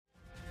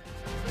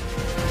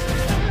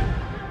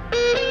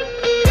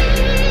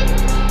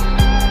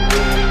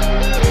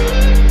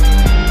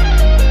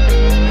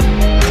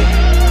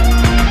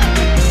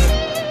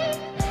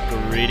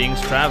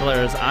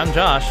Travelers. I'm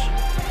Josh.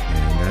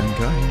 And I'm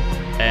Kai.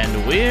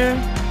 And we're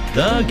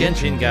the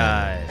Genshin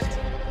Guys.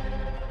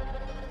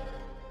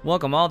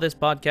 Welcome all. This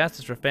podcast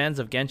is for fans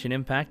of Genshin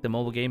Impact, the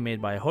mobile game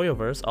made by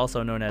Hoyoverse,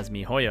 also known as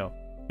miHoYo.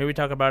 Here we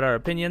talk about our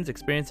opinions,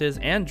 experiences,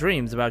 and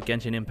dreams about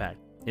Genshin Impact.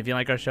 If you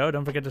like our show,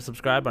 don't forget to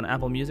subscribe on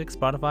Apple Music,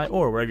 Spotify,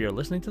 or wherever you're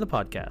listening to the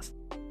podcast.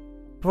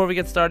 Before we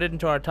get started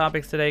into our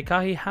topics today,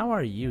 Kahi, how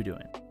are you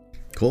doing?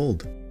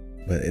 Cold,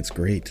 but it's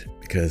great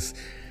because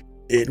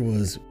it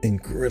was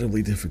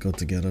incredibly difficult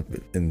to get up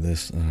in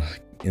this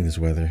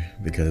weather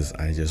because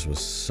I just was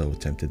so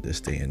tempted to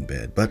stay in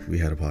bed. But we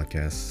had a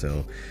podcast,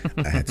 so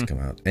I had to come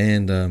out.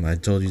 And I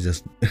told you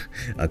just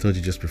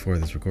before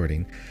this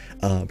recording.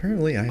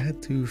 Apparently, I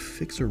had to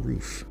fix a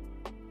roof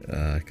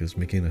because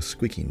making a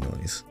squeaking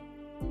noise.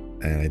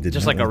 And I did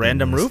just like a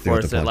random roof, or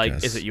is it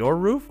like, is it your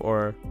roof,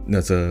 or? No,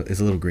 it's a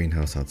little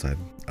greenhouse outside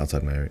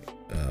my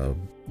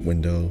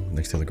window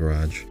next to the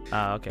garage.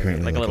 Okay.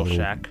 Apparently, like a little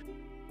shack.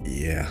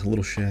 Yeah, a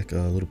little shack. A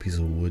little piece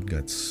of wood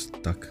got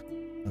stuck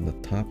on the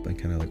top and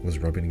kind of like was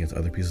rubbing against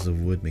other pieces of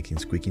wood, making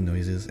squeaking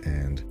noises.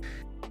 And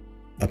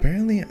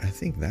apparently, I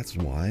think that's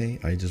why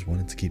I just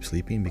wanted to keep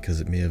sleeping, because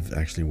it may have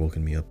actually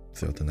woken me up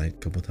throughout the night a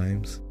couple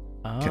times.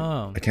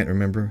 Oh. I can't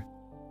remember,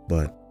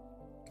 but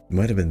it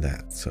might have been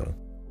that. So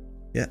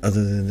yeah,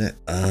 other than that,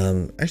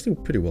 actually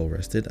pretty well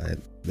rested.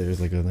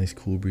 There's like a nice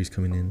cool breeze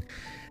coming in,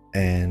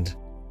 and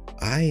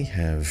I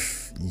have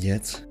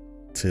yet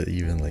to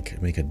even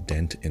like make a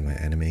dent in my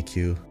anime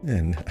queue,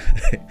 and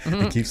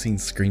I keep seeing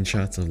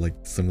screenshots of like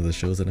some of the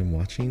shows that I'm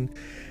watching,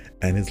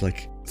 and it's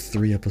like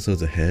 3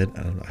 episodes ahead.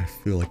 I don't know, I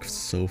feel like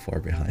so far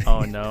behind.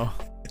 Oh no.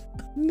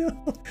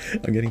 No,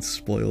 I'm getting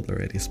spoiled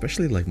already,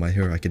 especially like My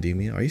Hero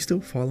Academia. Are you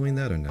still following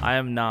that or no? I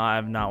am not.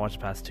 I've not watched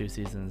past 2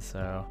 seasons,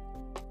 so.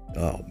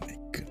 Oh my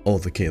god. Oh,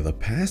 okay, the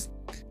past.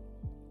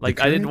 Like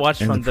I did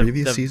watch from the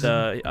previous season?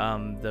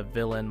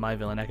 the My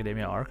Villain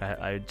Academia arc.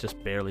 I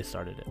just barely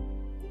started it.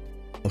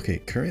 Okay,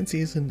 current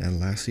season and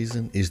last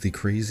season is the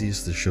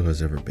craziest the show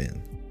has ever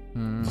been.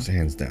 Just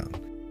hands down.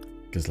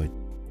 Because like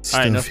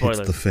stuff no hits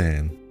spoilers. the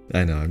fan.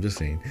 I know, I'm just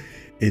saying.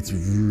 It's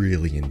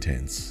really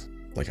intense.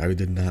 Like I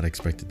did not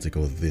expect it to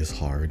go this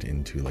hard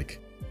into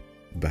like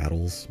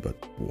battles, but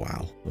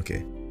wow.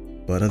 Okay.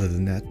 But other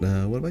than that,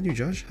 what about you,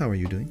 Josh? How are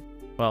you doing?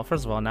 Well,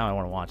 first of all, now I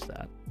want to watch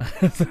that.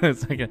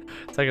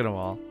 Second of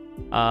all,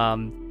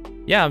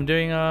 yeah, I'm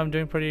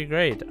doing pretty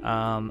great.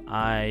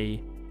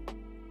 I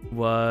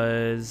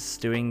was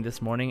doing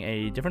this morning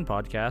a different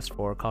podcast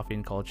for Coffee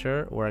and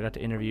Culture where I got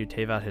to interview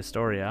Tevat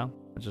Historia,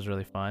 which was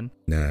really fun.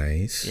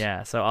 Nice.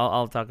 Yeah, so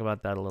I'll talk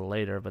about that a little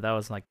later, but that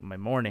was like my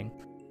morning.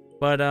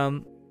 But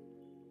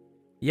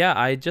yeah,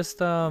 I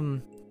just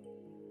I've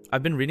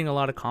been reading a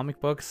lot of comic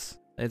books.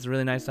 It's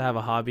really nice to have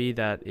a hobby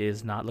that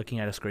is not looking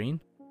at a screen.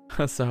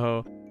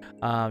 So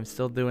I'm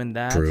still doing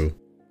that. True.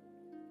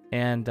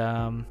 And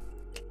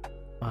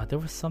there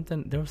was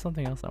something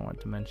else I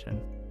wanted to mention.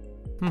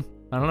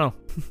 I don't know.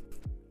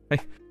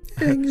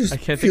 Just I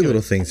can't a few think of little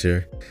it. things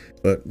here,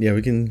 but yeah,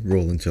 we can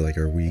roll into like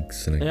our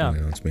weeks and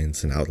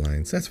announcements and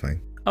outlines. That's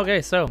fine.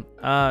 Okay, so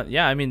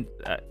yeah, I mean,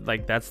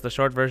 like that's the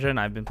short version.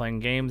 I've been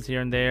playing games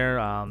here and there.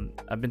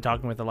 I've been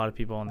talking with a lot of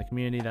people in the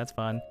community. That's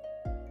fun.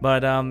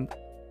 But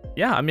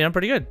yeah, I mean, I'm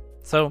pretty good.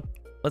 So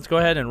let's go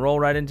ahead and roll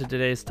right into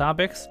today's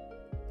topics.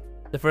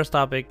 The first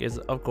topic is,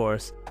 of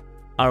course,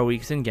 our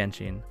weeks in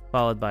Genshin,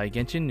 followed by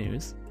Genshin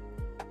news,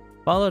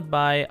 followed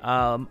by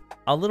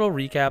a little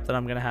recap that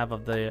I'm going to have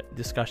of the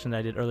discussion that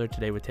I did earlier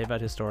today with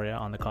Tevat Historia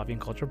on the Coffee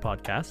and Culture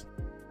podcast.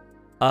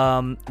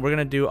 We're going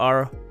to do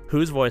our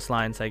Who's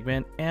Voiceline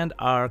segment and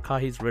our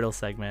Kahi's Riddle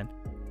segment.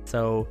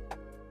 So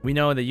we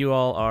know that you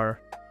all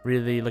are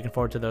really looking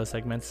forward to those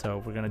segments,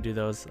 so we're going to do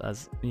those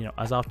as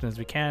often as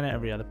we can,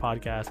 every other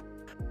podcast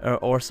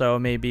or so,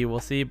 maybe, we'll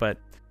see, but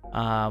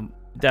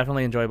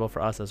definitely enjoyable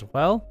for us as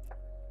well.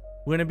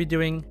 We're going to be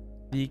doing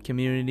the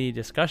community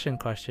discussion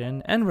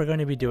question, and we're going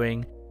to be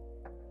doing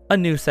a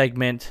new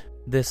segment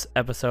this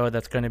episode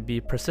that's going to be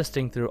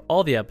persisting through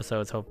all the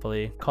episodes,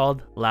 hopefully,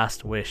 called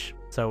Last Wish.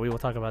 So we will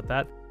talk about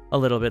that a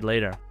little bit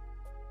later.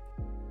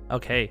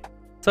 Okay,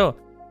 so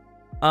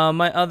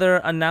my other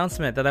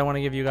announcement that I want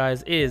to give you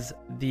guys is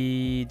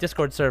the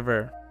Discord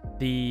server.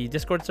 The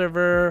Discord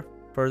server,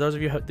 for those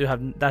of you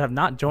that have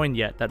not joined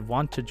yet, that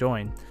want to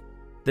join,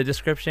 the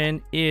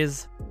description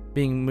is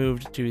being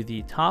moved to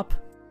the top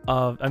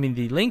of,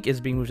 the link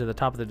is being moved to the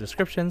top of the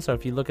description. So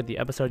if you look at the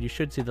episode, you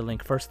should see the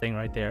link first thing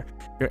right there.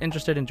 If you're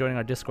interested in joining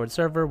our Discord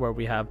server, where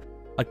we have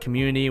a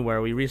community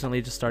where we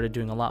recently just started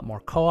doing a lot more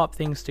co-op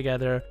things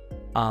together,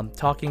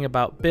 talking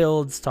about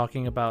builds,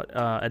 talking about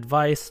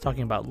advice,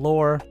 talking about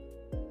lore.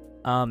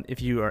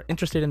 If you are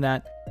interested in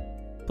that,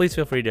 please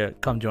feel free to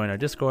come join our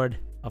Discord.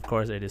 Of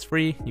course, it is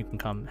free. You can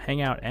come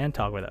hang out and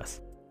talk with us.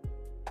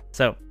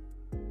 So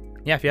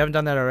yeah, if you haven't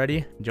done that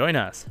already, join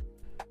us.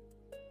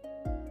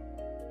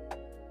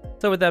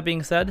 So with that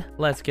being said,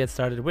 let's get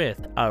started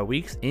with our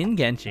weeks in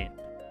Genshin.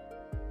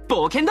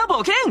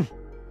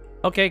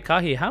 Okay,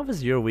 Kahi, how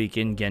was your week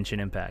in Genshin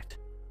Impact?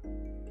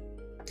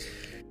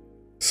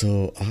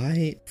 So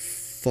I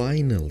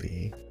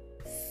finally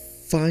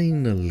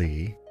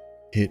finally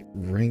hit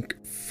rank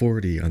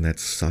 40 on that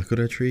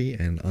Sakura tree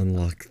and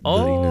unlocked the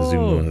Oh,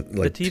 Inazuma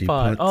the like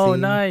teapot. teapot Oh,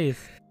 theme. nice.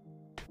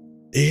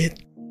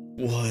 It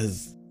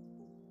was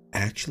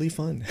actually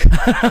fun.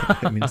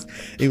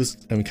 It was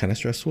kind of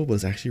stressful, but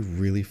it's actually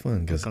really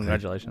fun because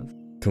Congratulations.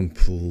 I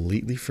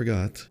completely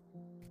forgot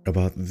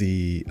about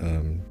the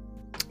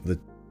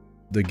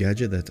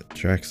gadget that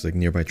tracks like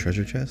nearby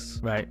treasure chests.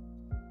 Right.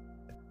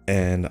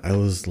 And I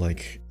was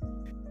like,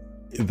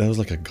 that was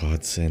like a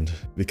godsend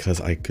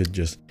because I could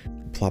just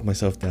plop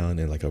myself down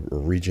in like a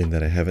region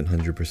that I haven't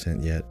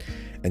 100% yet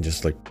and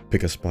just like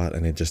pick a spot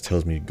and it just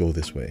tells me go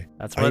this way.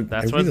 That's what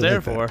I it's really there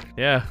like for. that.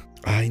 Yeah.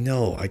 I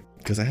know,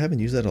 because I haven't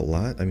used that a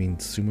lot. I mean,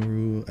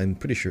 Sumeru, I'm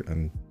pretty sure,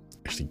 I'm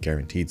actually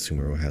guaranteed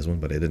Sumeru has one,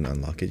 but I didn't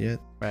unlock it yet.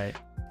 Right.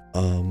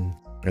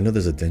 I know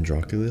there's a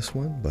Dendroculus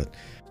one, but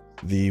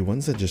the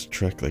ones that just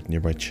track like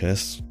nearby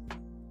chests,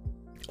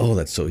 oh,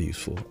 that's so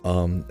useful.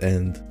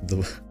 And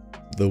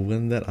the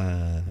one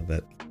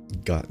that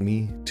got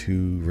me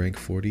to rank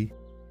 40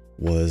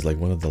 was like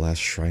one of the last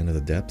Shrine of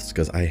the Depths,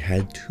 because I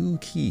had 2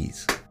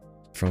 keys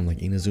from like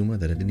Inazuma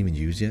that I didn't even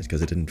use yet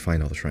because I didn't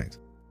find all the shrines.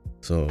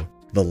 So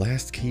the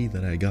last key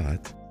that I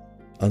got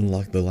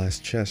unlocked the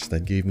last chest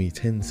that gave me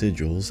 10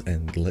 sigils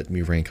and let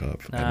me rank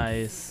up.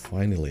 Nice. And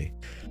finally,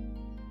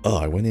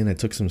 I went in, I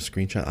took some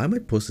screenshots. I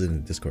might post it in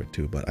the Discord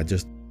too, but I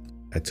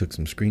took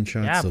some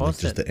screenshots of like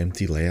just the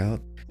empty layout.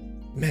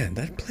 Man,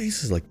 that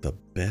place is like the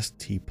best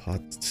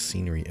teapot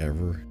scenery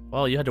ever.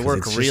 Well, you had to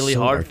work really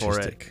hard for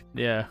it.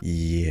 Yeah.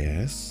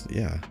 Yes.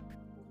 Yeah.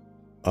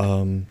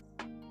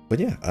 But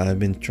yeah, I've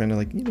been trying to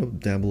like,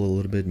 dabble a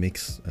little bit,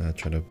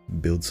 try to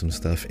build some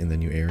stuff in the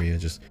new area,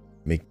 just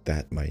make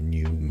that my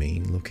new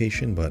main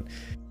location. But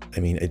I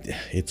mean,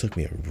 it took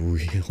me a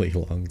really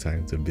long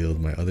time to build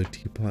my other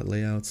teapot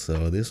layouts.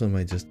 So this one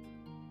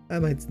I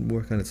might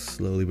work on it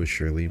slowly but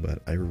surely,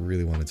 but I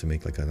really wanted to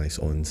make like a nice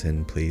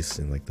onsen place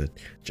in like the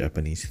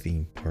Japanese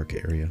theme park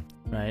area.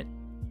 Right.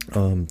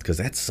 Because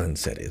that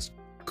sunset is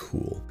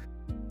cool.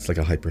 It's like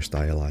a hyper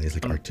stylized,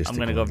 like artistic. I'm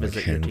gonna go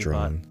visit your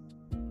teapot.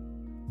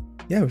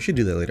 Yeah, we should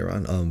do that later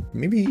on.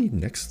 Maybe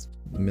next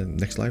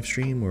live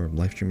stream or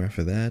live stream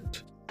after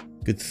that.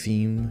 Good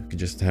theme. We could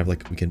just have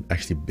like, we can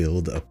actually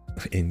build a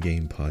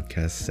in-game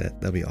podcast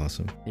set. That'd be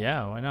awesome.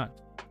 Yeah, why not?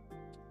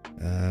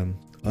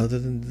 Other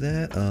than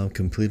that,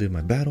 completed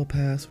my battle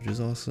pass, which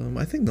is awesome.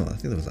 I think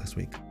that was last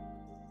week.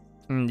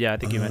 Yeah, I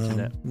think you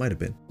mentioned it. Might have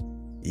been.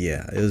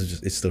 Yeah,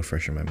 it's still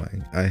fresh in my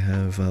mind. I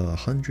have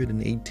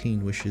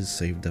 118 wishes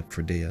saved up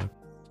for Dea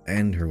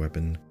and her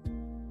weapon.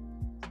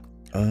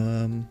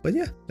 But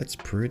yeah, that's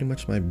pretty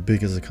much my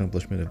biggest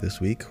accomplishment of this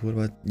week. What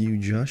about you,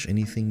 Josh?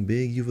 Anything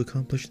big you've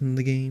accomplished in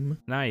the game?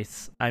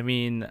 Nice. I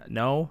mean,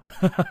 no.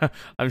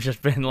 I've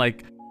just been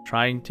like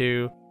trying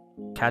to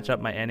catch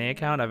up my NA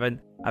account.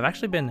 I've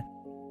actually been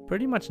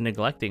pretty much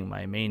neglecting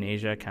my main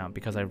Asia account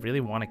because I really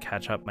want to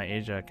catch up my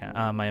Asia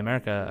account, my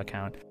America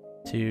account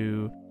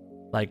to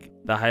like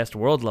the highest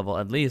world level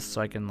at least,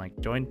 so I can like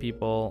join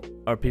people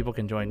or people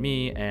can join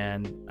me,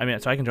 and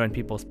so I can join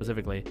people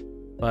specifically,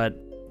 but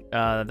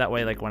that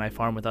way like when I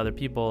farm with other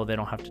people they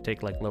don't have to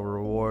take like lower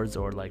rewards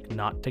or like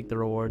not take the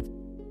rewards.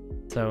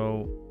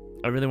 So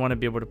I really want to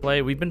be able to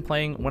play. We've been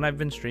playing when I've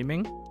been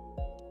streaming.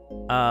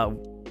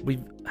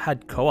 We've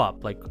had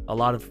co-op,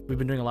 we've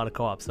been doing a lot of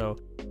co-op, so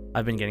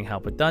I've been getting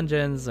help with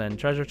dungeons and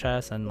treasure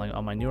chests and like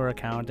on my newer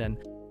account, and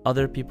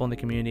other people in the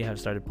community have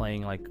started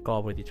playing like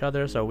co-op with each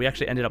other. So we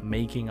actually ended up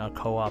making a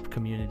co-op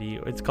community.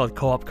 It's called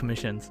Co-op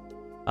Commissions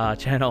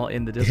channel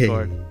in the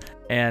Discord.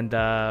 And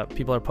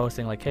people are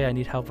posting like, hey, I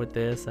need help with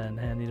this, and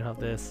hey, I need help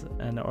with this,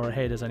 and or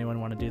hey, does anyone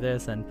want to do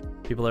this?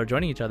 And people are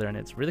joining each other, and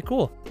it's really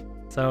cool.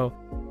 So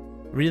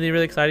really,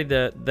 really excited.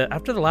 The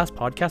after the last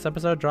podcast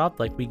episode dropped,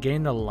 like we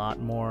gained a lot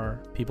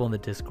more people in the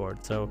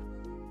Discord. So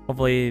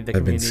hopefully the community.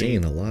 I've been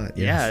seeing a lot.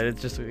 Yes. Yeah,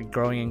 it's just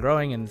growing and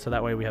growing, and so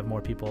that way we have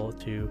more people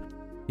to,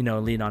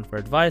 lean on for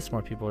advice,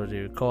 more people to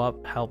do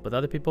co-op help with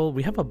other people.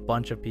 We have a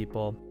bunch of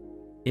people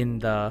in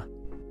the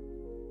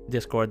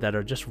Discord that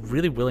are just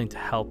really willing to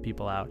help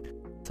people out.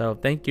 So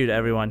thank you to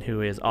everyone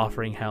who is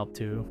offering help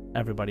to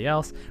everybody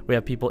else. We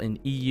have people in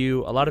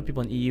EU, a lot of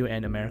people in EU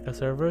and America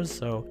servers.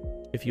 So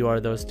if you are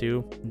those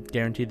two,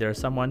 guaranteed there's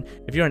someone.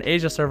 If you're an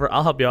Asia server,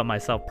 I'll help you out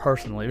myself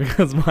personally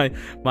because my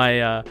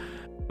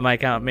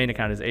main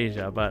account is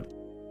Asia. But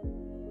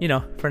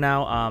for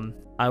now,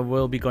 I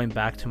will be going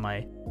back to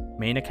my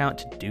main account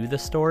to do the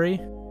story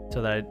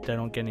so that I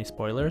don't get any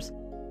spoilers.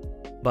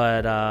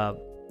 But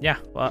yeah,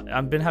 well,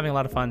 I've been having a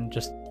lot of fun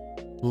just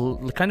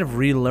kind of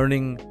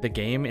relearning the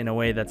game in a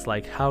way that's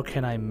like, how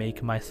can I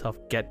make myself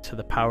get to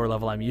the power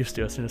level I'm used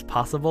to as soon as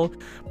possible?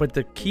 But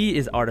the key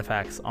is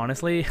artifacts,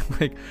 honestly.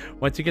 Like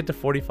once you get to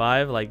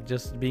 45, like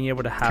just being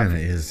able to have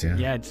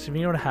just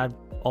being able to have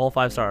all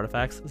 5-star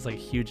artifacts is like a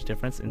huge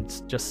difference in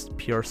just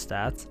pure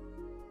stats.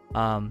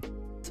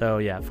 So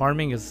yeah,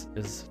 farming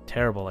is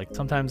terrible. Like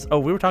sometimes,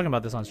 we were talking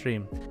about this on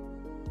stream.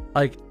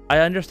 Like I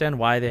understand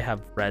why they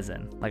have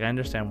resin, like I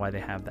understand why they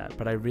have that,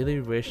 but I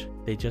really wish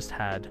they just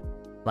had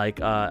like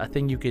a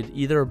thing you could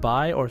either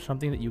buy or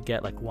something that you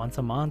get like once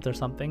a month or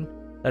something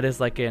that is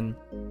like an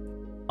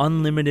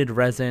unlimited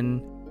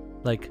resin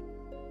like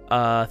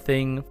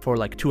thing for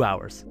like 2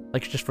 hours.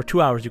 Like just for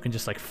 2 hours you can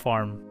just like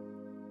farm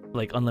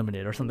like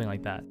unlimited or something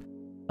like that.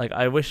 Like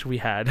I wish we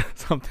had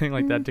something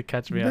like that to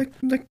catch me up.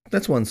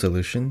 That's one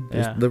solution.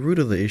 Yeah. The root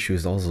of the issue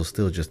is also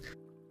still just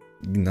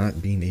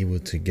not being able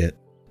to get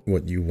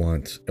what you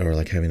want, or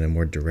like having a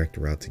more direct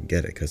route to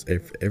get it, because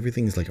if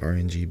everything's like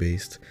RNG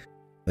based,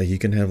 like you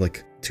can have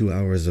like 2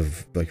 hours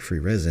of like free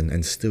resin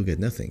and still get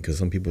nothing, because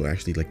some people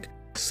actually like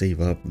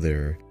save up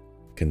their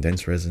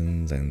condensed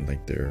resins and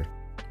like their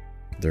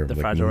The like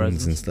fragile moons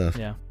resins and stuff,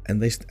 Yeah.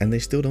 and they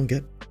still don't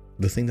get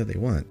the thing that they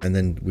want. And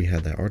then we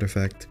had that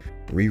artifact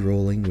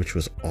re-rolling, which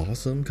was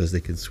awesome because they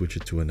could switch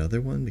it to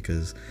another one,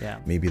 because Yeah.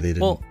 maybe they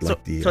didn't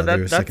like the so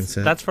other second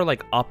set. that's for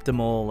like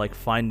optimal, like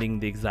finding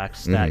the exact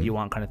stat you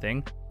want kind of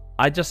thing.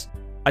 I just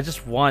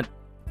want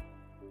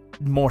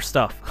more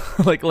stuff.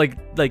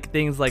 like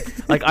things like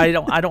I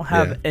don't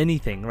have Yeah.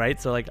 anything, right?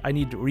 So like I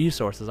need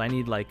resources. I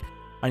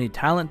need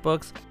talent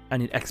books, I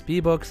need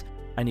XP books,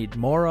 I need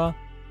Mora,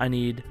 I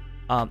need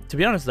to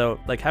be honest though,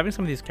 like having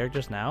some of these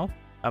characters now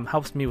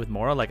helps me with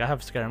Mora. Like I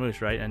have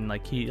Scaramouche, right? And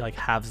like he like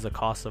halves the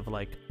cost of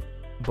like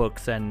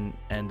books and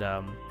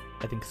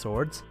I think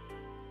swords.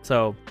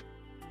 So,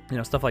 you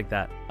know, stuff like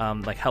that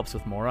like helps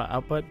with Mora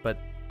output, but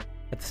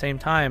at the same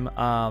time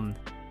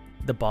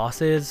the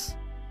bosses,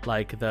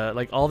 like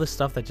all this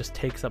stuff that just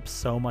takes up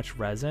so much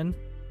resin,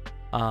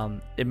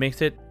 it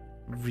makes it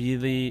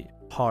really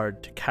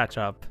hard to catch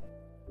up.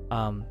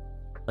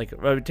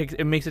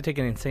 It makes it take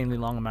an insanely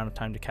long amount of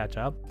time to catch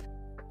up.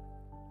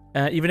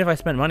 Even if I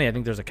spent money, I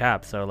think there's a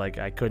cap, so like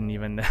I couldn't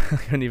even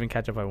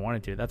catch up if I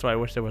wanted to. That's why I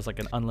wish there was like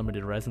an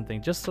unlimited resin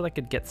thing, just so I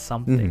could get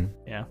something.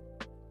 Yeah.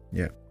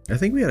 I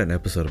think we had an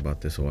episode about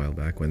this a while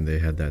back when they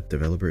had that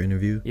developer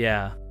interview.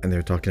 Yeah. And they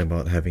were talking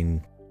about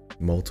having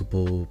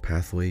multiple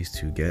pathways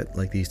to get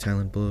like these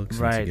talent books,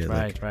 Right, and to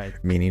get right.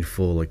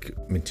 meaningful like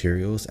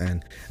materials,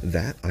 and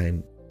that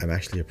I'm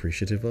actually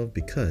appreciative of,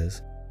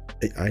 because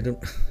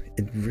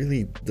it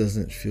really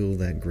doesn't feel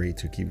that great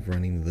to keep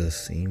running the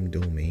same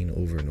domain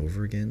over and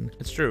over again.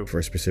 It's true. For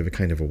a specific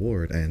kind of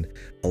award. And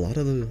a lot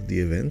of the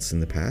events in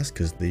the past,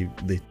 because they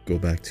go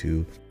back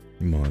to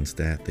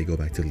Mondstadt, they go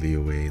back to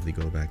Liyue, they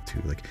go back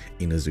to like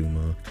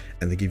Inazuma,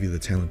 and they give you the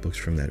talent books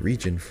from that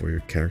region for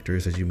your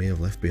characters that you may have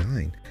left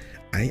behind.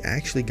 I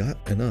actually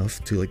got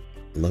enough to like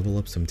level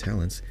up some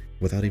talents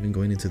without even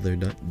going into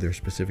their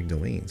specific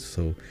domains.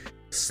 So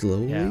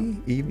slowly,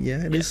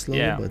 it is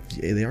slow, but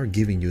they are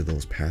giving you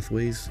those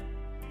pathways.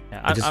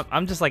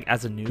 I'm just like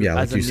as a new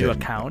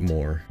account,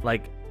 more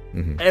like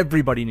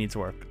everybody needs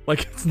work.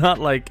 Like it's not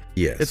like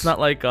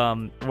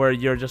where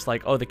you're just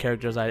like, oh, the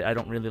characters I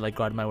don't really like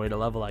go out of my way to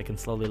level, I can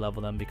slowly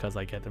level them because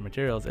I get their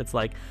materials. It's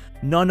like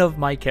none of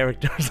my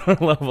characters are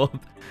leveled,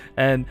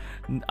 and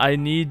I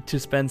need to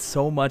spend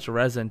so much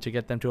resin to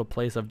get them to a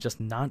place of just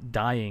not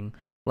dying.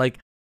 Like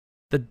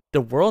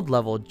the world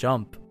level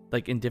jump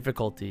like in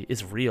difficulty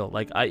is real.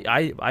 Like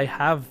I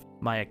have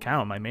my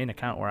main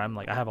account where I'm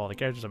like, I have all the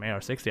characters, I'm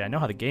AR60, I know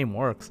how the game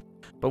works,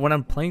 but when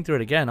I'm playing through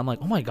it again, I'm like,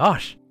 oh my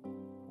gosh,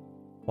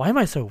 why am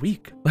I so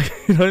weak? Like,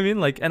 you know what I mean?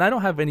 Like, and I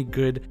don't have any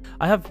good,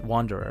 I have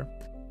Wanderer,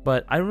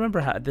 but I remember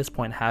at this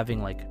point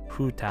having like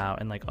Hu Tao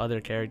and like other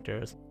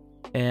characters,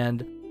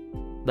 and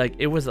like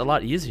it was a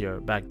lot easier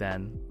back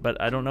then.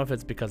 But I don't know if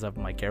it's because of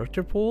my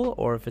character pool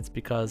or if it's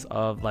because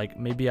of like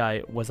maybe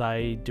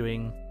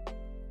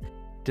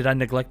did I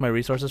neglect my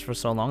resources for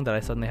so long that I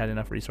suddenly had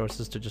enough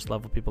resources to just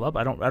level people up?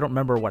 I don't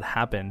remember what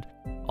happened.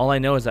 All I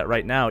know is that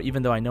right now,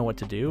 even though I know what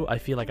to do, I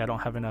feel like I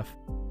don't have enough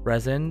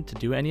resin to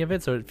do any of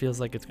it, so it feels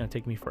like it's going to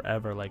take me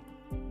forever, like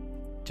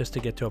just to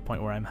get to a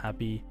point where I'm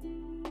happy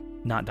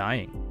not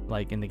dying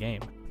like in the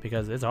game,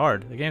 because it's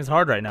hard. The game's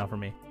hard right now for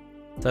me.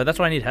 So that's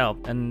why I need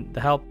help, and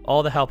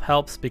all the help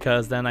helps,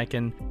 because then I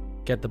can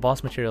get the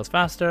boss materials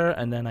faster,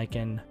 and then I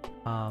can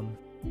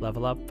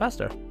level up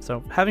faster.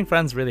 So having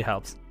friends really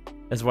helps,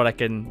 is what I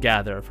can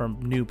gather from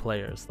new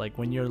players. Like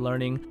when you're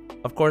learning,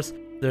 of course,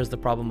 there's the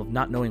problem of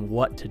not knowing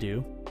what to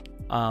do.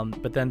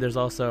 But then there's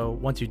also,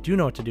 once you do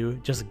know what to do,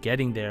 just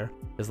getting there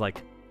is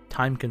like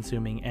time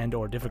consuming and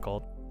or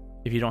difficult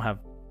if you don't have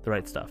the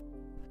right stuff.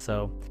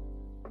 So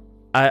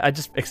I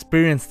just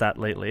experienced that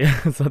lately.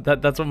 So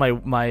that's what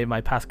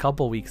my past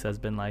couple weeks has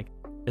been like,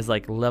 is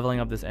like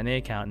leveling up this NA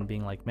account and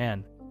being like,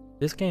 man,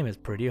 this game is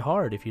pretty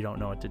hard if you don't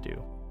know what to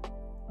do.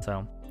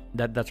 So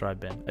that's where I've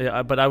been.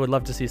 But I would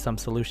love to see some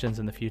solutions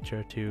in the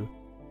future to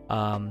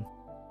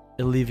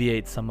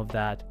alleviate some of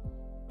that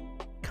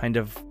kind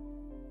of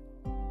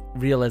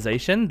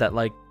realization that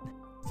like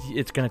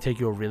it's going to take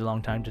you a really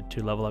long time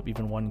to level up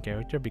even one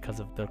character because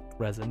of the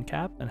resin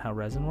cap and how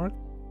resin works.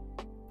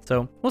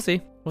 So we'll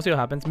see what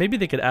happens. Maybe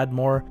they could add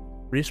more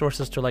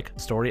resources to like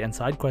story and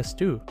side quests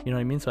too, you know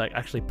what I mean? So like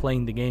actually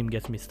playing the game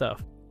gets me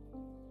stuff.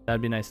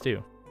 That'd be nice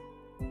too.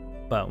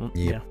 But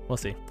yeah, we'll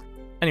see.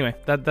 Anyway,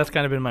 that's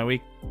kind of been my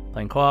week,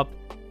 playing co-op,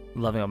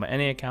 leveling up my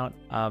NA account.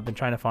 I've been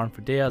trying to farm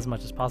for Dea as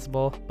much as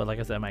possible, but like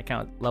I said, my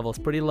account level is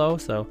pretty low,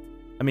 so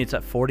I mean it's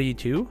at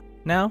 42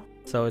 now,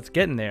 so it's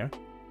getting there,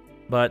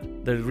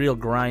 but the real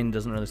grind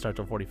doesn't really start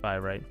till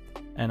 45, right?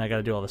 And I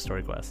gotta do all the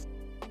story quests.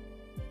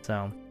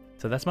 So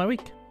that's my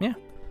week. Yeah.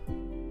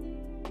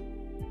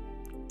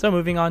 So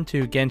moving on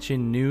to Genshin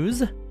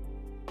news.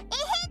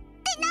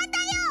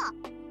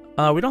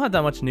 We don't have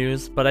that much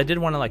news, but I did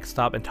want to like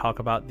stop and talk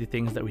about the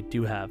things that we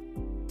do have.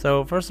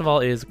 So first of all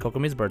is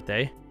Kokomi's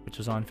birthday, which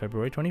was on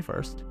February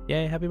 21st.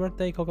 Yay, happy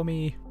birthday,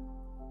 Kokomi.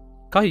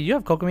 Kahi, you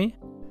have Kokomi?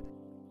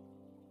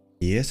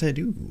 Yes, I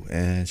do.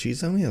 And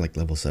she's only at like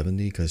level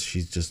 70 because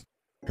she's just,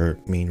 her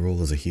main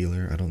role is a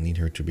healer. I don't need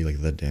her to be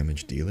like the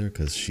damage dealer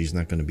because she's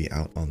not going to be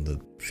out on the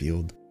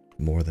field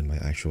more than my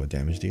actual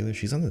damage dealer.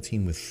 She's on the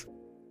team with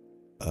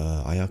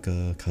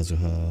Ayaka,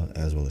 Kazuha,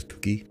 as well as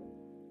Kuki.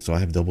 So I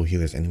have double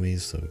healers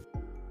anyways, so,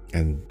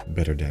 and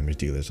better damage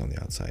dealers on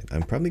the outside.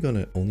 I'm probably going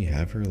to only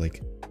have her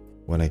like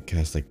when I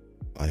cast like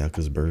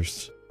Ayaka's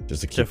burst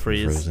just to keep her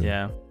frozen.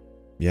 Yeah.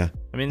 Yeah.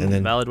 I mean, and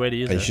then valid way to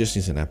use it. She just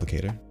needs an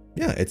applicator.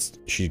 Yeah,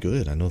 she's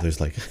good. I know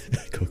there's like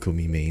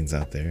Kokomi mains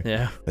out there.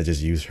 Yeah. That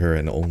just use her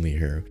and only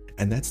her.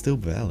 And that's still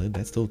valid.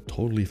 That's still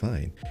totally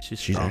fine.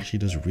 She actually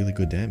does really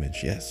good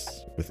damage.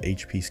 Yes. With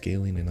HP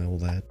scaling and all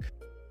that.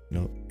 You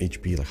know,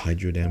 HP like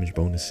Hydro damage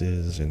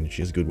bonuses, and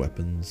she has good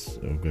weapons,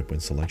 weapon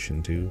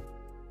selection too.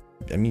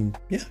 I mean,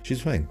 yeah, she's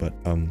fine. But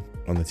on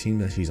the team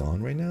that she's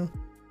on right now,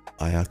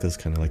 Ayaka's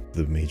kind of like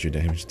the major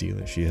damage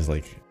dealer. She has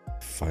like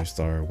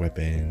 5-star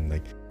weapon,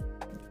 like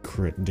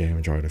crit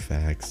damage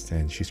artifacts,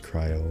 and she's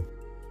cryo.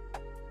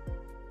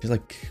 She's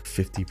like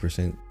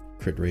 50%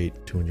 crit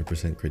rate,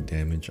 200% crit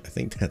damage. I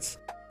think that's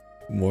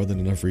more than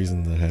enough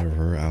reason to have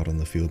her out on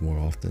the field more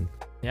often.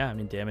 Yeah, I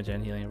mean damage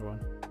and healing everyone.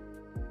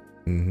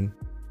 Mm-hmm.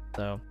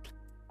 So,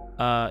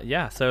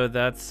 yeah, so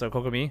that's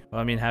Kokomi.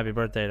 Well, I mean, happy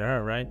birthday to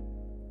her, right?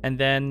 And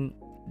then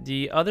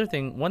the other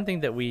thing, one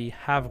thing that we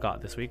have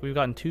got this week, we've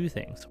gotten two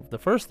things. The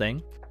first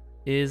thing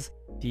is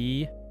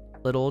the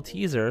little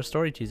teaser,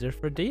 story teaser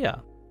for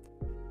Dia,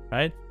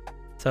 right?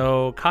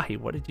 So, Kahi,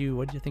 what did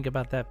you think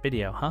about that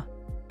video, huh?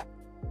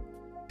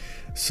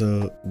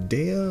 So,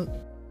 Dia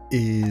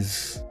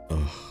is,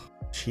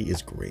 she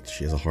is great.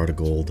 She has a heart of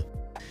gold.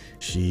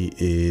 She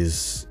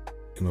is,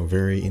 you know,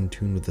 very in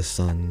tune with the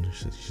sun.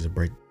 She's a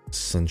bright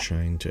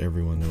sunshine to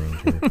everyone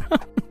around her.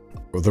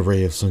 Or the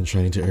ray of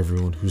sunshine to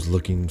everyone who's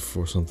looking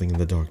for something in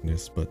the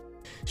darkness. But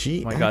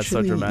she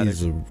actually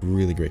is a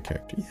really great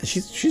character. Yeah,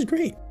 she's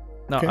great.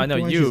 No, I know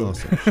you.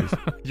 Awesome.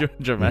 You're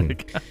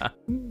dramatic.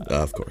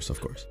 Of course.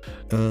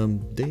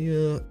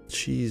 Dia,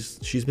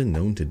 she's been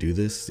known to do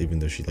this, even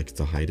though she likes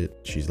to hide it.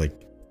 She's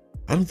like,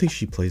 I don't think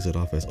she plays it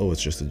off as, oh,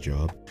 it's just a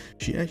job.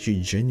 She actually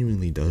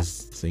genuinely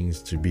does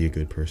things to be a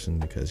good person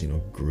because, you know,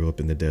 grew up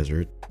in the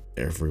desert.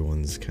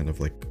 Everyone's kind of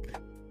like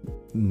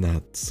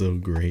not so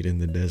great in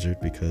the desert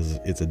because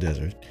it's a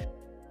desert.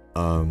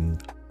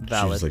 Valid.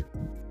 She's like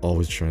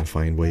always trying to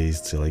find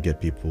ways to like get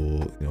people,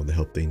 you know, the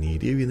help they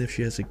need, even if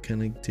she has to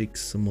kind of take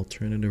some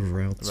alternative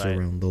routes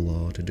around the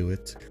law to do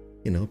it.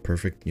 You know,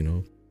 perfect, you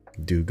know,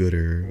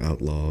 do-gooder,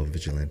 outlaw,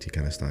 vigilante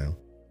kind of style.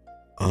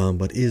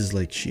 But is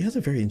like, she has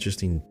a very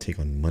interesting take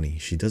on money.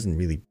 She doesn't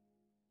really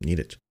need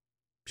it.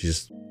 She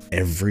just,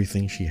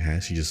 everything she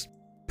has, she just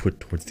put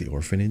towards the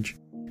orphanage.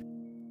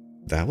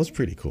 That was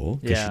pretty cool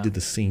because she did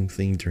the same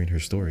thing during her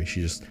story.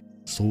 She just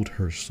sold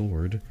her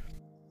sword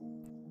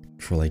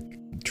for like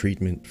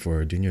treatment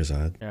for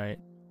Dunyarzad, right?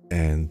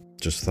 And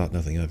just thought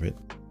nothing of it.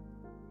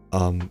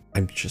 I'm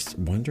just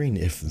wondering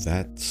if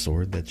that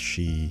sword that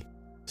she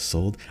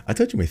sold, I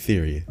told you my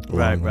theory a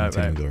long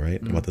time ago,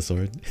 right? About the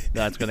sword.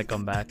 That's gonna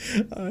come back.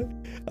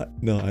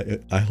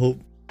 I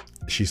hope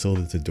she sold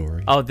it to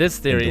Dory. Oh, this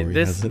theory,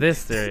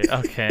 this theory.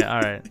 Okay,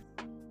 all right.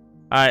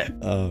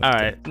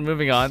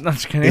 Moving on. I'm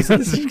just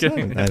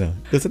kidding. I know.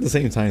 It's at the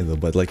same time though,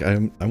 but like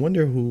I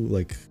wonder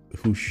who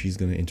she's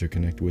gonna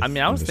interconnect with. I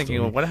mean, I was thinking,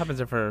 well, what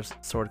happens if her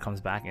sword comes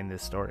back in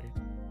this story?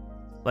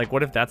 Like,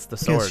 what if that's the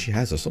sword? Yes, she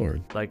has a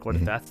sword. Like, what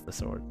if that's the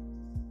sword?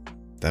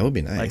 That would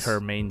be nice. Like her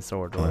main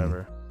sword or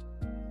whatever.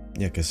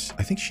 Yeah, because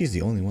I think she's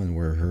the only one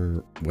where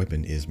her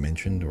weapon is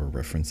mentioned or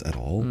referenced at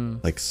all.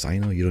 Like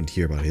Sino, you don't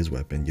hear about his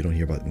weapon. You don't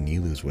hear about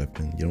Nilu's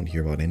weapon. You don't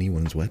hear about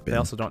anyone's weapon. They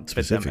also don't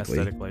fit them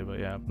aesthetically, but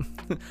yeah.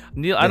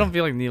 I don't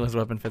feel like Nilu's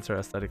weapon fits her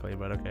aesthetically,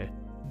 but okay.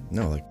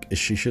 No, like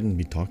she shouldn't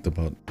be talked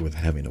about with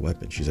having a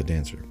weapon. She's a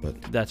dancer,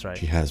 but that's right.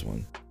 She has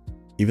one,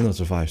 even though it's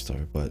a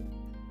 5-star. But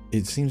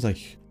it seems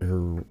like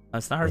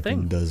that's not her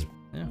thing. Does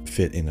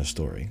fit in a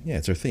story? Yeah,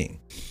 it's her thing.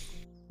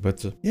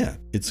 But yeah,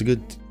 it's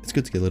good to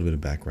get a little bit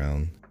of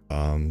background.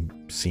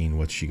 Seeing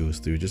what she goes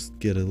through, just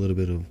get a little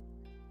bit of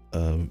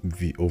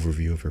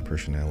overview of her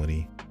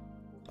personality.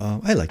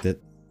 I liked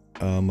it.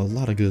 A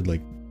lot of good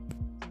like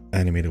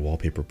animated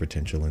wallpaper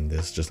potential in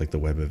this, just like the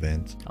web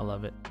event. I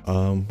love it.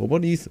 But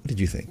what did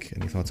you think?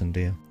 Any thoughts on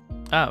Dia?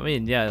 I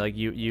mean, yeah, like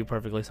you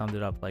perfectly summed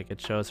it up. Like, it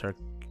shows her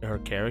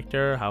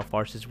character, how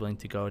far she's willing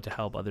to go to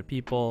help other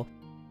people.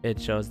 It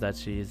shows that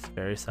she's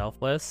very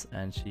selfless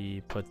and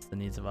she puts the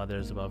needs of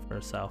others above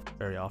herself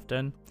very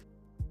often.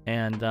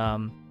 And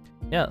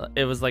yeah,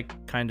 it was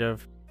like kind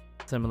of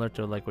similar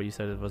to like what you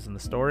said it was in the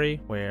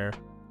story, where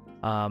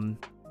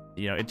the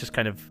you know, it just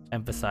kind of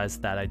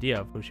emphasized that idea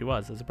of who she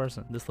was as a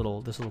person. This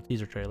little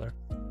teaser trailer.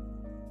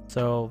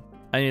 So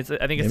I mean,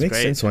 I think it's it makes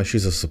great. sense why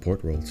she's a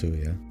support role too.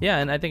 Yeah. Yeah,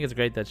 and I think it's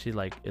great that she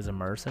like is a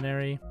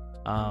mercenary,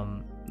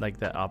 like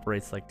that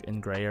operates like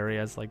in gray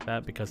areas like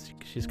that, because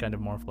she's kind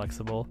of more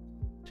flexible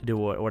to do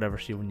whatever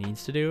she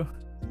needs to do.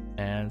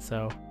 And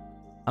so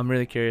I'm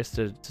really curious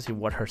to see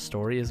what her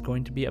story is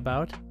going to be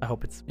about. I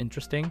hope it's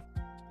interesting.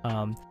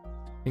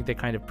 I think they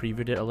kind of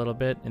previewed it a little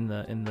bit in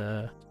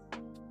the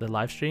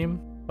live stream,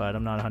 but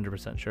I'm not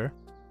 100% sure.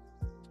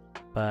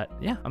 But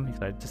yeah, I'm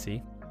excited to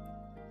see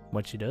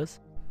what she does.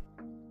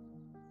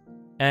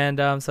 And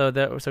so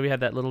we had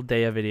that little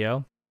Daya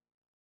video,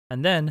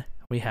 and then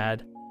we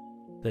had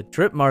the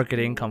drip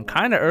marketing come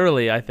kind of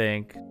early, I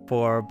think,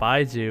 for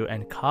Baizhu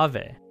and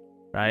Kaveh,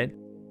 right?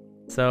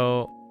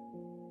 So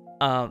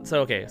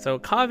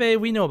Kaveh,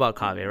 we know about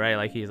Kaveh, right?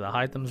 Like, he's a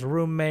Hytham's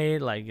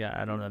roommate. Like,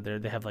 I don't know,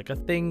 they have like a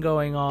thing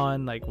going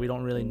on. Like, we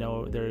don't really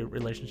know their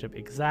relationship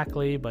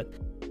exactly, but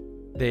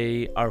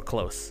they are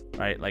close,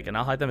 right? Like, and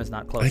Hytham is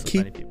not close with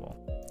many people.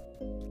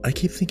 I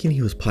keep thinking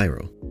he was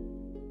Pyro.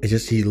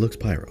 He looks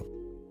Pyro,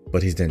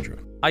 but he's Dendro.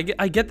 I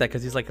get that,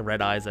 because he's like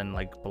red eyes and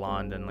like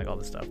blonde and like all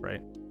this stuff,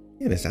 right?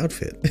 Yeah, this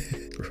outfit,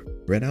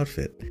 red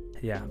outfit.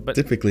 Yeah, but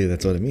typically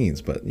that's what it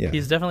means. But yeah,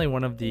 he's definitely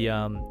one of the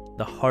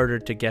harder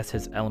to guess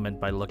his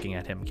element by looking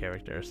at him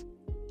characters.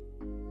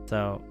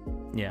 So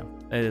yeah,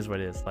 it is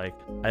what it is. Like,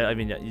 I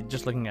mean,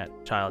 just looking at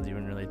Child, you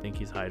wouldn't really think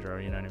he's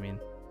Hydra, you know what I mean?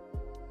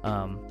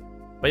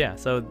 But yeah,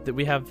 so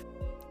we have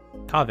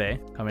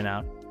Kaveh coming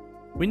out.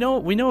 We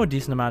know a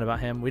decent amount about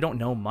him. We don't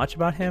know much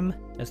about him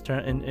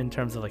in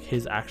terms of like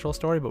his actual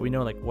story, but we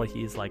know like what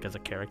he's like as a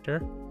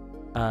character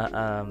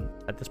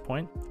at this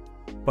point.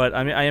 But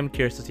I mean, I am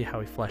curious to see how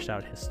he fleshed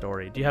out his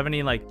story. Do you have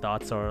any like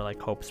thoughts or like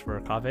hopes for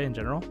Kaveh in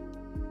general?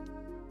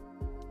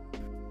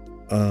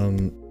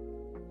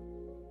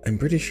 I'm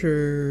pretty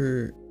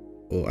sure.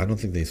 Well, I don't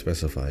think they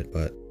specified,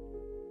 but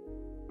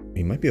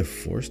he might be a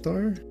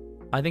 4-star.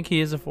 I think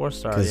he is a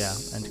 4-star, yeah,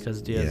 and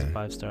because Dia is a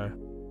 5-star.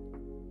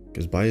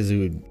 Because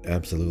Baizhu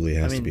absolutely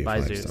has to be a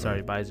 5-star.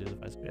 Sorry, Baizhu is a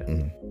 5-star. Yeah.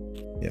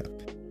 Mm-hmm. Yeah.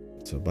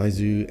 So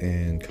Baizhu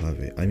and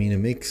Kaveh. I mean, it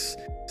makes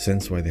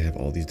sense why they have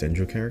all these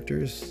Dendro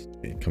characters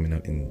coming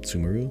out in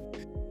Sumeru.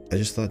 I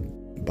just thought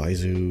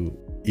Baizhu,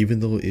 even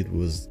though it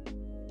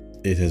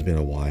has been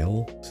a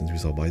while since we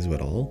saw Baizhu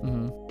at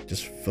all,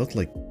 just felt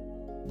like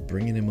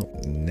bringing him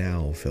up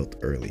now felt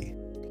early.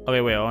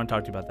 Okay, wait, I want to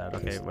talk to you about that.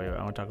 Okay, wait,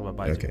 I want to talk about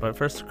Baizhu. Okay. But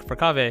first, for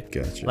Kaveh,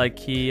 gotcha. Like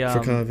he, for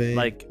Kaveh,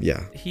 like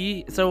yeah,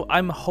 so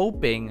I'm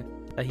hoping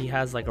that he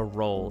has like a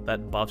role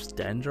that buffs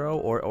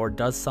Dendro or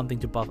does something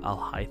to buff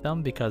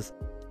Alhaitham, because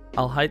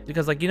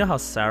like, you know how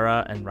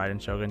Sarah and Raiden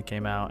Shogun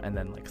came out, and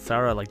then like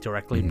Sarah like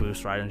directly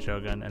boosts Raiden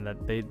Shogun, and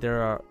that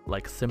there are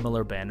like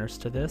similar banners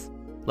to this.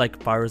 Like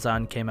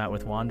Faruzan came out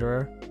with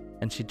Wanderer,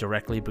 and she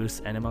directly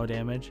boosts Enemo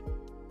damage.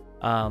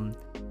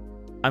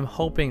 I'm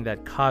hoping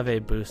that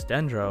Kaveh boosts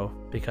Dendro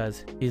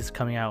because he's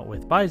coming out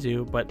with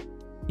Baizhu, but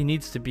he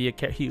needs to be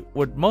he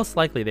would most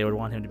likely, they would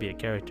want him to be a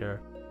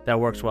character that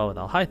works well with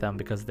Alhaitham,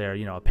 because they're,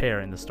 you know, a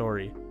pair in the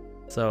story.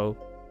 So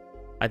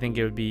I think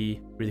it would be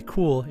really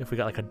cool if we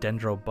got like a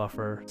Dendro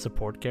buffer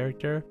support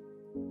character,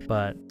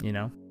 but you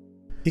know,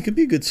 he could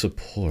be a good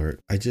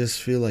support. I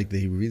just feel like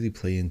they really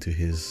play into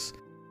his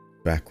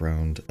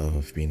background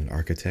of being an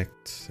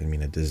architect, I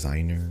mean a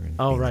designer, and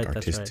being right, like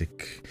artistic.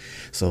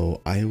 That's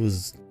right. So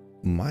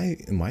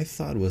my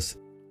thought was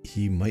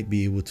he might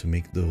be able to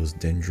make those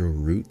Dendro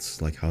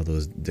roots, like how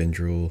those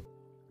Dendro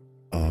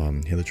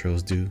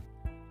Hilichurls do.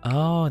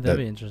 Oh, that'd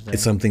be interesting.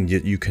 It's something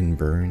you can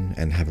burn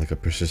and have like a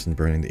persistent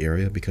burn in the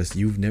area, because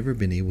you've never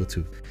been able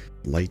to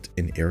light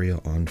an area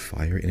on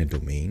fire in a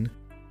domain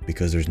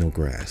because there's no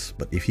grass.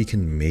 But if he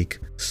can make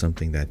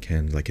something that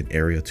can, like, an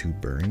area to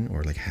burn,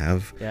 or like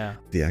have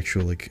the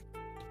actual, like,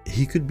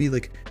 he could be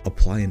like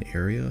apply an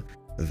area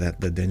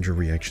that the Dendro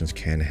reactions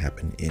can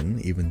happen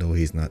in, even though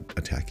he's not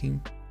attacking.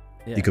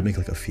 You could make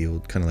like a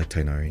field, kind of like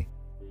Tainari,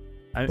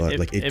 but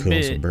like it could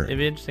also burn. It'd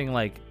be interesting,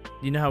 like,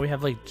 you know how we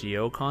have like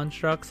geo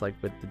constructs, like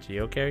with the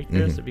geo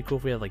characters. It'd be cool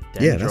if we had like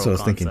Dendro that's what I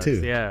was thinking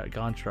too. Yeah,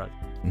 construct.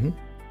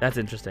 That's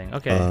interesting.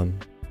 Okay.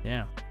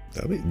 Yeah.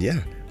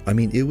 I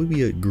mean, it would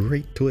be a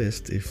great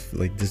twist if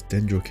like this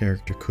Dendro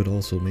character could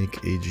also make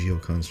a geo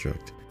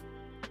construct.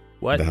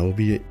 What? That would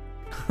be it.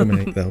 I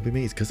mean, that would be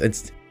amazing, because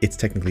it's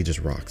technically just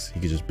rocks. He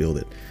could just build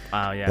it.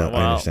 Oh yeah. But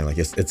I understand, like,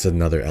 it's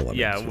another element.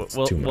 Yeah,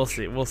 so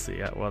we'll see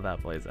how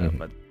that plays out.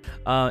 But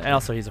and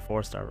also he's a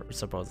 4-star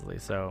supposedly.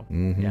 So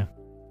yeah.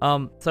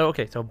 So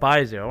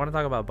Baizhu. I want to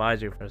talk about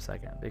Baizhu for a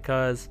second,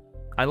 because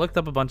I looked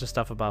up a bunch of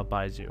stuff about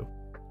Baizhu,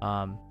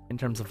 in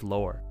terms of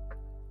lore.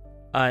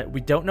 We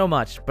don't know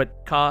much,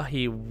 but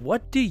Kahi,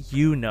 what do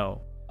you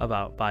know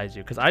about Baizhu?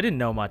 Because I didn't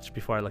know much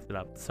before I looked it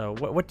up. So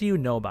what do you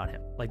know about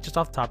him? Like, just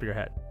off the top of your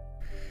head.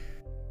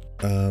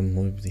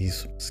 Well,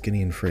 he's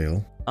skinny and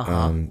frail.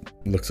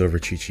 Looks over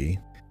Chi-Chi.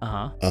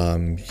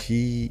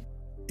 He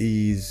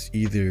is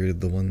either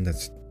the one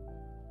that's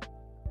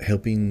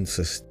helping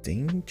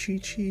sustain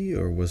Chi-Chi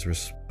or was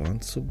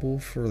responsible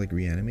for like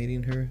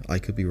reanimating her. I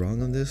could be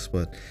wrong on this,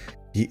 but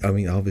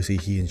obviously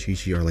he and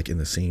Chi-Chi are like in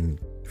the same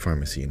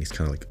pharmacy, and he's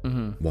kind of like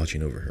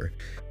watching over her.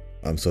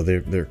 So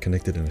they're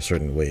connected in a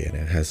certain way, and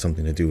it has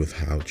something to do with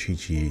how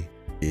Chi-Chi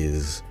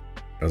is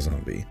a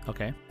zombie.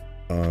 Okay.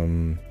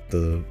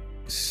 The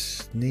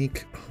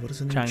snake, what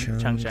is it?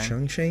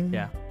 Changsheng?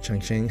 Yeah.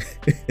 Changsheng.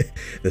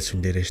 The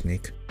tsundere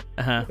snake.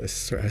 Uh-huh.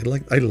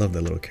 I love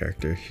that little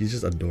character. He's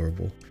just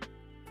adorable.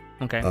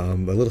 Okay. A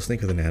little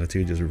snake with an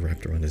attitude just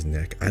wrapped around his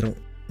neck. I don't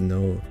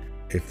know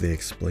if they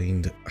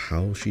explained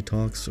how she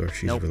talks or if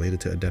she's related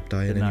to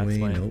Adepti in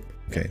any way. Nope.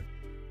 Okay.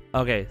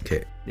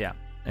 Okay. Yeah.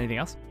 Anything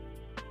else?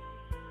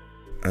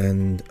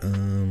 And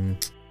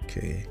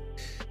okay.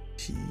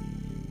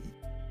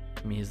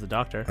 He's the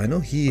doctor. I know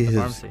he's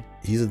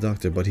a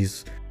doctor, but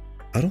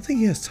I don't think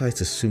he has ties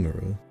to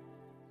Sumeru.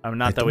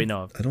 Not that we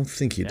know of. I don't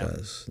think he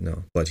does.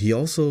 No, but he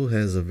also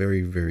has a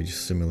very, very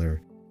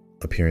similar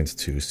appearance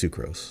to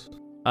Sucrose.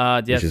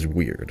 Yes, which is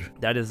weird.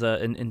 That is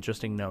an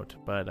interesting note,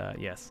 but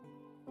yes.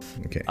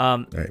 Okay.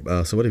 All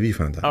right. So what have you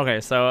found out?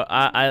 Okay, so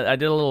I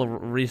did a little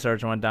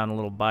research and went down a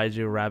little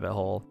Baiju rabbit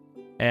hole,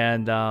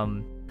 and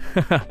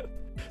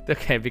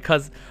okay,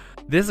 because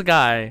this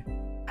guy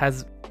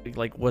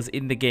was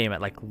in the game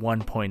at like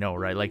 1.0,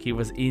 right? Like he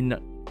was in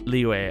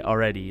Liyue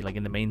already, like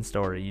in the main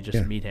story. You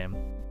just meet him.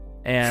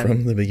 And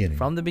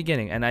from the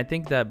beginning, and I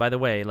think that, by the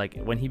way, like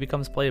when he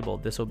becomes playable,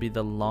 this will be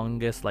the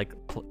longest like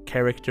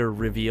character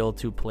reveal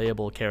to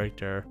playable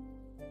character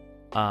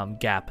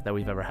gap that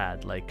we've ever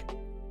had, like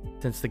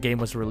since the game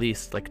was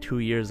released like 2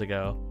 years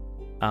ago.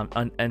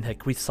 And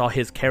like we saw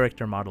his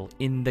character model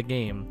in the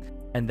game,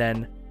 and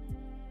then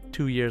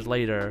 2 years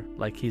later,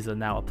 like he's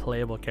now a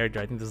playable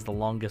character. I think this is the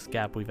longest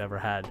gap we've ever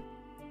had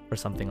or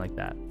something like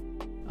that.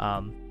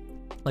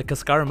 Like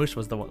Scaramouche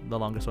was the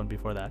longest one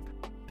before that,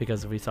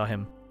 because we saw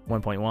him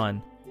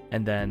 1.1,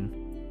 and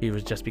then he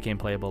just became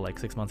playable like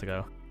 6 months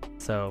ago,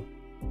 so,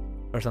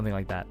 or something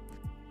like that.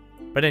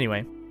 But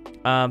anyway,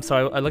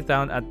 so I looked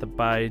down at the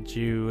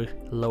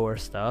Baiju lore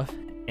stuff,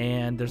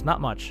 and there's not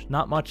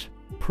much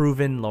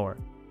proven lore.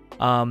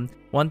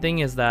 One thing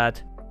is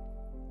that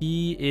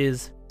he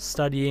is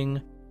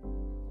studying,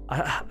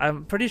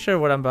 I'm pretty sure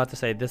what I'm about to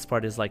say, this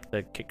part is like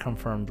the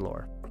confirmed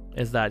lore,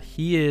 is that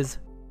he is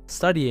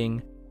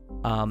studying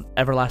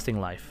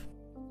everlasting life.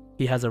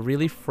 He has a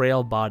really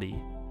frail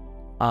body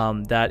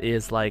that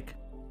is like,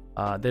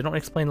 they don't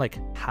explain like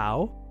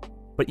how,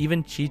 but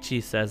even Chi-Chi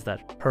says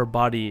that her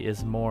body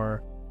is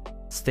more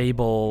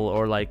stable,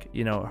 or like,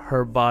 you know,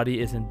 her body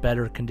is in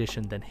better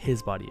condition than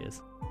his body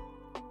is,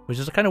 which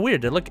is kind of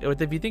weird to look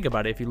if you think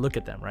about it, if you look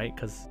at them, right?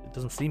 Because it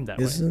doesn't seem that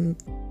way.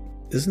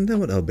 Isn't that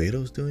what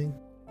Albedo's doing?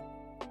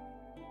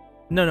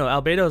 No,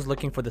 Albedo is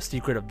looking for the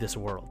secret of this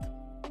world.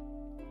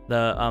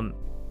 The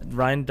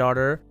Ryan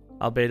daughter,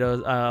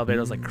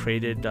 Albedo's like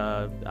created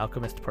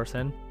alchemist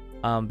person.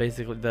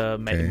 Basically the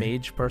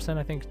mage person,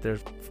 I think they're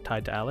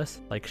tied to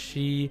Alice. Like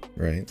she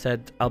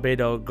said,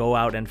 Albedo, go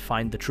out and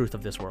find the truth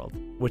of this world,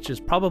 which is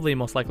probably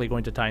most likely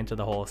going to tie into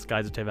the whole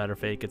skies of Tevat are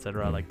fake,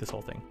 etc. Like this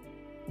whole thing.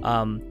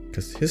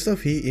 Because his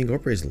stuff, he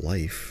incorporates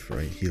life,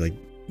 right? He like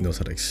knows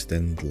how to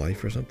extend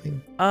life or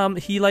something.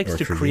 He likes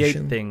to create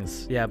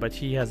things, yeah, but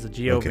he has a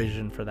geo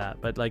vision for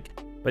that. But like,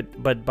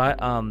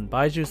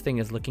 Baiju's thing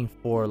is looking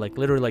for like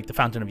literally like the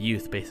fountain of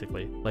youth,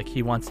 basically. Like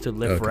he wants to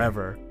live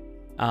forever.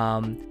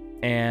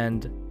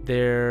 And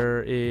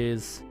there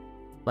is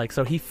like,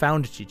 so he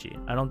found Chi-Chi.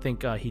 I don't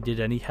think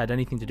he had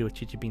anything to do with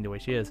Chi-Chi being the way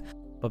she is,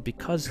 but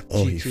because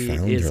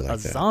Chi-Chi is a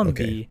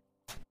zombie,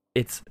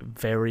 it's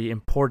very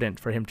important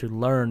for him to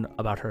learn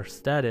about her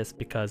status,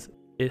 because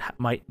it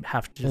might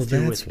have to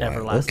do with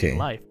everlasting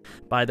life.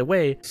 By the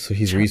way, so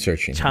he's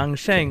researching.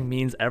 Changsheng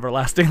means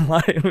everlasting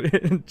life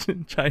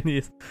in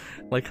Chinese.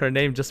 Like her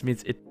name just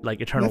means like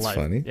eternal life.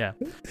 That's funny. Yeah.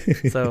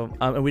 So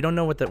and we don't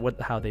know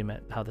how they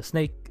met, how the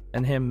snake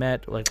and him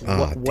met, like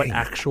what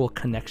actual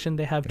connection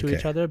they have to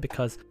each other,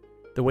 because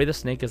the way the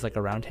snake is like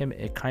around him,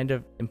 it kind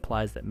of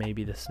implies that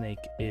maybe the snake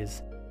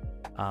is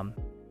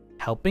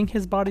helping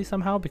his body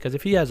somehow, because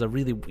if he has a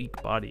really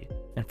weak body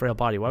and frail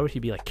body, why would he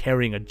be like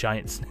carrying a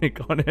giant snake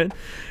on it?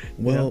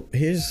 Well,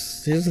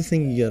 here's the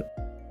thing you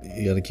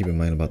got to keep in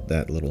mind about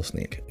that little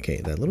snake.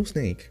 Okay, that little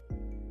snake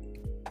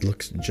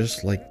looks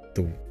just like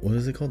what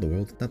is it called?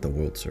 Not the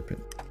world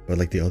serpent, but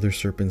like the other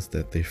serpents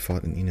that they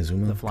fought in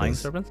Inazuma. The flying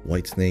serpents?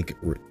 White snake.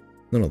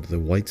 No, the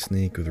white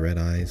snake with red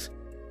eyes.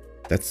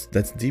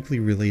 That's deeply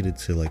related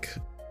to like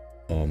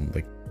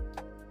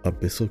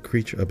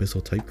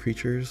abyssal type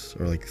creatures,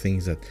 or like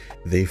things that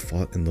they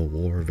fought in the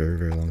war a very,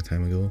 very long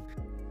time ago,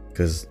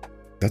 because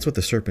that's what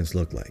the serpents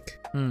look like,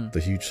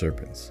 the huge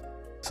serpents.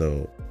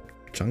 So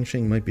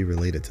Changsheng might be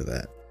related to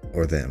that,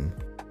 or them,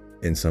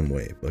 in some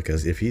way,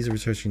 because if he's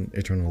researching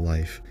eternal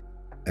life,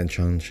 and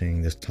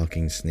Changsheng, this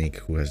talking snake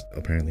who has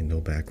apparently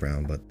no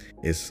background but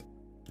is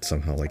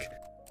somehow like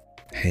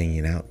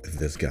hanging out with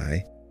this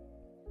guy,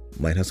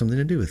 might have something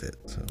to do with it.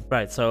 So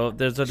so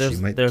there's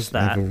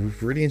that. Have a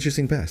really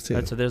interesting past too.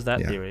 Right, so there's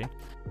that theory.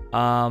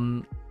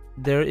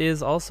 there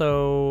is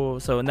also,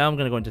 so now I'm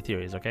gonna go into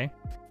theories, okay?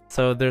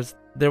 So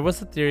there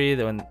was a theory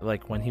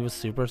that when he was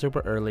super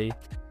early,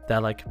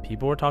 that like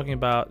people were talking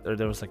about, or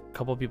there was like a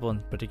couple of people in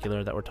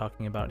particular that were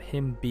talking about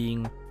him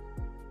being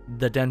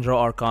the Dendro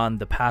Archon,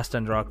 the past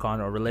Dendro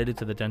Archon, or related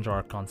to the Dendro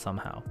Archon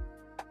somehow.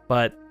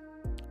 But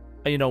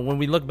when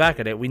we look back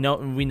at it, we now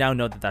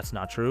know that that's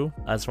not true.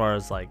 As far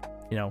as like,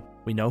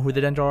 we know who the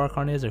Dendro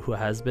Archon is, or who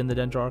has been the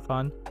Dendro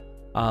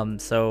Archon.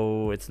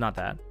 So it's not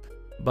that.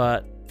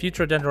 But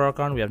future Dendro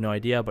Archon, we have no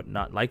idea, but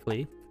not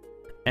likely.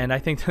 And I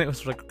think that it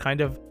was like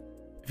kind of,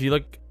 if you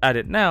look at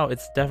it now,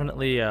 it's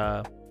definitely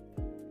I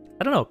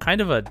don't know, kind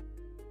of a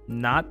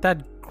not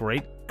that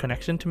great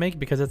connection to make,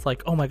 because it's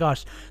like, oh my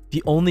gosh,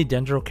 the only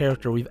Dendro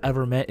character we've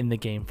ever met in the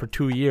game for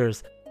 2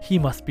 years, he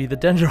must be the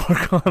Dendro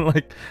Archon.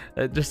 Like,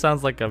 it just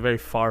sounds like a very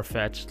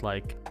far-fetched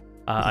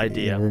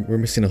idea. Yeah, we're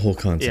missing a whole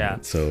continent, yeah.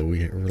 So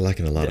we're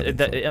lacking a lot of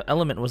info. The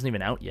element wasn't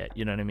even out yet,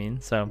 you know what I mean?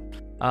 So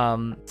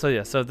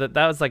that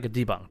was like a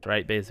debunked,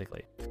 right,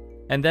 basically.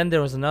 And then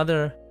there was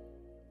another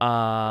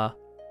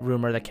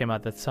rumor that came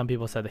out that some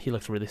people said that he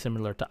looks really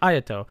similar to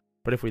Ayato,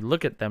 but if we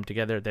look at them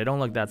together, they don't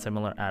look that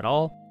similar at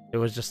all. It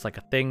was just like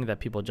a thing that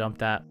people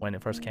jumped at when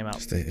it first came out.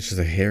 It's just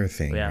a hair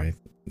thing, yeah. Right?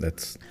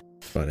 That's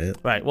about it.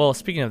 Right. Well,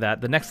 speaking of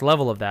that, the next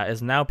level of that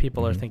is now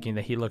people are thinking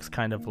that he looks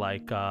kind of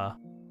like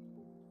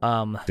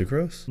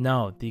Sucrose?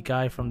 No, the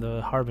guy from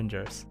the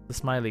Harbingers, the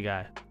smiley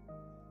guy,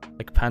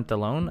 like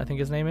Pantalone, I think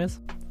his name is.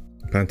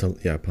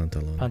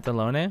 Pantalone.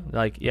 Pantalone,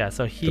 like, yeah.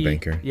 So he, the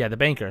banker. Yeah, the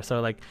banker. So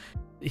like,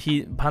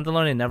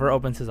 Pantalone never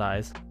opens his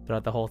eyes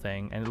throughout the whole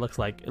thing, and it looks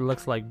like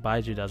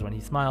Baiju does when he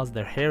smiles.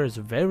 Their hair is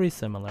very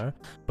similar,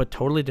 but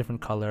totally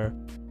different color,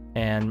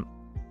 and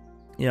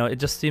it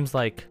just seems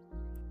like,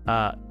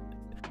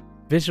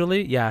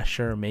 visually, yeah,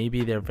 sure,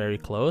 maybe they're very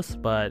close,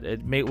 but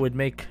it would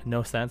make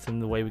no sense in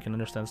the way we can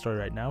understand the story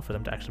right now for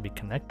them to actually be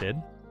connected.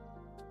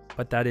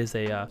 But that is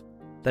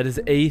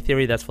a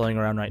theory that's floating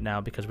around right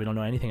now because we don't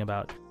know anything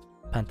about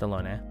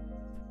Pantalone.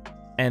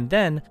 And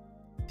then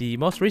the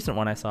most recent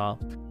one I saw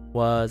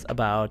was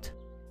about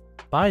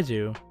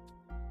Baiju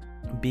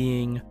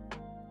being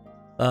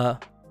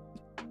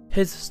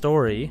his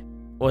story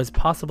was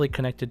possibly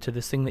connected to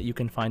this thing that you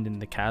can find in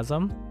the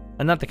chasm.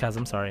 Not the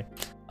chasm, sorry.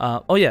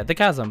 The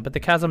chasm, but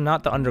the chasm,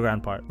 not the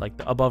underground part, like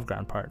the above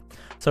ground part.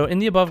 So in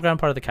the above ground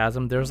part of the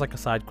chasm, there's like a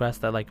side quest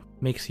that like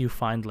makes you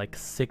find like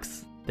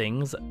 6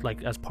 things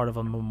like as part of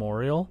a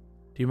memorial.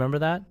 Do you remember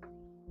that?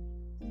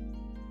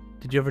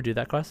 Did you ever do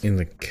that quest? In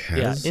the chasm?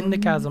 Yeah, in the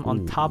chasm,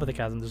 on top of the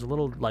chasm, there's a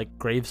little like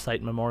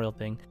gravesite memorial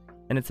thing,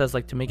 and it says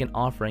like to make an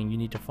offering, you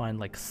need to find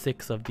like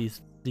 6 of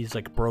these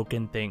like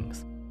broken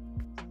things.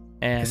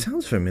 And it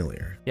sounds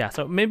familiar. Yeah,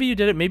 so maybe you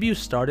did it. Maybe you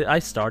started. I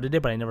started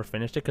it, but I never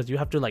finished it because you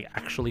have to like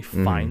actually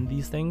find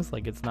these things.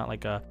 Like it's not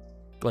like a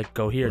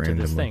go here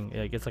randomly to this thing.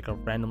 Like it's like a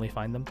randomly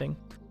find them thing.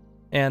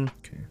 And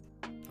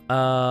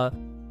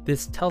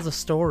this tells a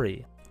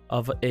story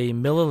of a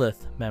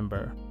Millilith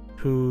member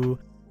who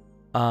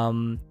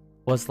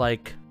was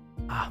like,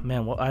 I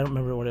don't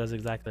remember what it was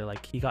exactly.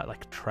 Like he got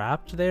like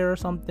trapped there or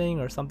something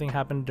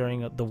happened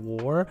during the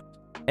war,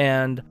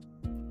 and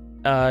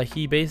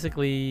he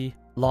basically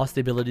lost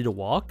the ability to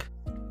walk,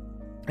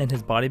 and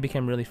his body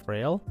became really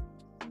frail,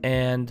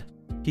 and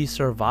he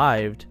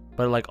survived,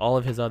 but like all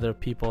of his other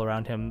people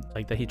around him,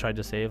 like that he tried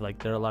to save,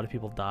 like a lot of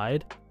people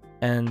died,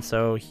 and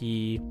so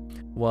he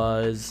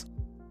was,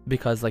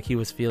 because like he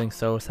was feeling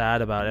so sad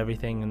about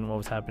everything and what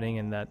was happening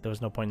and that there was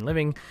no point in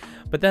living.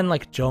 But then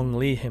like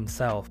Zhongli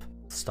himself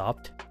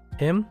stopped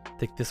him,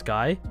 this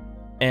guy,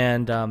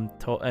 and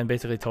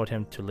basically told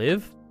him to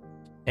live.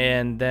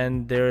 And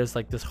then there is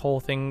like this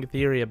whole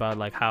theory about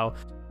like how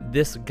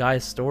this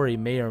guy's story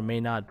may or may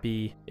not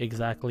be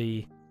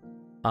exactly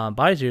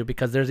Baiju,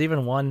 because there's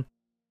even one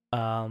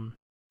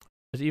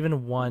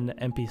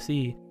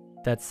NPC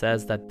that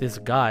says that this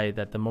guy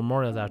that the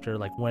memorial's after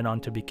like went on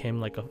to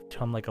become like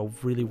a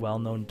really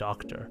well-known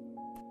doctor,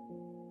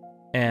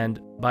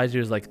 and Baiju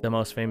is like the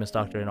most famous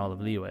doctor in all of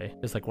Liyue.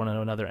 It's like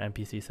another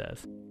NPC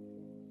says.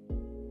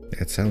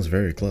 It sounds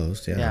very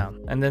close. Yeah.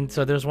 And then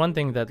so there's one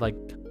thing that like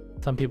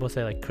some people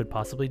say like could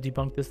possibly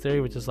debunk this theory,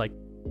 which is like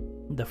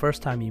the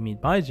first time you meet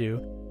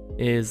Baiju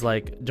is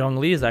like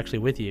Zhongli is actually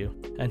with you,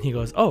 and he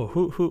goes, oh,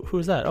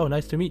 who's that? Oh,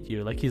 nice to meet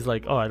you. Like he's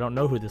like, oh, I don't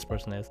know who this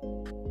person is,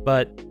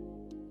 but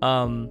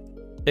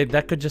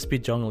that could just be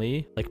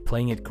Zhongli like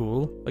playing it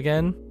cool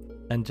again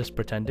and just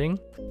pretending.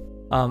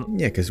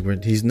 Because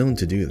he's known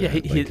to do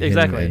that. Yeah, like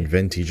exactly. And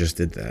Venti just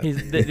did that.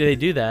 They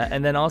do that,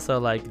 and then also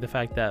like the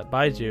fact that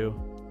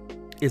Baiju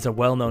is a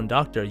well-known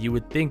doctor, you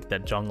would think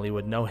that Zhongli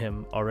would know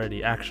him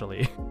already.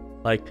 Actually,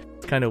 like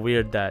it's kind of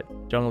weird that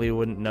Zhongli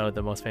wouldn't know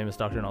the most famous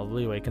doctor in all of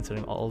Liyue,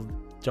 considering all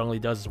Zhongli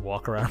does is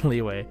walk around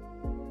Liyue.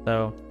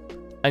 So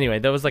anyway,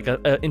 that was like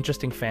a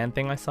interesting fan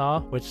thing I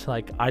saw, which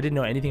like I didn't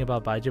know anything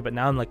about Baiju, but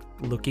now I'm like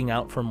looking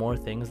out for more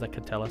things that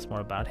could tell us more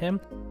about him.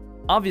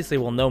 Obviously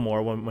we'll know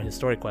more when his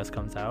story quest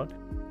comes out,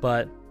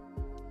 but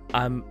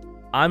I'm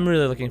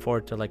really looking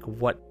forward to like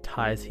what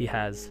ties he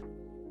has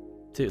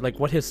to, like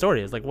what his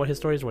story is,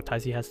 what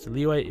ties he has to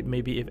Liyue,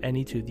 maybe if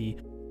any to the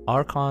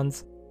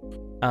archons,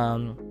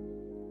 and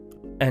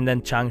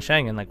then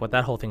Changsheng and like what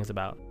that whole thing is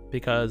about.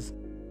 Because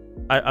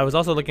I was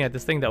also looking at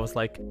this thing that was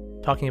like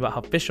talking about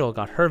how Fischl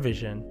got her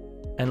vision,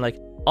 and like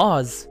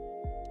Oz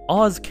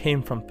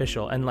came from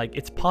Fischl, and like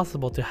it's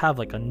possible to have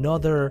like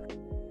another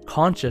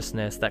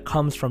consciousness that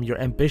comes from your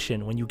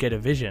ambition when you get a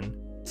vision.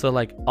 So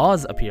like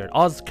Oz appeared.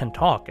 Oz can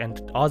talk,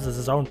 and Oz is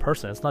his own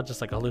person. It's not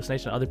just like a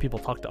hallucination. Other people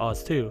talk to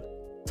Oz too.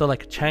 So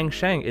like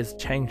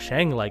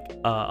Changsheng like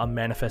a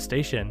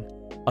manifestation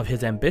of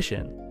his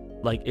ambition?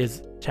 Like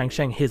is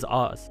Changsheng his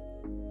Oz?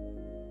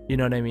 You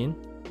know what I mean?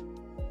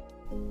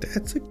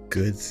 That's a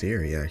good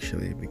theory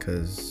actually,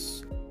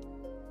 because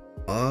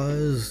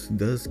Oz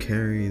does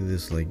carry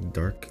this like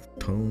dark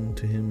tone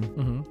to him.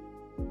 Mm-hmm.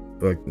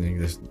 Like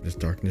this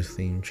darkness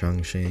theme,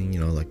 Changsheng, you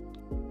know, like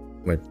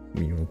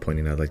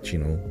pointing out like, you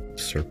know,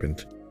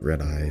 serpent,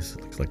 red eyes,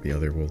 looks like the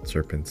other world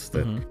serpents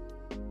that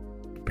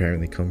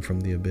apparently come from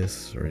the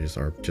abyss, or just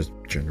are just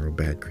general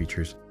bad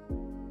creatures.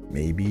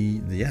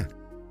 Maybe, yeah,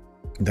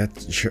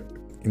 that's sure.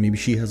 Maybe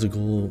she has a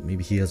goal,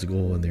 maybe he has a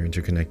goal, and they're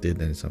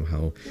interconnected, and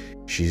somehow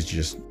she's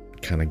just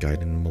kind of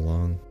guiding him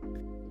along.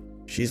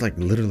 She's like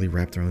literally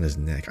wrapped around his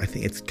neck. I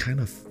think it's kind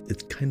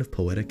of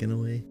poetic in a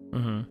way,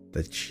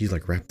 that she's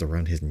like wrapped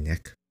around his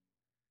neck,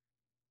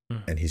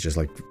 and he's just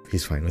like,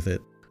 he's fine with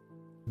it.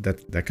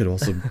 That could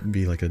also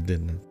be like a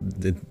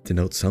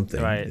denote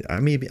something. Right.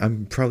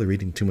 I'm probably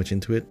reading too much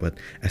into it, but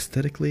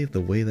aesthetically,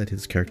 the way that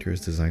his character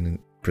is designed and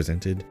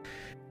presented,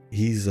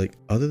 he's like,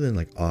 other than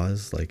like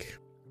Oz, like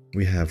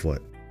we have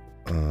what,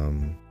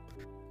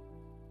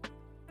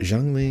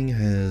 Xiangling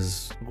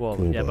has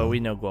Guoba. Yeah, but we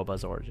know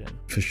Guoba's origin.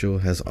 Fischl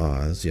has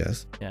Oz,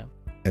 yes. Yeah.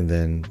 And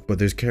then, but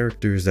there's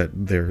characters that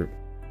their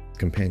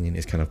companion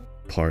is kind of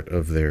part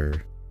of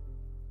their,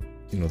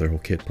 you know, their whole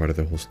kit, part of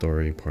their whole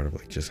story, part of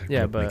like just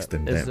what makes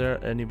them is them.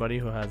 there anybody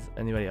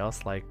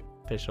else like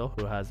Fischl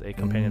who has a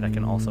companion that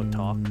can also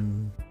talk?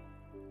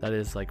 That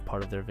is like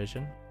part of their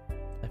vision?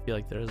 I feel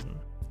like there isn't.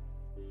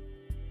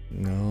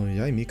 No,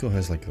 Yae Miko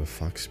has like the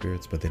fox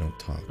spirits, but they don't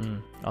talk.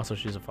 Also,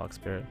 she's a fox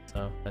spirit,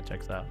 so that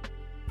checks out.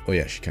 Oh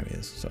yeah, she kind of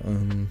is. So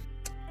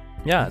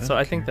yeah, so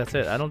I think that's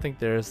it. I don't think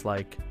there's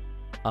like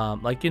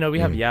you know, we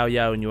have Yao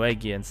Yao and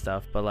Yuegi and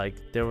stuff, but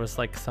like there was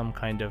like some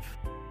kind of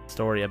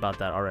story about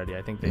that already.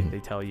 I think they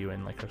tell you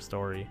in like her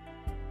story.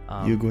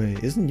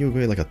 Isn't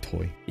Yugui like a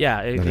toy?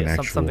 Yeah,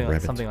 something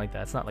rabbit. like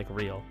that. It's not like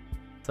real.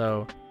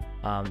 So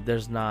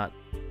there's no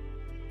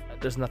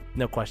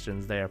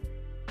questions there,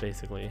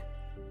 basically.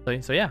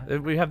 So yeah,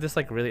 we have this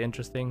like really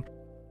interesting,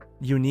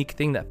 unique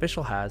thing that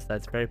Fischl has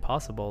that's very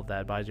possible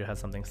that Baizhu has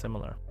something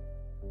similar,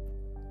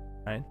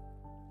 right?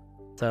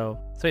 So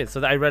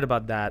I read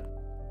about that,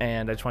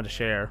 and I just wanted to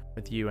share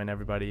with you and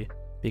everybody,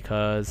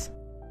 because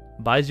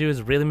Baizhu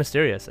is really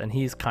mysterious, and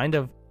he's kind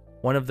of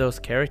one of those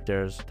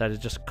characters that is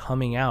just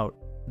coming out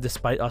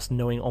despite us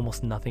knowing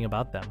almost nothing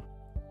about them.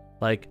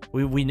 Like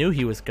we knew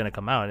he was gonna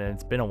come out, and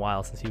it's been a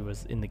while since he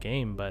was in the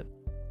game, but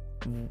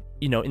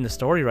you know, in the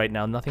story right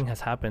now, nothing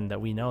has happened that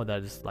we know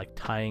that is like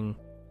tying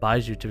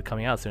Baizhu to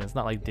coming out soon. It's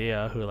not like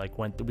Dea, who like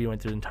we went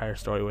through the entire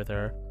story with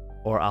her,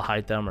 or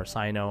Alhaitham or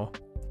Sino.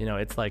 You know,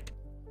 it's like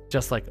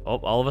just like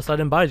all of a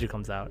sudden Baizhu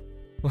comes out.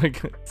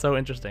 Like, so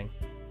interesting.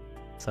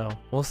 So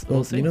we'll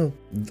see. You know,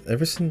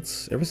 ever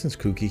since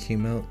Kuki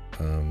came out,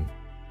 I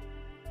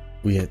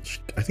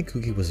think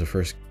Kuki was the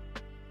first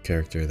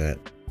character that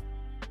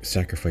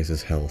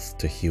sacrifices health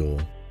to heal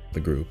the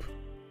group,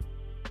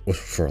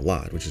 for a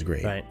lot, which is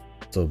great. Right.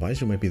 So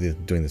Baizhu might be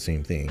doing the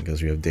same thing,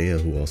 because we have Dea,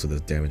 who also does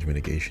damage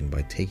mitigation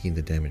by taking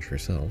the damage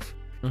herself.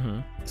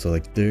 So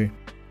like they're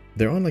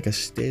on like a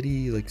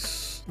steady, like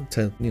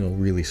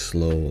really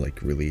slow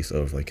like release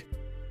of like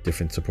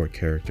different support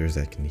characters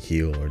that can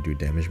heal or do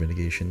damage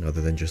mitigation,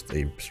 other than just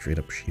a straight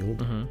up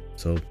shield.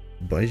 So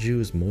Baizhu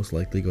is most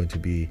likely going to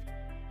be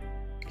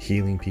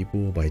healing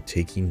people by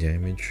taking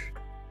damage,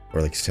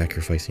 or like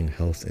sacrificing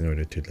health in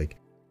order to like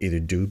either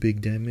do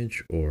big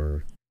damage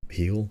or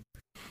heal.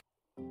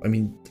 I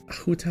mean,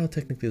 Hu Tao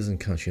technically doesn't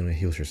count. She only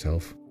heals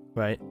herself.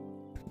 Right.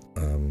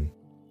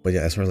 But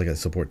yeah, as far as like a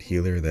support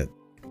healer that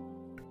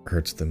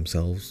hurts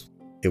themselves,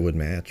 it would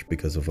match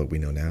because of what we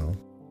know now.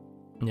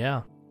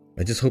 Yeah.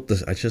 I just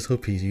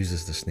hope he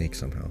uses the snake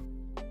somehow.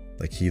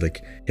 Like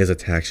his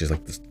attacks just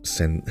like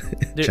send.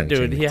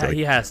 Dude,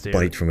 he has to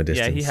bite from a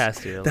distance. Yeah, he has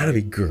to. That'd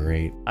be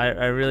great. I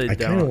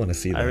kind of want to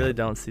see that. I really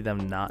don't see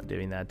them not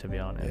doing that, to be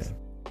honest.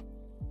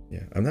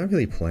 Yeah, I'm not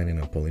really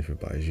planning on pulling for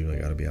Baizhu, I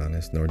gotta be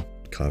honest, nor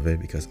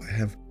Kaveh, because I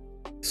have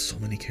so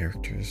many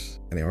characters,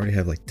 and I already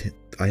have like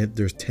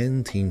there's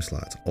 10 team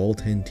slots. All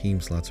 10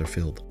 team slots are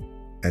filled,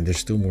 and there's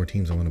still more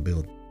teams I want to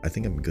build. I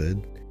think I'm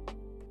good.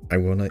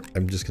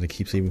 I'm just gonna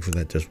keep saving for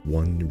that just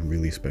one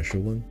really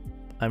special one.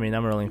 I mean,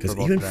 I'm rolling for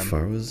both even of them.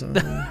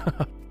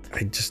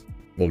 Farazan,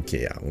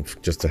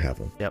 just to have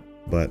them. Yep.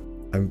 But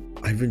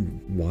I've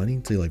been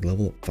wanting to like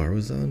level up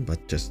Farazan,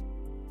 but just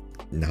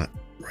not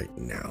right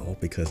now,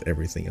 because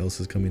everything else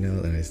is coming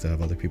out, and I still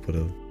have other people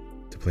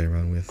to play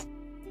around with.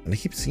 And I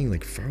keep seeing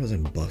like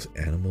Farazan buffs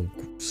animal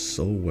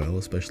so well,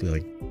 especially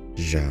like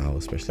Zhao,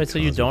 especially. Wait, so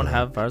you don't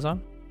have Farazan?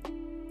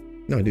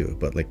 No, I do,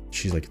 but like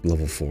she's like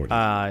level 40.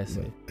 Ah, I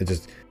see. It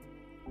just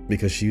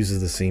because she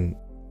uses the same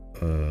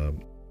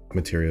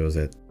materials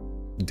that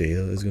Dea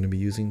is going to be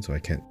using, so I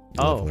can't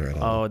level her at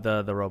all. Oh,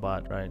 the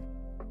robot, right?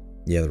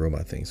 Yeah, the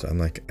robot thing. So I'm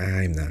like,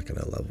 I'm not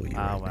gonna level you.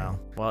 Oh, wow. Now.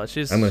 Well,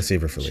 I'm gonna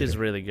save her for later. She's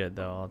really good,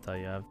 though. I'll tell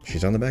you.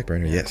 She's on the back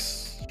burner.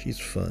 Yes, she's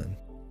fun.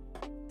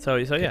 So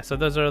yeah. So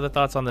those are the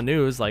thoughts on the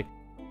news. Like,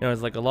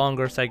 it's like a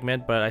longer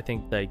segment, but I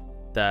think like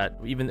that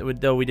even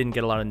though we didn't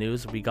get a lot of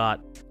news, we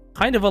got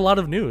kind of a lot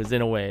of news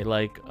in a way.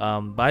 Like,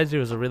 Baizhu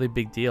is a really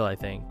big deal, I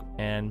think,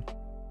 and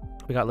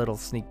we got a little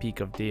sneak peek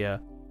of Dia,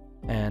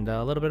 and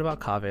a little bit about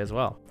Kaveh as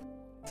well.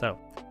 So.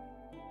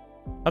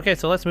 Okay,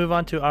 so let's move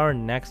on to our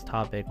next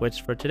topic,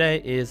 which for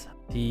today is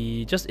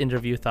the just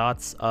interview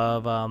thoughts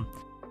of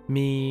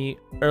me.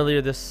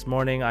 Earlier this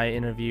morning, I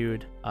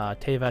interviewed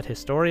Tevat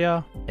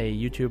Historia, a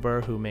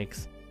YouTuber who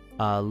makes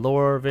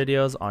lore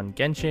videos on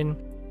Genshin,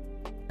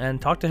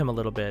 and talked to him a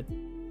little bit.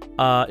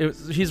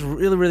 He's a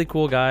really, really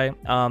cool guy.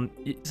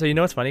 So you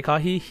know what's funny,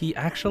 Kahi? He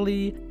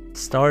actually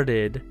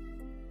started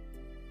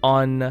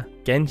on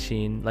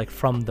Genshin like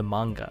from the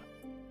manga,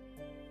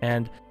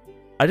 and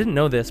I didn't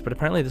know this, but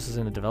apparently this is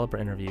in a developer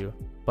interview,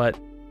 but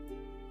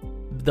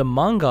the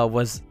manga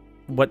was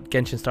what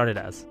Genshin started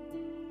as.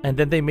 And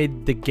then they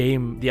made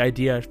the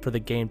idea for the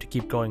game to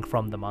keep going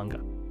from the manga.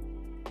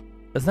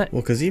 Isn't that?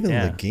 Well, because even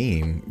the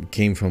game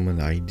came from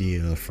an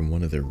idea from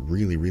one of their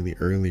really, really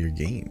earlier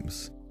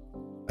games.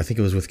 I think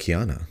it was with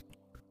Kiana.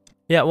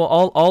 Yeah, well,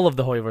 all of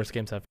the Hoyoverse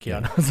games have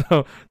Kiana.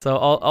 Yeah. So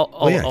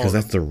all yeah, because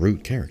that's the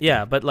root character.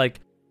 Yeah, but like,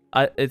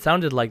 it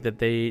sounded like that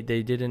they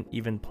didn't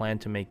even plan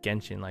to make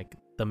Genshin like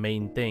the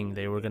main thing.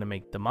 They were gonna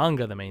make the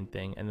manga the main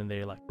thing, and then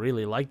they like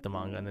really liked the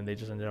manga, and then they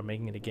just ended up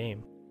making it a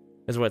game.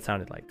 Is what it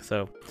sounded like.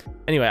 So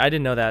anyway, I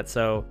didn't know that.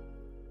 So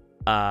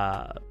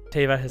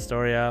Tevat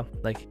Historia,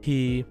 like,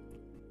 he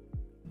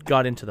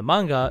got into the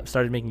manga,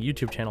 started making a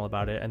YouTube channel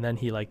about it, and then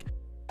he like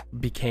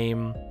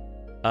became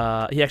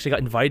he actually got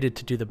invited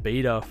to do the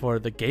beta for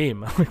the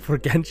game for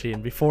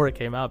Genshin before it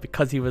came out,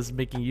 because he was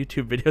making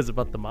YouTube videos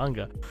about the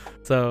manga.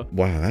 So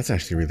wow, that's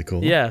actually really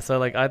cool. Yeah, so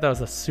like I thought it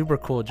was a super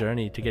cool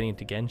journey to getting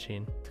into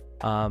Genshin,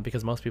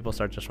 because most people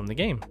start just from the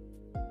game.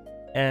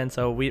 And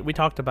so we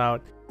talked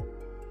about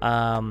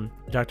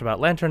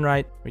Lantern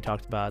Rite, we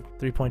talked about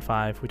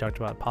 3.5, we talked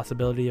about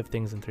possibility of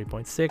things in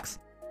 3.6.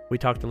 We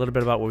talked a little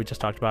bit about what we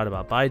just talked about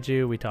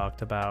Baizhu. We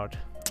talked about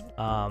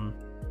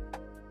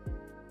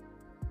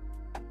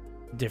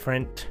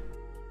different,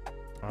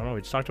 I don't know,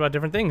 we just talked about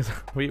different things.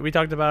 we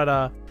talked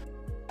about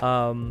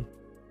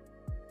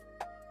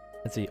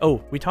let's see.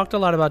 Oh, we talked a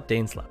lot about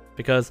Dainsleif,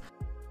 because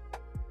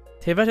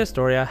Tevat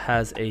Historia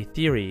has a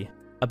theory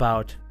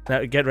about,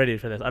 now get ready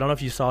for this. I don't know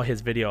if you saw his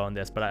video on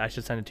this, but I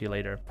should send it to you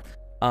later.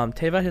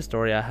 Tevat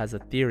Historia has a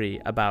theory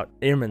about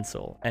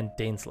Irminsul and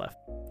Dainsleif.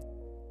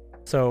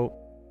 So,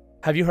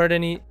 have you heard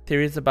any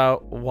theories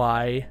about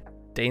why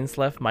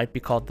Dainsleif might be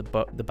called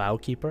the Bow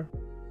Keeper?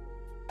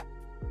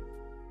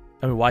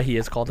 I mean, why he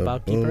is called the Bow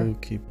Keeper?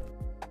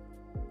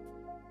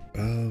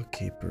 Bow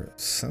Keeper.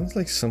 Sounds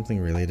like something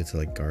related to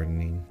like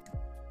gardening.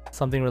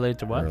 Something related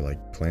to what? Or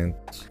like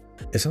plants.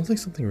 It sounds like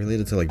something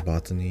related to like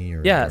botany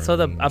or yeah, so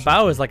a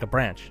bow is like a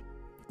branch.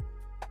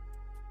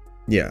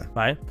 Yeah.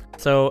 Right?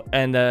 So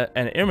and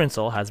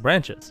Irminsul has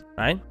branches,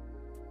 right?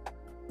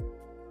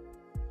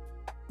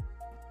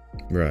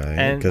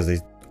 Right. Because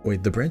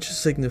the branches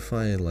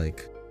signify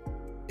like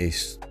a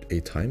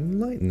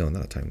timeline? No,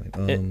 not a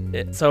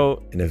timeline.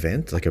 So an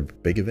event, like a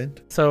big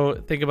event. So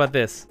think about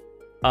this.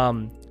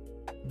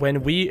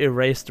 When we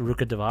erased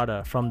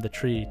Rukkhadevata from the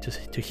tree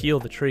to heal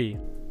the tree,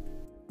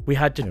 we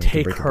had to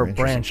take her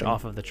branch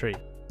off of the tree.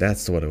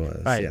 That's what it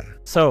was. Right. Yeah.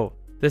 So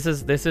this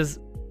is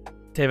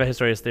Tevat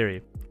Historia's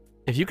theory.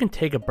 If you can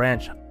take a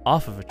branch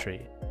off of a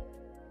tree,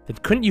 then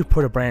couldn't you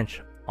put a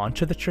branch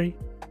onto the tree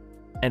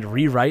and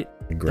rewrite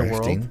the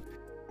world?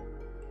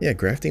 Yeah,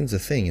 grafting's a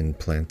thing in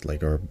plant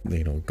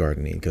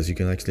gardening, because you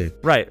can actually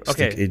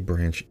stick a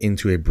branch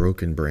into a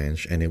broken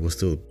branch and it will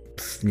still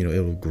it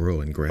will grow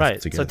and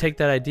graft together. So take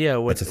that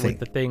idea with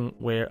the thing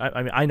where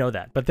I mean I know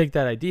that, but take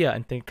that idea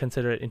and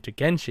consider it into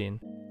Genshin,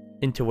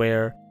 into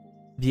where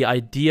the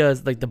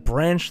ideas, like the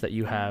branch that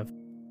you have,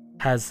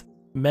 has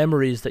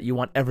memories that you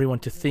want everyone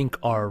to think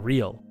are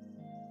real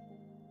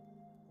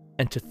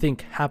and to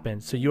think happen.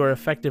 So you are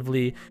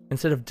effectively,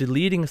 instead of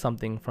deleting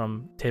something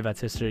from Tevat's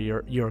history,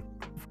 you're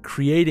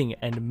creating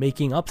and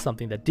making up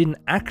something that didn't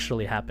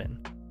actually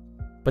happen,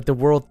 but the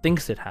world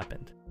thinks it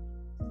happened.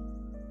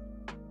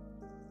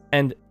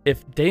 And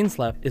if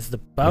Dainsleif is the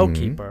bow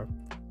keeper,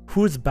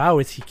 whose bow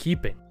is he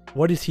keeping?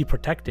 What is he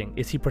protecting?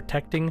 Is he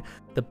protecting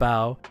the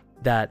bow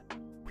that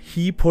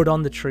he put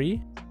on the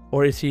tree?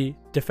 Or is he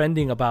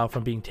defending a bow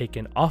from being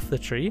taken off the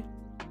tree?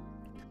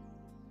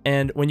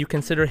 And when you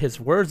consider his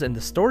words in the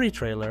story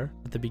trailer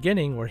at the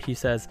beginning, where he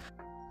says,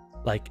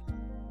 like,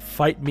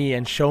 fight me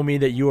and show me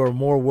that you are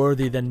more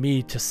worthy than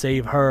me to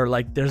save her.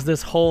 Like, there's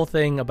this whole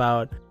thing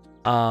about,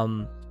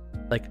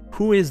 like,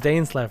 who is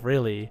Dainsleif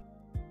really?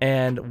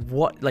 and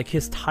what, like,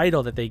 his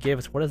title that they gave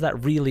us, what does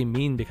that really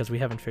mean? Because we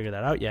haven't figured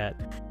that out yet.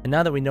 And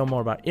now that we know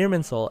more about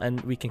Irminsul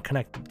and we can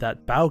connect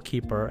that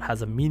Bowkeeper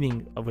has a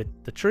meaning with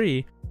the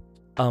tree,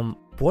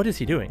 what is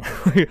he doing?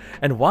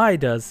 And why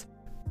does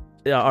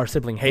our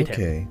sibling hate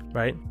him,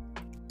 right?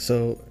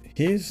 So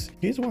here's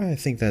why I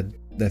think that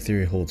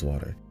theory holds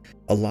water.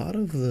 A lot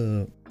of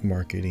the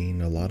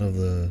marketing, a lot of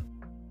the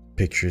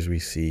pictures we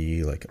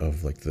see, like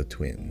of like the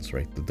twins,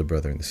 right, the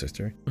brother and the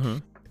sister,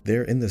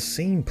 they're in the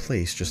same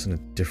place, just in a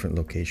different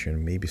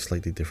location, maybe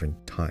slightly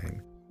different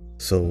time.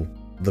 So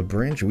the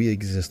branch we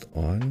exist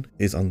on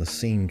is on the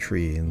same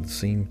tree, and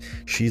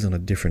she's on a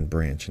different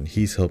branch, and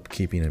he's helped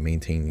keeping and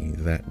maintaining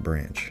that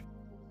branch.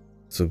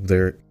 So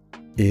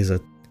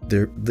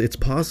it's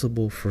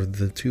possible for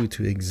the two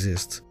to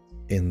exist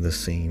in the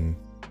same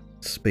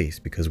space,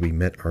 because we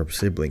met our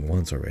sibling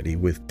once already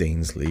with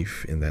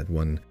Dainsleif in that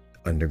one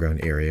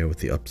underground area with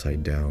the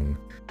upside down,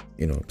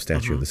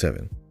 statue of the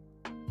Seven.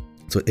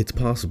 So it's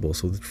possible.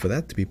 So for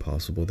that to be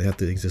possible, they have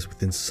to exist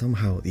within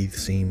somehow the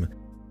same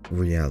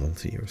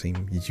reality or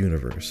same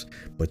universe,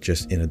 but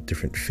just in a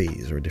different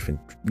phase or a different,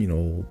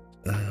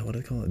 what do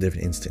I call it? A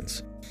different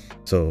instance.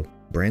 So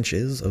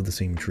branches of the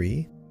same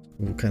tree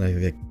will kind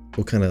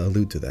of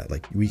allude to that.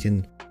 Like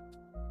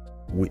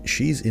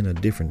she's in a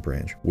different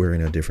branch, we're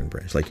in a different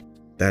branch. Like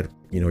that,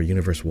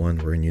 universe 1,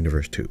 we're in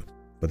universe 2,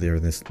 but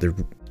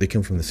they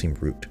come from the same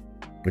root,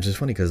 which is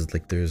funny because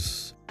like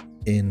there's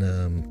in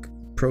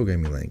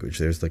programming language,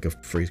 there's like a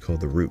phrase called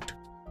the root.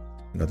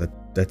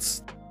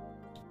 That's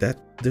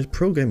there's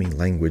programming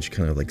language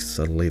kind of like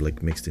subtly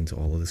like mixed into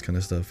all of this kind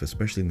of stuff,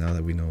 especially now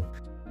that we know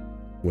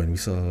when we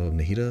saw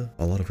Nahida,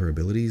 a lot of her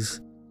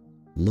abilities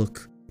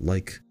look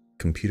like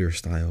computer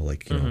style,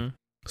 like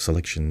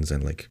selections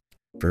and like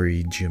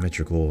very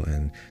geometrical,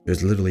 and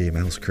there's literally a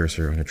mouse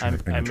cursor on a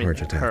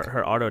charge attack.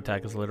 Her auto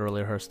attack is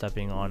literally her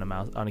stepping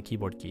on a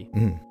keyboard key.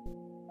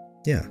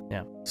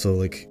 Yeah. So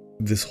like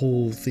this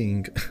whole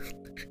thing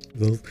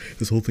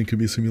this whole thing could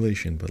be a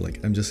simulation, but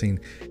like I'm just saying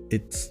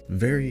it's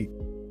very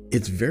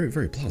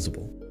very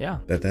plausible. Yeah.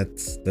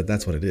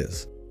 That's what it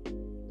is.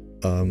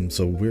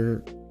 So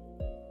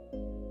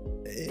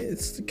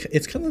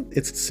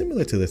it's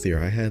similar to the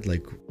theory I had,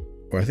 like,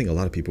 or I think a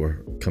lot of people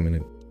are coming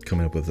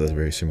up with a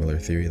very similar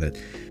theory that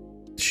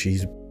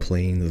she's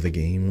playing the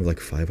game like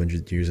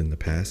 500 years in the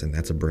past, and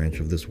that's a branch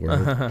of this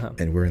world,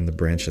 and we're in the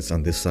branch that's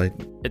on this side,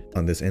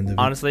 on this end of it.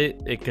 Honestly,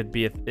 it could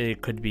be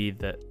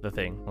the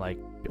thing. Like,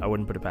 I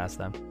wouldn't put it past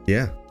them.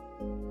 Yeah.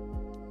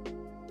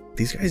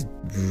 These guys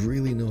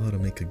really know how to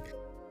make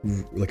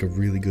a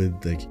really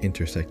good like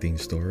intersecting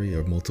story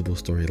or multiple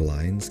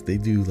storylines. They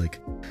do like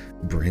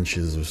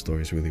branches of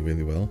stories really,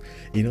 really well.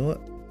 You know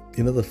what?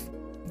 The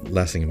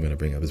last thing I'm going to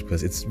bring up is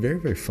because it's very,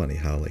 very funny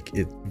how like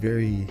it's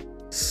very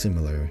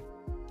similar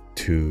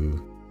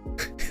to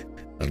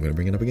I'm going to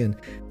bring it up again.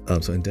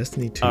 So in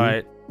Destiny 2, all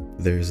right,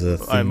 there's a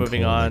thing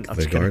moving called on. Like,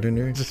 the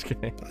Gardener. Just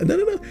kidding.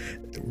 No.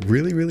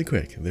 Really, really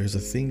quick. There's a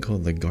thing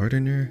called the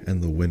Gardener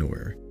and the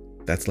Winnower.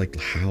 That's like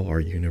how our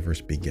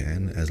universe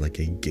began, as like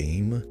a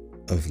game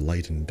of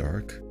light and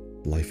dark,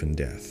 life and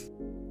death.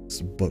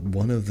 But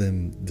one of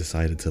them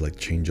decided to like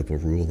change up a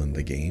rule in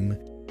the game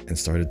and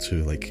started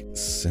to like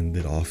send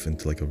it off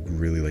into like a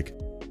really like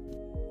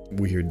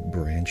weird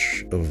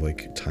branch of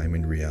like time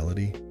and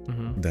reality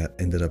that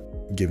ended up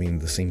giving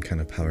the same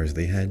kind of powers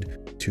they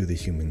had to the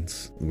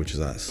humans, which is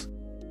us.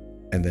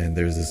 And then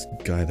there's this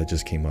guy that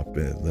just came up,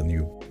 the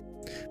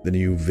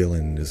new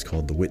villain is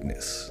called the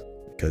Witness,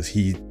 because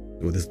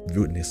this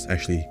Witness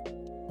actually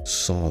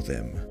saw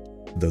them,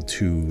 the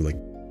two like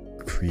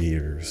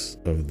creators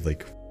of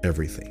like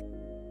everything,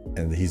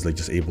 and he's like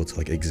just able to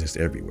like exist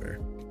everywhere.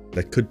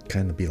 That could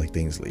kind of be like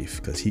Dainsleif,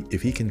 because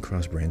if he can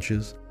cross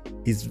branches,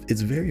 it's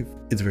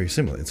very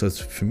similar. And so it's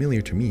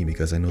familiar to me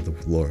because I know the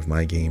lore of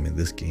my game and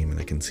this game, and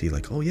I can see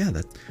like, oh yeah,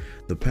 that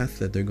the path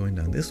that they're going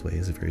down this way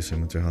is very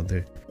similar to how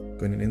they're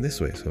going in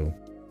this way. So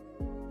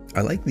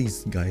I like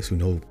these guys who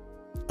know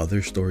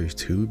other stories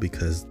too,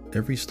 because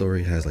every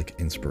story has like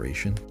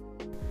inspiration,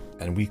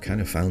 and we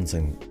kind of found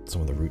some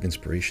of the root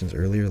inspirations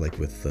earlier, like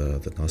with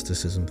the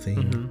Gnosticism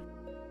thing,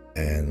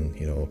 and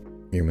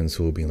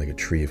Irminsul being like a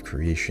tree of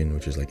creation,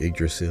 which is like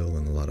Yggdrasil,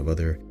 and a lot of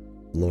other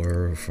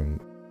lore from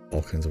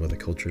all kinds of other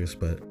cultures.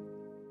 But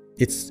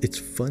it's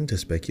fun to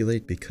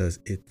speculate because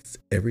it's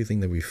everything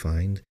that we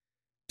find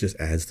just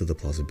adds to the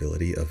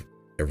plausibility of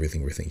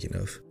everything we're thinking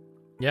of.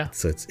 Yeah.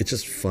 So it's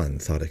just fun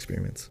thought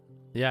experiments.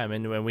 Yeah, I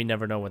mean, we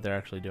never know what they're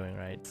actually doing,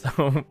 right?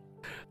 So,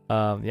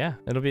 yeah,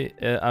 it'll be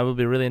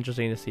be really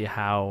interesting to see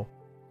how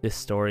this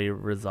story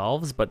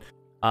resolves. But,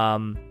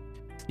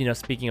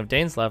 speaking of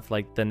Dainsleif,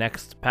 like the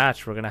next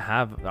patch, we're gonna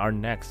have our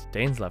next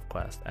Dainsleif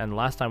quest. And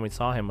last time we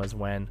saw him was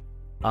when,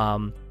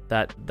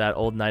 that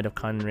old knight of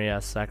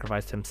Conria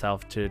sacrificed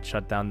himself to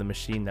shut down the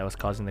machine that was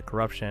causing the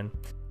corruption.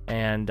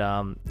 And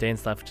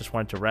Dainsleif just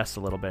wanted to rest a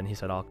little bit, and he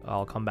said,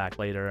 "I'll come back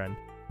later, and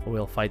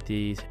we'll fight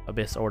the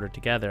Abyss Order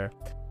together."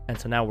 And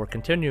so now we're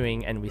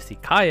continuing, and we see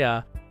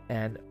Kaya,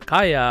 and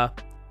Kaya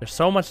There's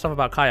so much stuff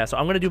about Kaya, so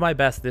I'm gonna do my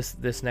best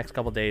this next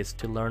couple days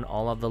to learn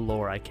all of the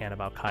lore I can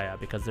about Kaya,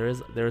 because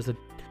there's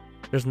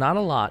not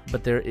a lot,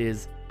 but there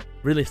is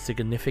really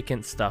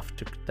significant stuff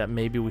that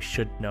maybe we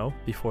should know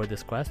before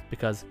this quest,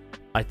 because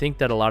I think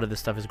that a lot of this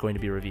stuff is going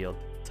to be revealed.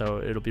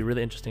 So it'll be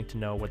really interesting to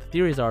know what the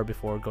theories are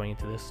before going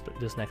into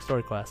this next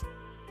story quest,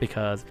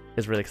 because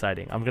it's really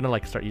exciting. I'm gonna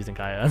like start using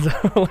Kaya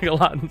like a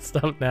lot and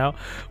stuff now,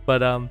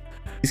 but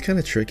he's kind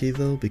of tricky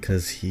though,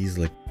 because he's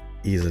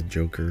a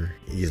joker.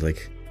 He's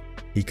like,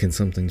 he can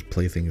sometimes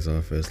play things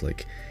off as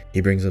like,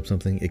 he brings up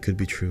something, it could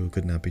be true,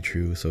 could not be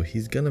true, so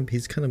he's kind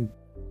of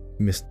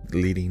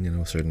misleading in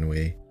a certain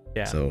way.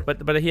 Yeah, so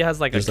but he has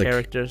like a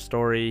character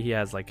story. He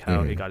has like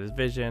how he got his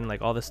vision,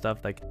 like all this stuff,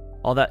 like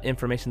all that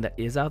information that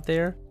is out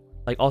there.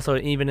 Like also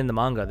even in the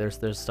manga,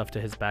 there's stuff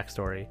to his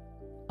backstory.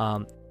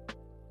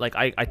 Like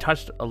I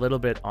touched a little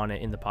bit on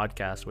it in the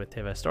podcast with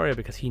Teva Historia,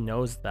 because he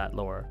knows that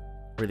lore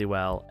really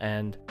well,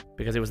 and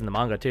because it was in the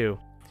manga too.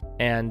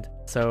 And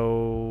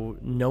so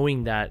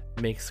knowing that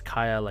makes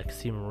Kaya like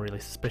seem really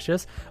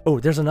suspicious. Oh,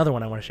 there's another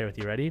one I want to share with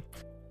you. Ready?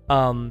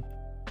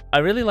 I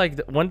really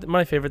liked one of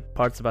my favorite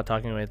parts about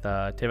talking with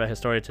Teva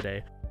Historia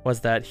today was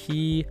that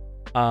he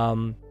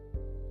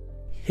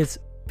his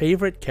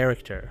favorite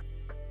character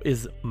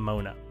is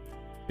Mona,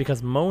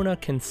 because Mona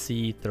can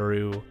see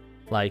through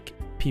like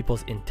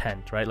people's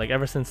intent, right? Like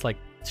ever since like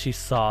she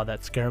saw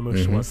that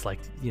Scaramouche was like,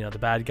 you know, the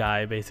bad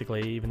guy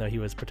basically, even though he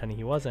was pretending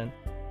he wasn't,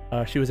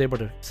 she was able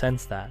to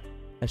sense that,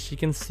 and she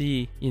can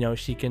see, you know,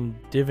 she can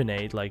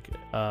divinate like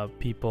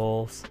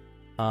people's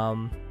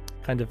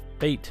kind of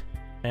fate.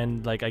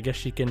 And like I guess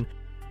she can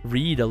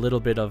read a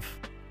little bit of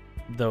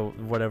the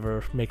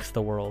whatever makes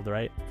the world,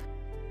 right?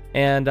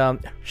 And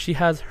she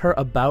has her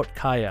About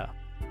Kaya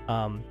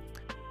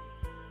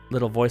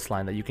little voice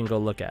line that you can go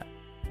look at.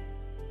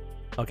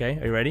 Okay,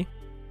 are you ready?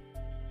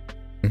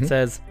 It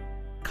says,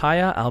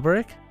 Kaya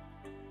Alberic,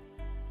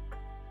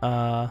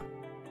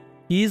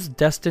 he's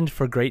destined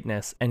for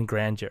greatness and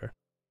grandeur,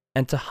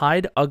 and to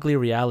hide ugly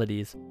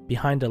realities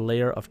behind a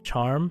layer of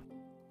charm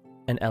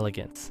and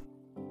elegance.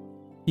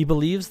 He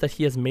believes that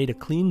he has made a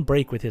clean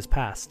break with his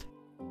past,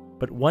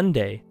 but one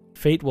day,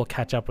 fate will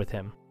catch up with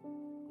him.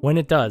 When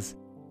it does,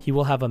 he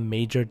will have a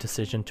major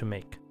decision to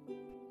make.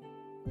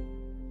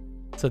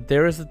 So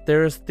there's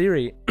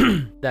theory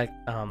that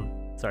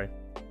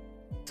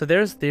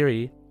there's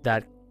theory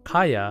that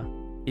Kaya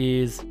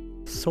is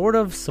sort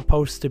of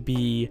supposed to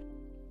be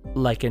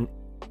like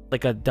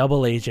a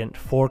double agent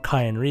for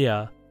Kai and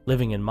Ria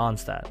living in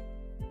Mondstadt.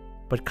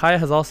 But Kaya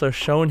has also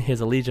shown his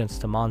allegiance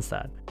to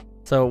Mondstadt.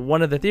 So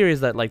one of the theories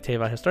that like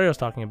Teva Historia was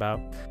talking about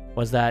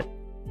was that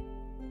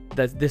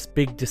this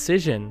big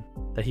decision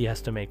that he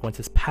has to make once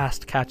his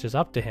past catches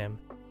up to him,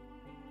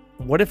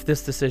 what if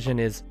this decision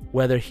is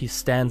whether he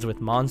stands with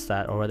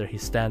Mondstadt or whether he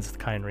stands with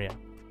Kai and Ria?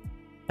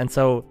 And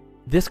so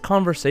this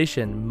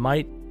conversation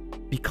might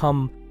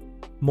become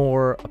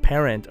more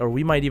apparent, or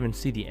we might even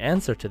see the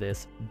answer to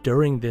this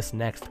during this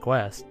next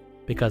quest,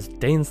 because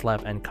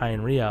Dainsleif and Kai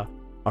and Ria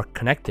are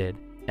connected,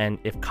 and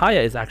if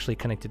Kaya is actually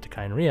connected to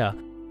Kai and Ria,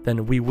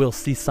 then we will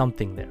see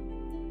something there.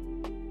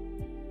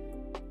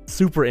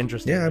 Super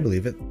interesting. Yeah, right? I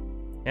believe it.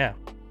 Yeah.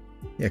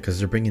 Yeah, because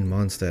they're bringing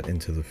Mondstadt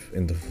into the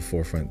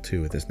forefront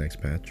too with this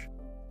next patch.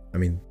 I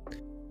mean,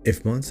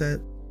 if Mondstadt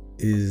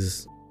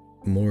is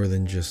more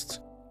than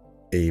just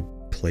a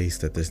place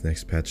that this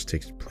next patch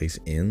takes place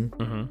in,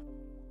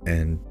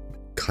 and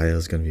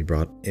Kaya's going to be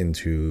brought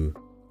into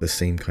the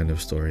same kind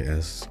of story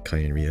as Kai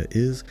and Ria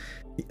is.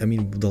 I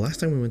mean, the last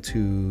time we went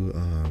to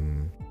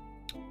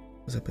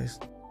what's that place?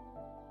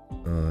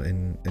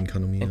 In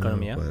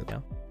Konomiya.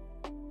 But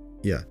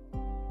yeah.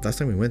 Last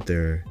time we went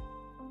there,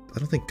 I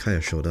don't think Kaya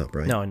showed up,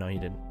 right? No, he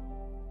didn't.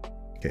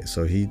 Okay,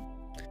 so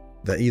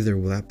either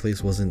that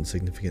place wasn't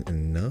significant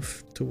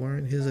enough to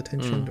warrant his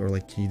attention, or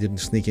like he didn't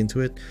sneak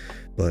into it.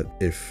 But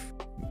if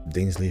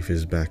Dainsleif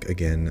is back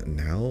again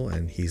now,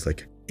 and he's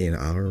like in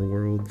our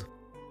world,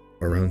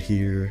 around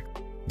here,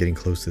 getting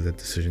close to that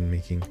decision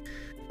making,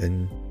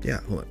 then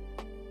yeah, hold on.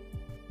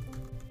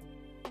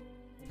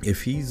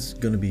 If he's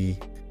gonna be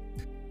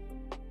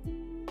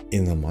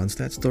in the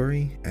Mondstadt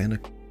story and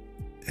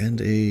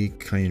a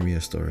Kai and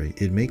Ria story,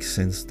 it makes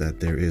sense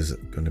that there is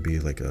going to be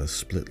like a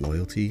split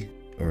loyalty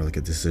or like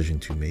a decision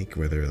to make,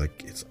 whether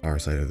like it's our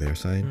side or their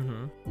side.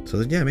 So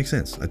yeah, it makes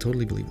sense. I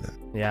totally believe that.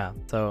 Yeah,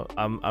 so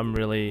I'm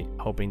really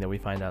hoping that we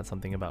find out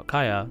something about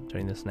Kaya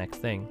during this next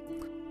thing,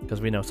 because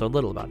we know so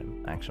little about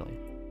him actually.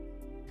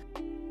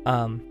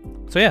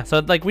 So yeah, so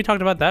like we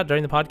talked about that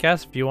during the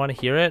podcast. If you want to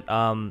hear it,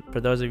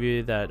 for those of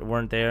you that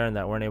weren't there and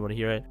that weren't able to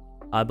hear it,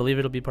 I believe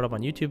it'll be put up on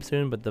YouTube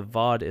soon, but the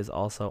VOD is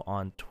also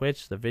on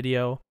Twitch, the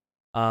video.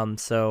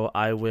 So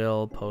I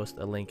will post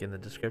a link in the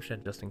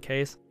description just in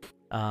case.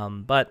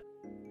 But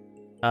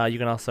you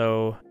can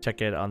also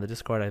check it on the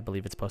Discord. I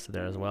believe it's posted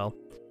there as well.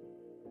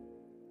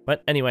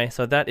 But anyway,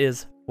 so that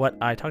is what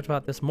I talked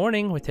about this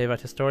morning with Teva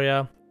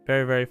Historia.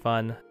 Very, very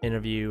fun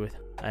interview,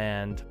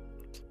 and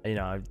you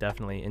know, I've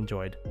definitely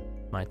enjoyed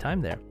my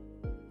time there.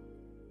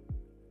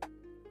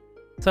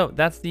 So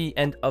that's the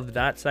end of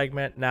that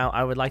segment. Now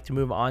I would like to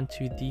move on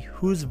to the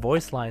Who's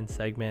Voice Line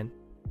segment.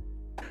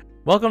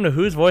 Welcome to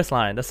Who's Voice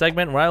Line, the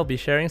segment where I will be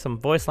sharing some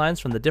voice lines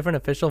from the different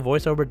official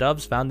voiceover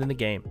dubs found in the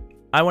game.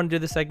 I want to do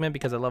this segment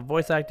because I love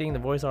voice acting, the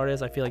voice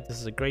artists. I feel like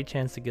this is a great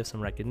chance to give some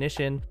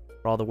recognition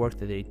for all the work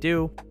that they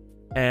do.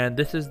 And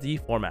this is the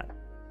format.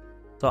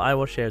 So I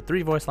will share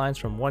 3 voice lines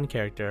from one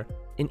character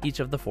in each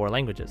of the 4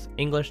 languages: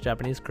 English,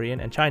 Japanese, Korean,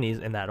 and Chinese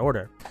in that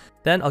order.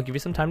 Then I'll give you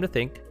some time to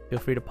think. Feel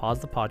free to pause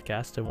the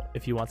podcast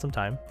if you want some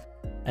time.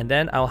 And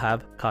then I'll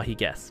have Kahi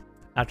guess.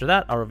 After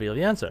that, I'll reveal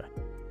the answer.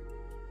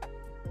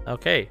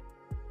 Okay.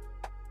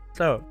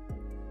 So,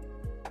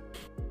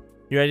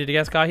 you ready to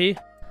guess, Kahi?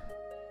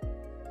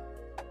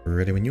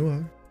 Ready when you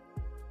are.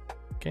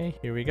 Okay,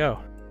 here we go.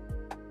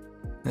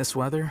 This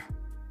weather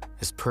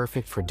is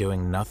perfect for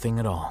doing nothing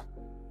at all.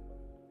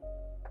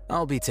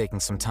 I'll be taking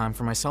some time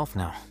for myself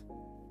now.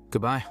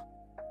 Goodbye.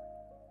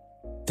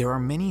 There are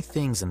many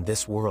things in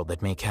this world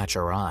that may catch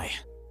our eye,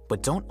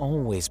 but don't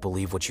always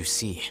believe what you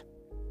see.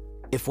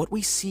 If what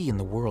we see in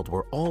the world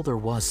were all there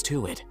was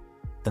to it,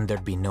 then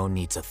there'd be no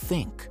need to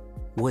think,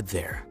 would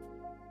there?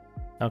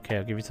 Okay,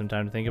 I'll give you some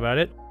time to think about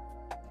it.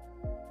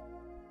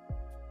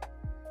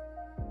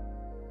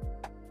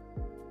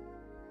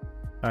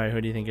 Alright, who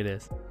do you think it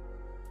is?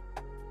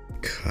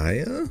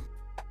 Kaya?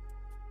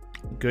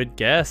 Good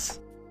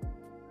guess.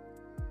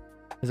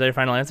 Is that your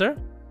final answer?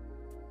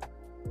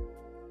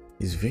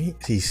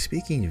 He's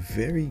speaking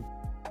very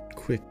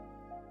quick,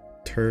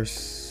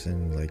 terse,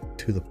 and like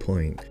to the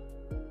point.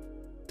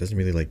 Doesn't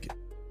really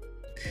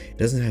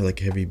doesn't have like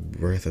heavy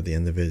breath at the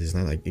end of it. It's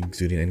not like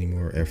exuding any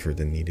more effort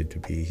than needed to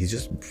be. He's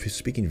just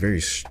speaking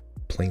very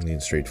plainly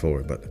and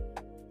straightforward,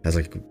 but has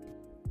like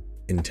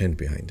intent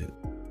behind it.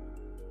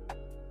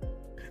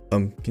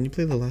 Can you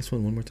play the last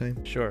one more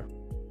time? Sure.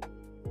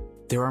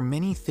 There are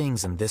many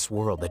things in this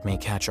world that may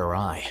catch our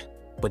eye,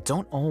 but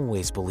don't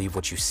always believe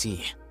what you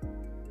see.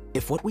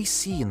 If what we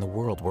see in the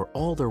world were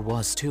all there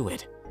was to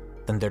it,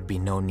 then there'd be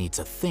no need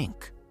to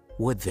think,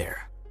 would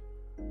there?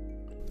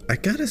 I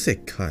gotta say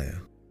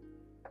Kaya.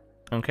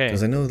 Okay.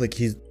 Because I know like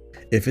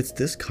if it's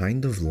this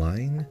kind of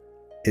line,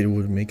 it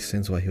would make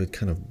sense why he would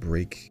kind of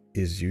break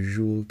his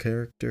usual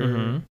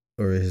character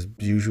or his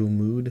usual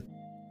mood.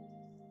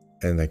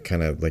 And that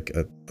kind of like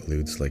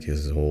alludes like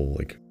his whole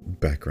like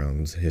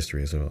background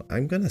history as well.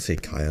 I'm gonna say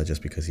Kaya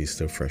just because he's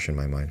still fresh in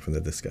my mind from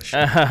the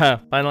discussion.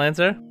 Final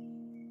answer?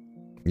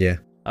 Yeah.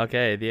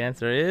 Okay, the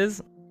answer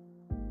is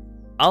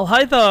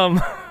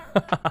Al-Haytham.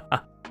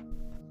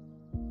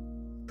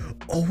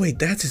 Oh wait,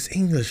 that's his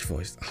English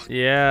voice. Oh,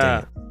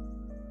 yeah.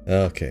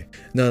 Okay.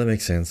 No, that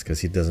makes sense because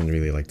he doesn't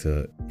really like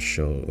to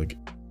show like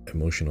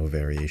emotional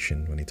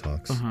variation when he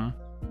talks.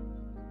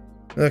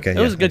 Okay. It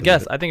was a good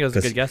guess. I think it was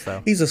a good guess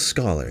though. He's a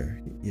scholar.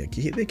 Yeah,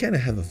 they kind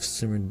of have a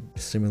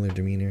similar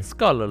demeanor.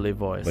 Scholarly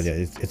voice. But yeah,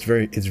 it's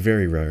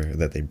very rare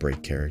that they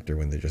break character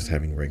when they're just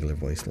having regular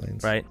voice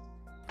lines. Right.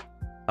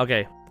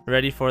 Okay.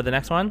 Ready for the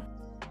next one?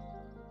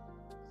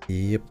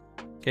 Yep.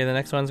 Okay, the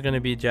next one's gonna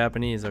be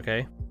Japanese,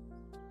 okay?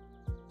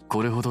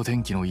 これほど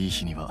天気のいい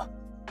日には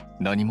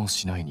何も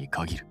しないに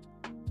限る。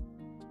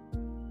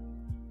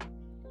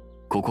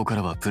ここか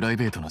らはプライ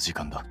ベートな時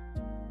間だ。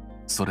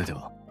それで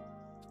は。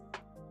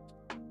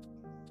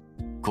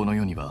この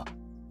世には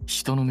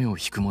人の目を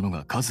引くもの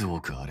が数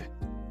多くある。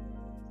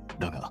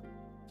だが、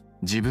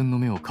自分の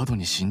目を過度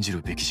に信じ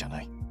るべきじゃ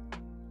ない。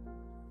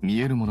見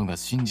えるものが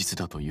真実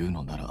だという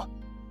のなら、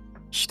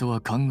人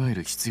は考え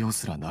る必要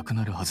すらなく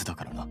なるはずだ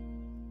からな。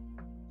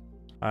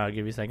I'll give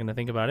you a second to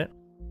think about it.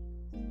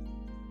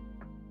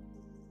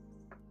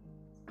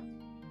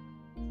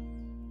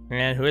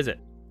 And who is it?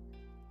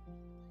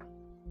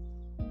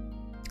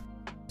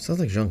 Sounds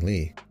like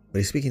Zhongli, but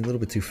he's speaking a little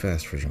bit too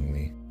fast for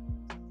Zhongli.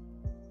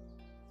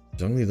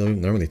 Zhongli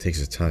normally takes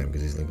his time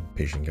because he's like a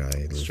patient guy.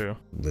 It's true.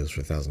 Lives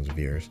for thousands of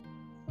years.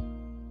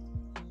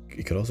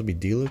 It could also be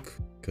Diluc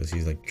because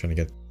he's like trying to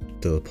get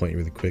to the point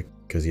really quick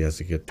because he has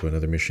to get to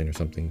another mission or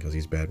something because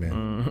he's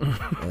Batman.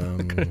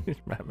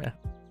 Batman.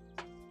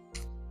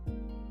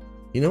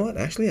 You know what?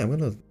 Actually, I'm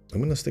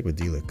gonna stick with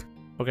Diluc.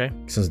 Okay.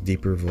 Sounds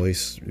deeper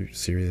voice,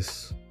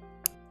 serious.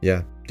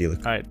 Yeah,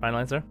 Diluc. All right, final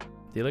answer.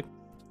 Diluc.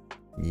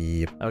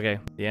 Yep. Okay,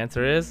 the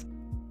answer is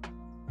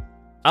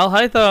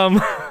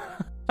Al-Haytham.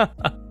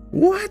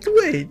 What?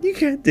 Wait, you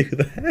can't do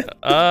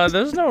that.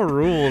 There's no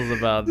rules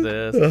about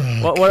this.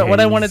 Okay, What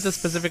I wanted to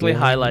specifically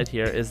highlight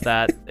here is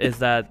that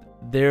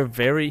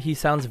he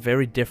sounds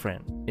very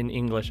different in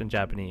English and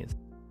Japanese.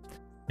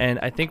 And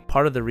I think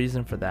part of the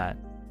reason for that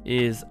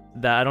is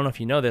that, I don't know if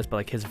you know this, but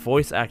like his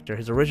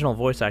original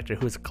voice actor,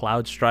 who is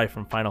Cloud Strife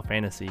from Final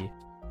Fantasy,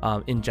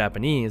 in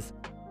Japanese,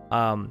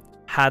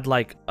 had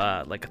like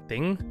a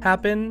thing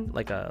happen,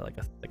 like a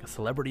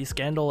celebrity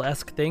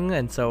scandal-esque thing,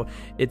 and so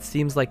it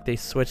seems like they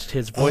switched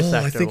his voice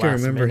actor. I think I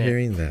remember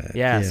hearing that.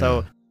 Yeah.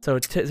 So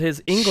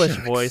his English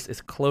voice is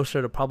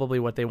closer to probably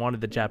what they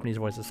wanted the Japanese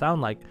voice to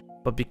sound like,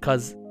 but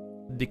because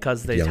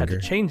they had to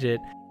change it,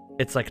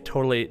 it's like a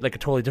totally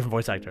different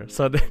voice actor.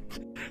 So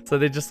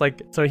they just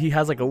so he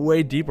has like a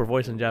way deeper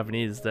voice in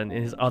Japanese than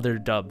in his other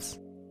dubs.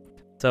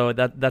 So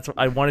that's what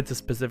I wanted to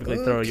specifically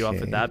throw you off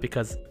with that,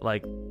 because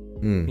like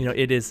you know,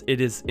 it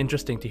is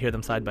interesting to hear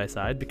them side by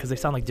side because they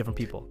sound like different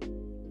people.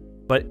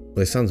 But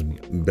well, it sounds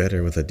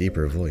better with a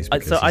deeper voice.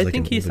 So I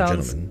think he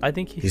sounds. Gentleman. I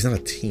think he's not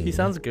a teen. He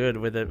sounds good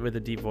with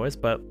a deep voice,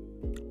 but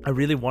I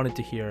really wanted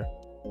to hear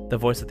the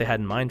voice that they had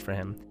in mind for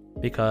him,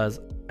 because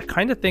I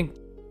kind of think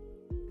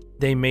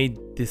they made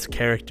this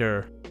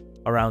character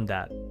around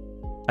that.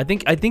 I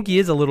think he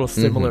is a little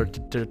similar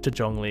to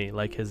Zhongli,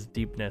 like his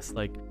deepness,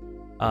 like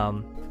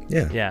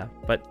yeah.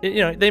 But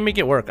you know, they make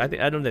it work. I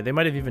don't know. They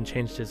might have even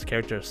changed his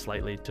character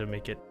slightly to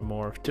make it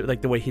more to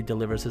like the way he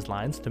delivers his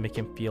lines to make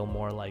him feel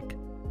more like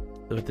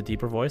with the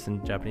deeper voice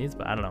in Japanese.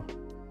 But I don't know.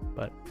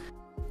 But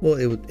well,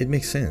 it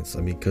makes sense.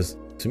 I mean, because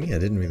to me, I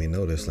didn't really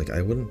notice. Like,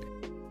 I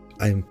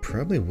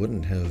probably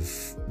wouldn't have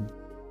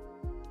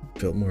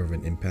felt more of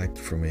an impact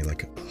from a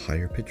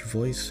higher pitch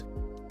voice.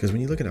 Because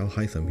when you look at Al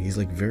Hytham, he's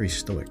like very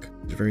stoic.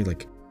 He's very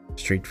like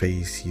straight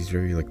face. He's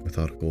very like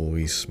methodical.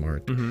 He's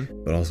smart,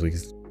 but also he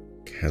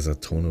has a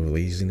tone of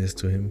laziness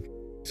to him.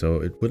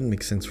 So it wouldn't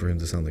make sense for him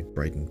to sound like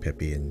bright and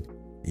peppy and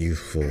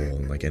youthful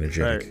and like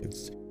energetic.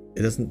 Right.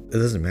 It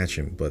doesn't match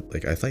him. But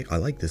like I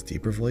like this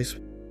deeper voice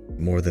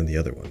more than the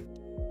other one.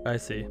 I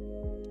see.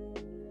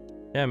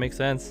 Yeah, makes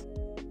sense.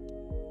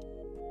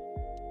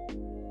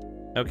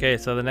 Okay,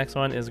 so the next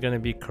one is going to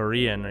be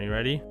Korean. Are you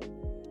ready?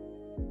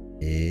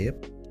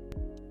 Yep.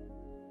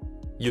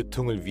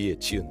 유통을 위해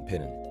지은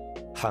배는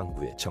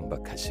항구에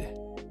정박하지.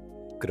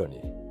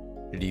 그러니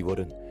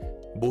리월은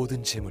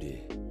모든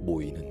재물이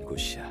모이는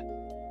곳이야.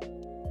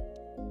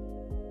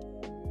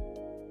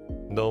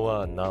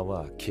 너와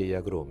나와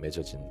계약으로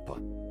맺어진 법.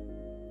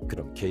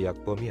 그럼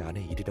계약 범위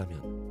안의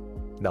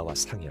일이라면 나와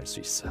상의할 수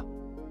있어.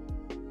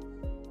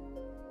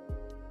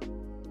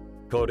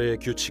 거래의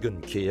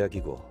규칙은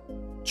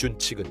계약이고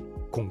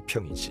준칙은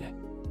공평이지.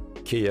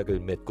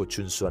 계약을 맺고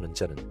준수하는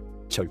자는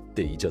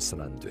절대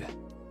잊어서는 안 돼.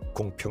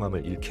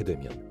 공평함을 잃게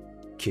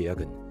되면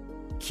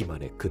계약은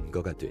기만의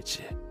근거가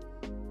되지.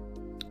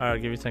 I'll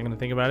give you a second to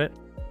think about it.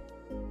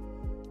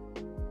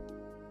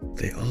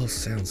 They all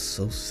sound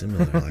so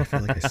similar. I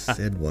feel like I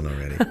said one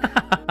already.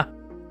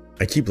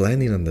 I keep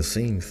landing on the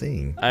same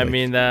thing. I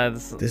mean, I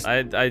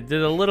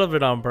did a little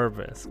bit on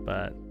purpose,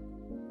 but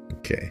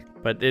okay.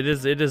 But it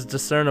is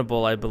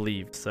discernible, I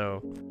believe.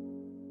 So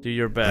do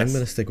your best. I'm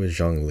gonna stick with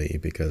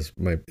Zhongli because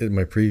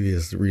my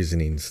previous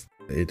reasonings,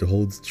 it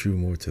holds true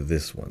more to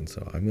this one.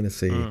 So I'm gonna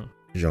say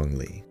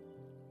Zhongli.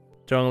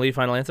 Zhongli,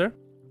 final answer?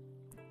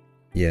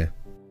 Yeah.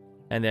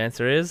 And the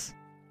answer is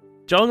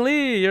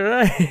Zhongli. You're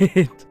right.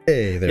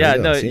 Hey, there yeah, we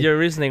go. no, See? your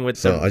reasoning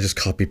with I just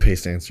copy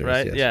paste answers.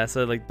 right? Yes. Yeah,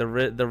 so like the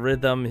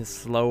rhythm is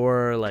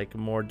slower, like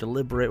more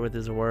deliberate with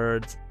his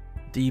words,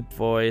 deep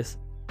voice.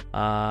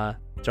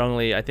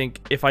 Zhongli, I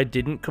think if I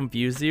didn't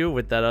confuse you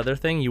with that other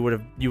thing, you would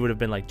have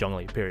been like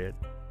Zhongli, period,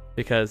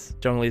 because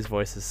Zhongli's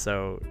voice is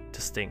so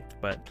distinct.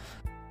 But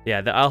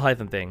yeah, the Al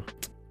Hytham thing,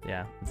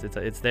 yeah,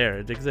 it's there,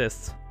 it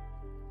exists.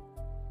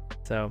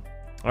 So,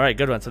 all right,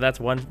 good one. So that's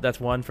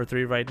one for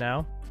 3 right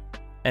now,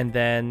 and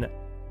then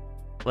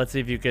let's see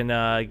if you can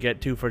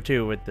get 2 for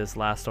 2 with this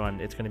last one.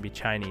 It's gonna be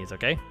Chinese,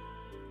 okay?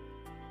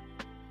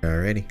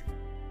 Alrighty.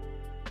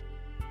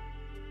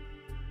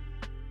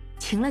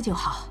 停了就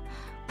好，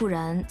不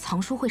然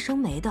藏书会生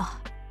霉的。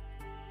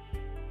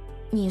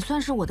你算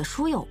是我的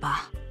书友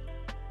吧？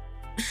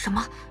什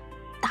么？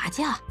打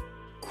架？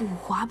古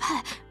华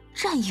派？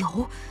战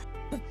友？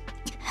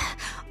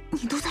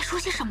你都在说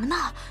些什么呢？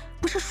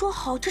不是说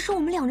好这是我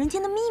们2人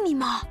间的秘密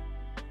吗？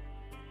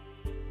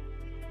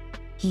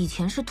以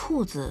前是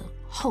兔子，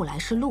后来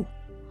是鹿。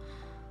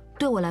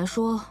对我来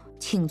说，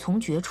请从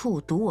绝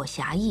处读我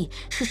侠意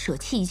是舍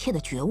弃一切的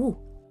觉悟，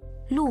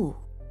鹿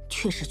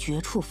却是绝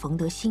处逢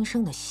得新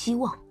生的希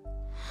望。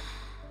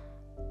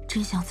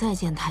真想再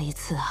见他一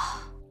次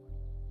啊！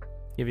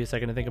 Give you a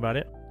second to think about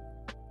it.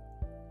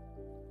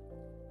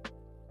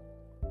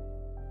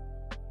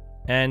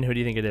 And who do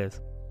you think it is?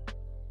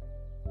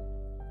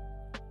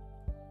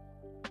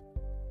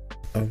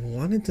 I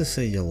wanted to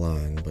say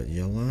Yalan, but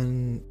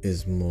Yalan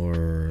is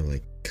more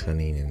like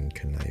cunning and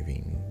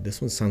conniving.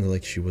 This one sounded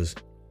like she was...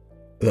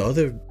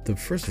 The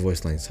first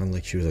voice line sounded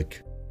like she was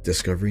like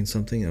discovering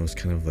something. I was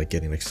kind of like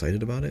getting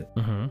excited about it.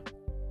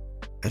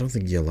 I don't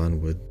think Yalan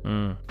would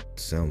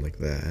sound like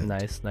that.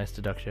 Nice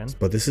deduction.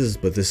 But this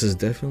is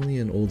definitely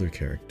an older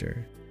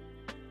character.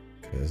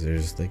 Because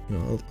there's like, you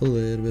know, a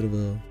little bit of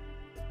a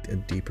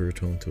deeper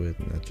tone to it,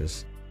 not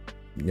just,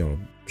 you know,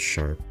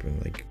 sharp and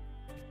like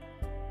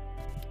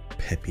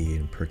peppy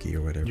and perky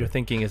or whatever. Your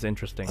thinking is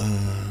interesting.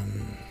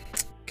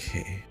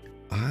 Okay.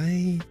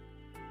 I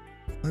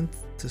want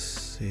to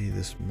say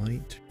this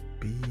might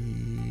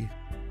be...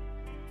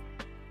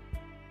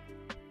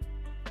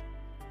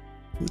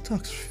 Who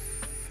talks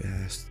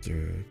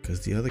faster?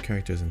 Because the other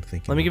characters I'm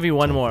thinking... Let me give you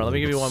one more.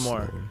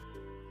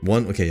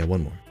 One? Okay, yeah,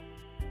 one more.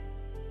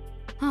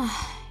 唉，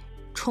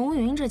重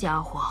云这家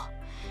伙，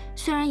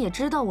虽然也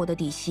知道我的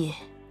底细，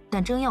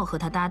但真要和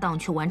他搭档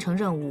去完成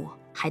任务，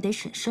还得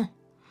审慎。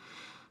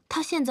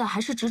他现在还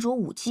是执着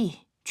武技，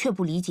却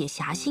不理解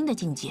侠心的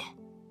境界，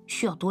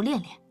需要多练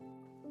练。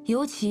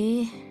尤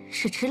其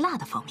是吃辣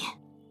的方面。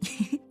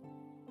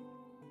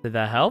Did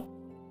that help?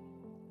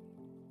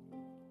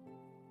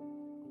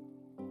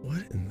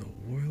 What in the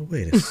world?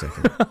 Wait a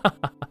second.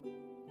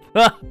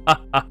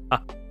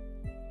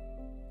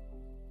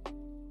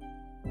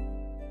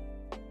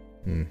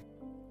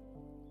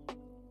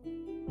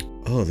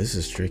 Oh, this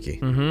is tricky.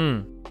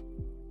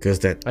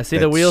 Because I see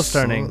the wheels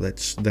turning.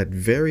 That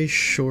very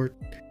short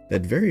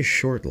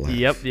laugh.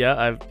 Yep.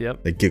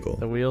 The giggle.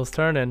 The wheels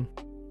turning.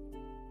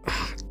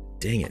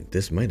 Dang it!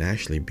 This might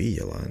actually be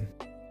Yelan.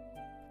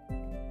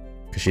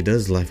 Because she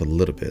does laugh a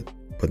little bit,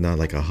 but not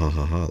like a ha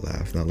ha ha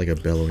laugh, not like a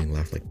bellowing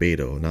laugh like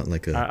Beto, not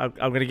like a.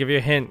 I'm gonna give you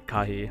a hint,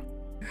 Kahi.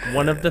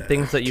 One of the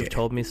things that you've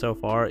told me so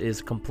far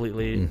is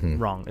completely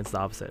wrong. It's the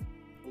opposite.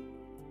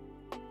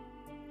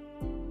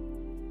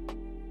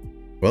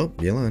 Well,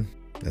 Yelan.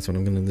 That's what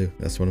I'm gonna do.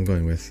 That's what I'm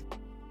going with.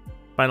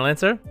 Final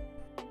answer?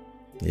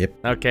 Yep.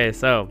 Okay,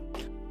 so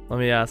let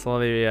me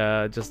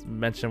just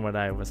mention what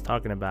I was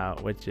talking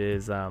about, which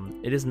is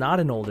it is not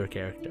an older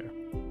character.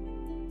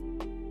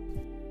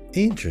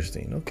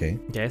 Interesting. Okay.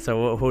 Okay,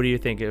 so who do you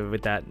think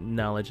with that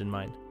knowledge in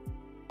mind?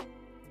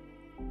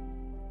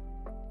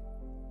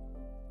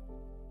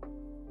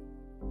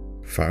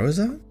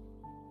 Faruzan?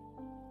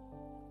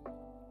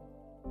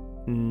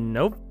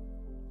 Nope.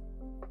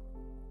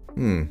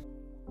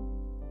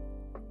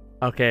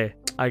 Okay.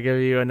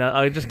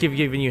 I'll just keep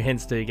giving you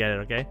hints till you get it.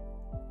 Okay.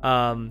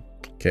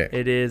 Okay.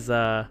 It is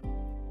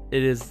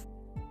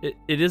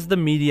the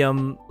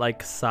medium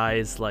like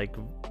size like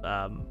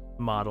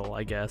model,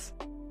 I guess.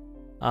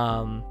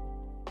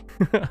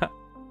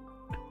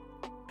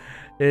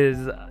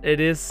 It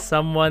is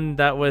someone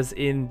that was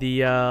in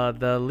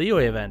the Leo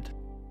event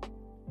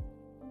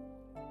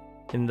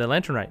in the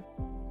Lantern Rite.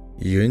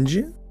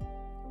 Yunjin?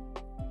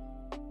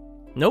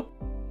 Nope.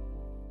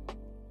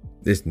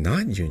 It's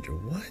not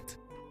Yunjin. What?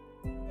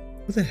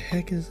 What the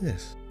heck is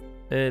this?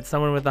 It's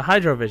someone with the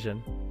Hydro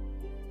Vision.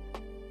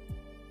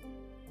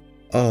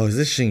 Oh, is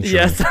this Xing Chong?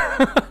 Yes.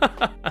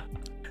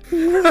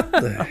 What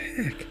the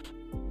heck?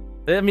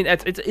 I mean,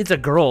 it's a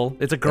girl.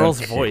 It's a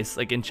girl's voice,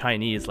 like in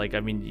Chinese. Like, I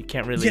mean, you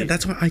can't really. Yeah,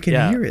 that's why I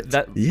can hear it.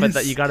 But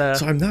that you gotta.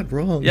 So I'm not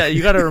wrong. Yeah,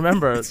 you gotta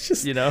remember. It's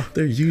just, you know,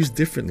 they're used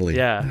differently.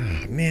 Yeah.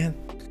 Oh, man.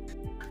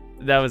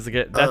 That was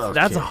good.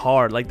 That's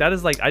hard. Like that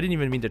is like I didn't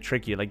even mean to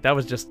trick you. Like that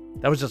was just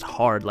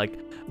hard. Like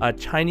a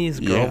Chinese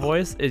girl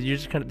voice is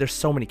usually kind of. There's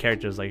so many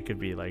characters like it could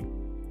be like,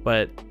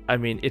 but I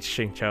mean it's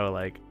Xing Cho.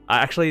 Like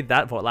actually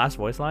that last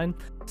voice line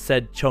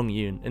said Chung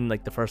Yoon in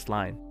like the first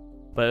line,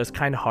 but it was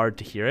kind of hard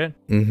to hear it.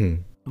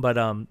 But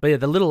yeah,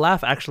 the little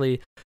laugh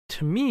actually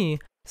to me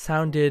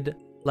sounded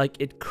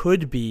like it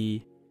could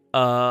be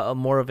a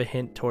more of a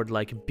hint toward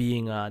like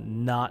being a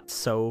not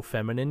so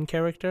feminine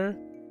character.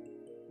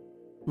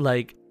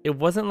 Like it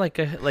wasn't like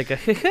a like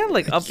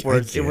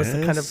upwards. It was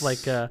kind of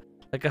like a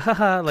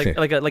haha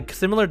like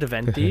similar to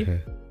Venti,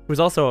 who's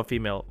also a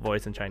female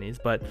voice in Chinese.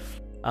 But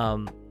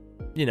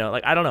you know,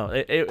 like I don't know.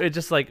 It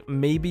just like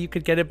maybe you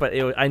could get it, but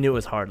I knew it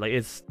was hard. Like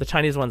it's the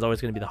Chinese one's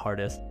always gonna be the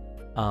hardest.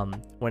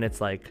 When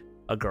it's like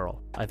a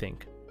girl, I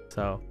think.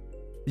 So,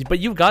 but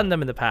you've gotten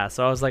them in the past.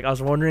 So I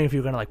was wondering if you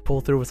were gonna like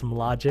pull through with some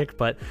logic,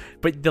 but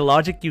the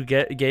logic you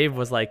gave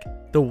was like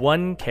the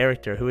one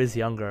character who is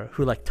younger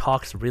who like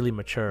talks really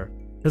mature.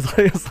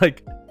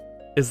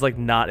 It's like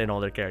not an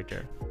older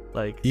character.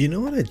 Like, you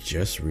know what I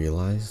just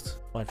realized?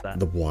 What's that?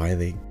 Why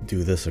they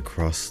do this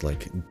across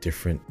like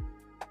different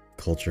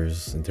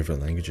cultures and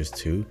different languages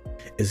too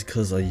is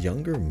because a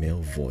younger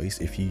male voice,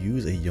 if you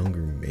use a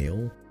younger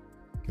male,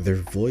 their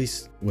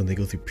voice when they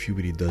go through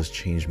puberty does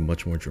change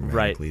much more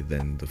dramatically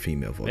than the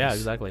female voice. Yeah,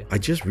 exactly. I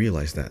just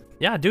realized that.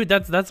 Yeah, dude,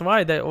 that's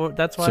why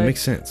So it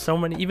makes sense. So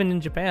many, even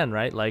in Japan,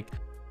 right? Like,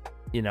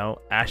 you know,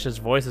 Ash's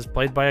voice is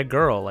played by a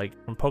girl, like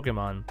from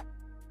Pokemon.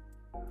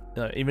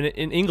 Even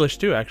in English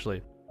too,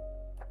 actually,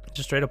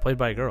 just straight up played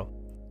by a girl.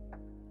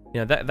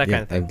 You know, that kind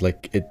of thing. And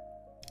like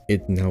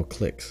it now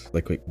clicks.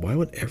 Like, wait, why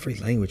would every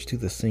language do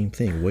the same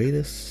thing? Wait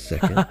a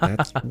second,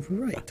 that's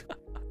right.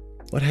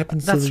 What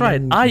happens? That's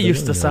right. I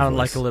used to sound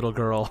like a little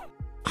girl.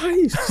 I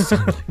used to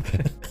sound like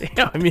that.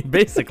 Yeah, I mean,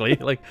 basically,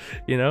 like,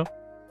 you know.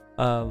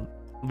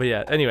 But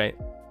yeah. Anyway.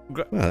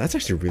 Wow, that's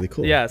actually really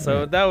cool. Yeah.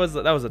 So that was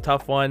a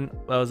tough one.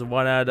 That was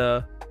one out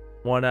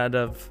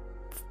of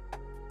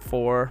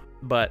 4,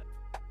 but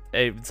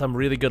some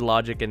really good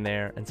logic in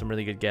there and some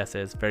really good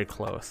guesses. Very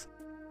close.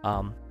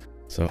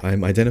 So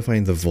I'm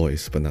identifying the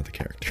voice, but not the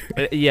character.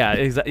 Yeah,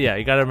 exactly. Yeah,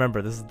 you gotta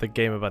remember this is the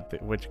game about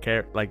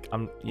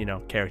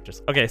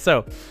characters. Okay,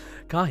 so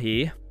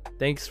Kahi,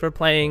 thanks for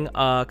playing,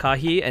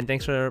 Kahi, and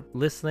thanks for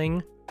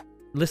listening,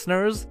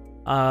 listeners.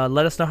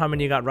 Let us know how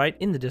many you got right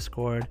in the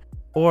Discord,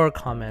 or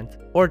comment,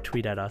 or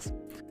tweet at us.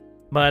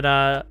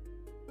 But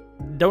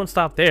don't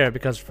stop there,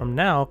 because from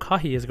now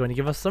Kahi is going to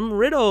give us some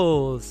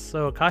riddles.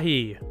 So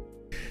Kahi.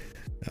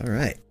 All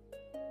right.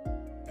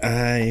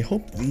 I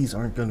hope these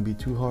aren't going to be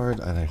too hard,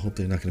 and I hope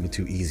they're not going to be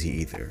too easy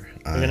either.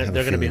 They're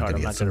going to be hard.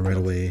 I'm not going to right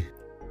away.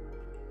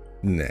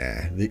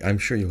 Nah, I'm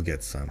sure you'll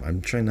get some.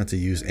 I'm trying not to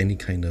use any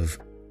kind of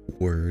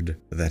word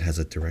that has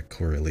a direct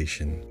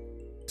correlation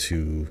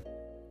to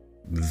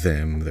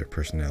them, their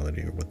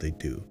personality, or what they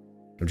do.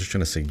 I'm just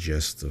trying to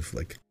suggest of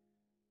like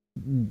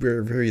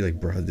very like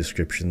broad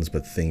descriptions,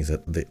 but things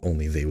that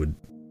only they would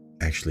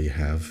actually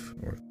have,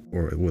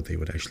 or what they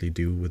would actually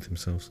do with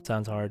themselves.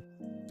 Sounds hard.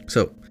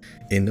 So,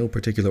 in no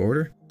particular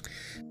order,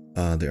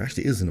 there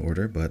actually is an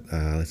order, but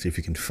let's see if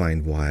you can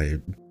find why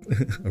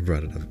I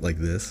brought it up like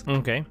this.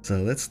 Okay.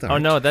 So let's start. Oh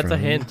no, that's a from-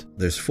 hint.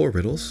 There's 4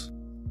 riddles.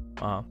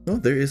 Oh. No,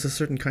 there is a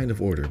certain kind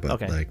of order, but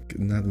Okay. like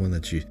not one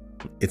that you.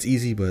 It's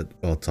easy, but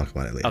I'll talk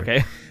about it later.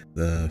 Okay.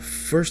 The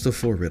first of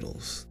 4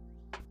 riddles.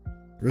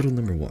 Riddle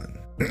number 1.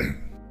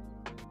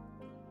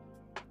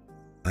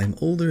 I'm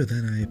older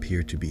than I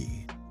appear to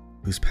be,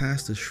 whose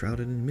past is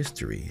shrouded in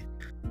mystery.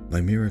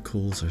 My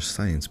miracles are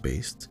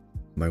science-based.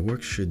 My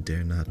work should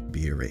dare not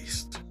be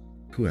erased.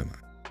 Who am I?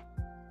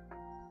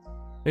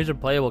 These are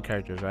playable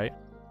characters, right?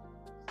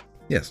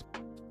 Yes.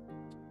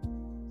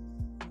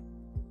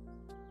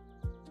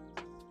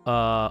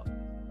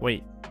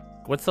 Wait.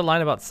 What's the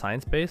line about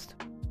science-based?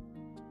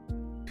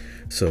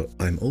 So,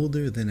 I'm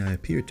older than I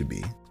appear to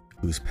be,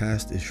 whose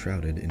past is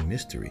shrouded in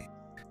mystery.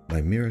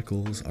 My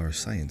miracles are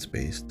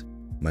science-based.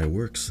 My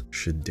works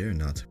should dare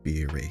not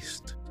be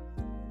erased.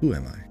 Who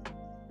am I?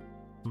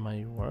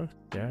 My work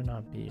dare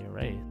not be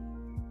erased.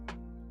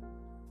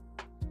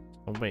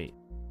 Oh, wait.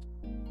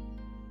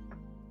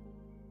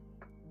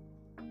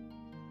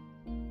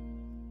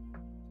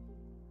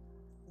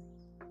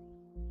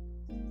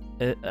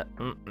 Is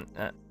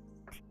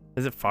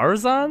it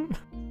Farzan?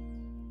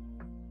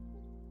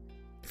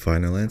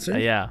 Final answer?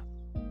 Yeah.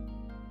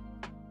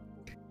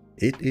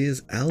 It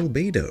is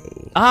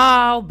Albedo.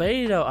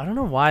 Albedo. I don't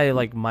know why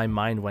like my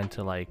mind went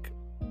to like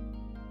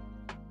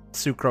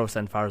Sucrose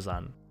and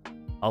Farzan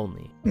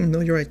only.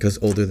 No, you're right, because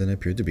older than I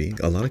appear to be.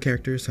 A lot of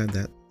characters have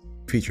that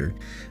feature,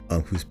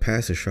 whose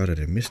past is shrouded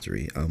in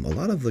mystery. A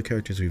lot of the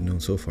characters we've known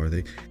so far,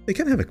 they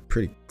kind of have a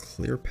pretty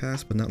clear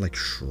past, but not like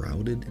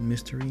shrouded in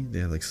mystery. They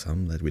have like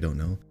some that we don't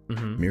know.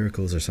 Mm-hmm.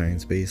 Miracles are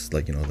science-based,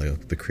 like, you know,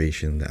 the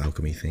creation, the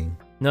alchemy thing.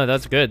 No,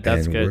 that's good.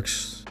 That's and good.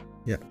 Works,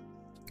 yeah.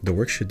 The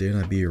work should dare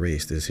not be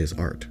erased is his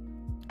art.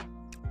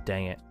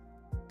 Dang it.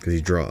 Because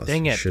he draws.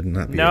 Dang it. Should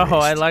not be No, erased.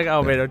 I like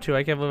Albedo too.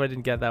 I can't believe I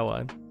didn't get that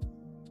one.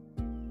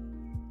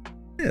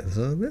 Yeah,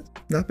 so that's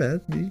not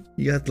bad.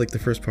 You got like the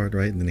first part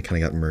right, and then it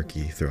kind of got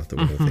murky throughout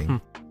the whole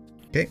thing.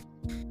 Okay.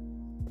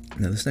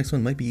 Now this next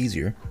one might be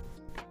easier.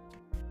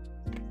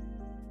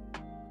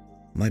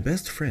 My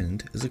best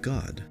friend is a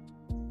god.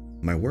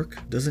 My work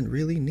doesn't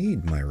really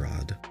need my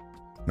rod.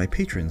 My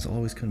patrons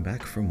always come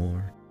back for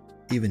more,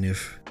 even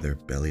if their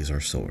bellies are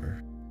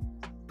sore.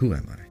 Who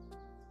am I?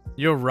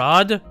 Your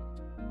rod?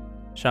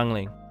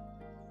 Shangling.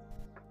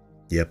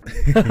 Yep.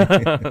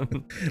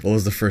 What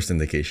was the first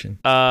indication?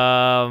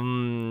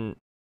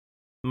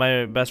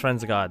 My best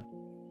friend's a god.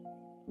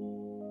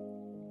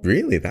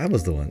 Really? That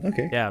was the one.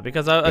 Okay. Yeah,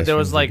 because Best there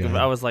was friend's a like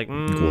god. I was like,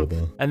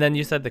 Guoba. and then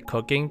you said the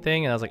cooking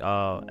thing, and I was like,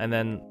 oh, and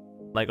then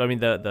like I mean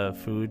the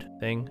food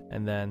thing,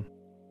 and then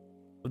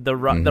the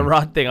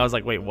rod thing. I was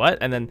like, wait, what?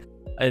 And then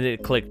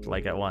it clicked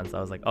like at once.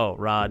 I was like, oh,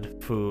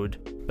 rod,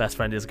 food, best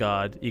friend is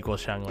god equals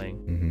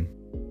Shangling.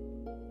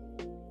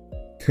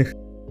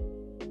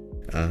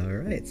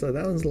 Alright, so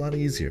that one's a lot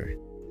easier.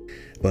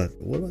 But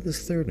what about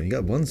this third one? You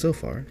got one so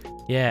far.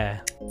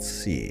 Yeah. Let's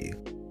see.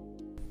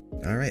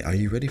 Alright, are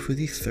you ready for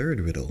the third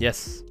riddle?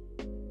 Yes.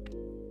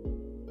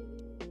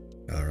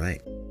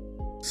 Alright.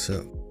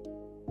 So,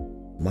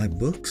 my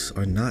books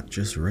are not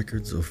just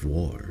records of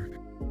war.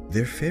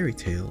 They're fairy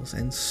tales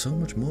and so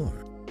much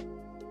more.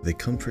 They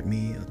comfort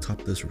me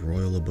atop this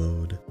royal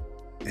abode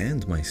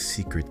and my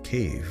secret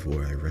cave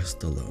where I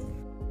rest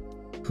alone.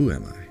 Who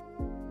am I?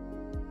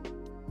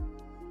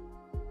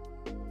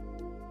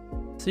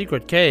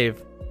 Secret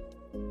cave.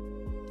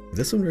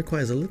 This one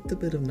requires a little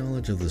bit of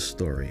knowledge of the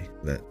story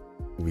that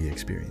we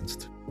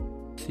experienced.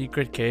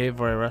 Secret cave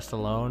where I rest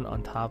alone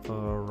on top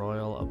of a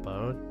royal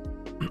abode.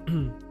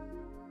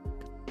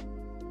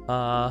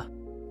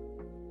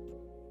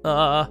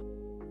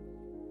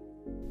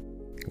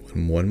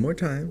 One more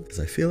time, because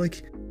I feel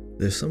like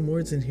there's some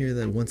words in here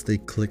that once they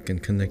click and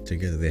connect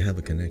together, they have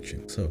a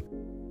connection. So,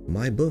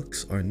 my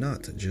books are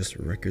not just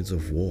records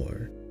of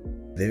war.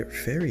 They're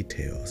fairy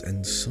tales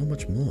and so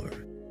much more.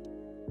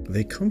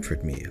 They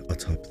comfort me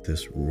atop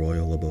this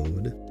royal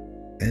abode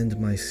and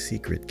my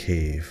secret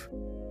cave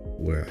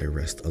where I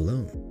rest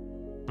alone.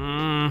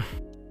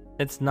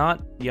 It's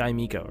not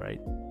Yaimiko, right?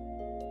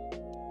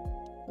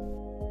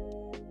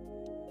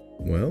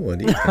 Well, what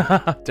do you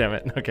think? Damn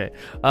it. Okay.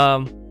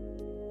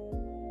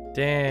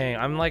 Dang,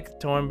 I'm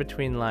like torn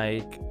between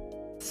like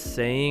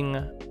saying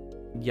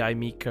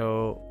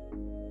Yaimiko,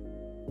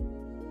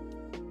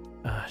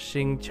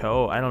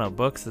 Xingqiu. I don't know.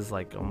 Books is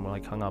like I'm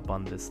like hung up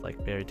on this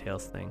like fairy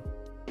tales thing.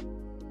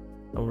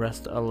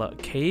 Rest alone.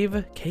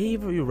 Cave?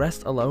 You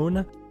rest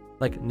alone?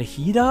 Like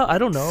Nahida? I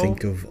don't know.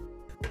 Think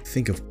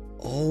of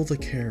all the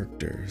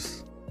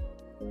characters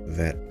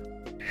that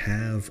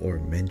have or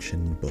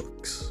mention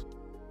books.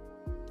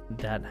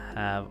 That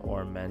have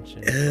or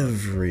mention.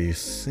 Every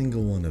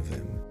single one of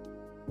them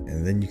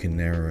and then you can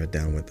narrow it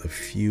down with a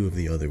few of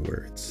the other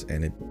words,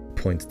 and it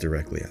points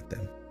directly at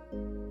them.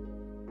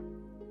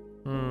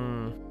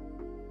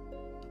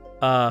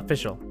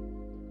 Official.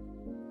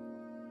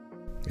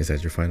 Is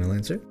that your final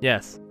answer?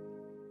 Yes.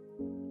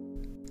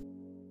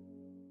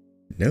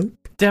 Nope.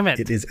 Damn it.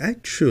 It is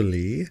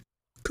actually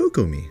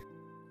Kokomi.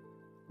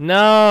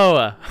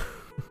 No.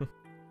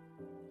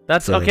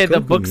 That's So okay. The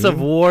Books of Kokomi-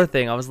 War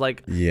thing. I was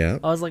like, Yeah.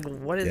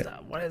 what is Yeah.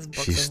 that? What is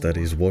Books She of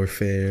studies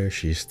warfare.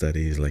 She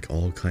studies like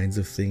all kinds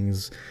of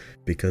things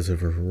because of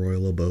her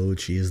royal abode.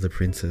 She is the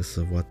princess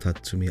of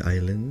Watatsumi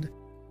Island.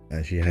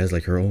 And she has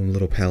like her own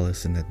little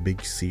palace in that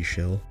big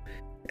seashell.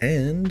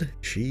 And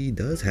she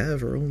does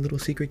have her own little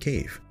secret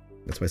cave.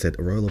 That's why I said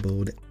royal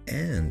abode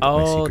and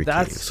my secret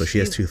cave. So she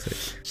has two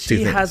things.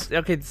 She has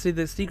okay. See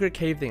the secret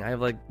cave thing. I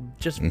like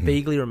just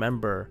vaguely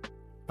remember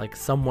like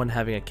someone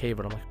having a cave,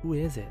 but I'm like, who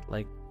is it?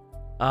 Like,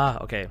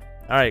 okay.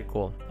 All right,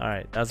 cool. All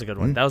right, that was a good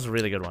one. That was a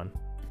really good one.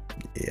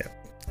 Yeah.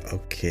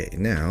 Okay,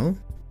 now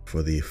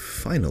for the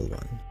final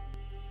one.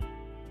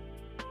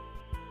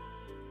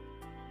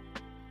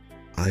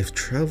 I've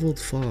traveled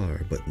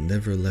far but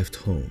never left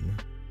home.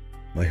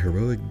 My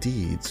heroic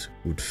deeds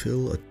would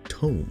fill a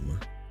tome.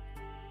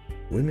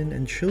 Women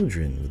and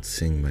children would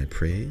sing my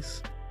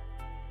praise.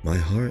 My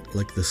heart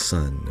like the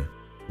sun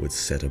would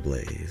set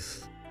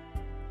ablaze.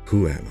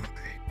 Who am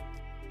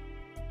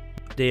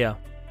I? Dia.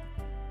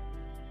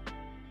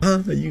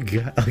 You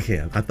got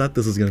okay. I thought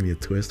this was gonna be a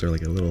twist or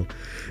like a little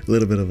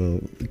bit of a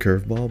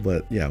curveball,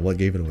 but yeah, what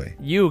gave it away?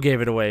 You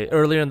gave it away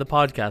earlier in the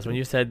podcast when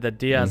you said that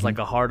Dia is like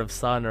a heart of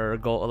sun or a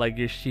gold, like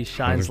she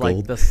shines like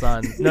gold. the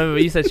sun. No,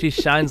 you said she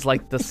shines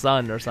like the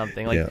sun or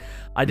something. Like Yeah.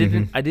 I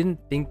didn't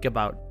think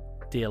about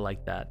Dia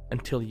like that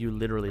until you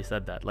literally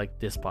said that, like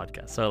this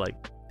podcast. So like,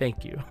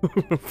 thank you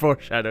for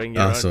foreshadowing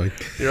your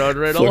own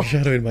riddle.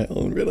 Foreshadowing my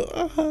own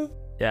riddle.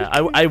 Yeah,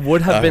 I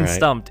would have been Alright.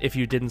 stumped if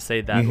you didn't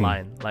say that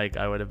line. Like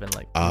I would have been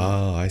like,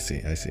 Oh, I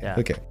see. Yeah.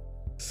 Okay,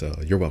 so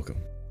you're welcome.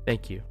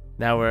 thank you.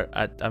 Now we're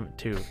at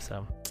 2,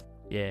 so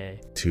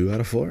yay. 2 out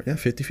of 4. Yeah,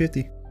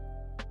 50-50.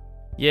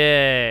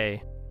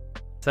 Yay.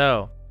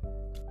 So,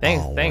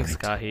 thanks,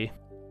 Alright.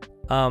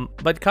 Kahi.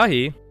 But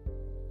Kahi,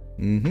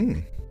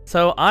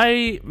 so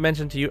I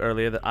mentioned to you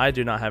earlier that I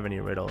do not have any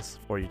riddles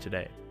for you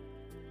today.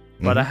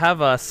 But I have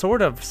a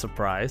sort of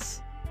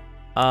surprise.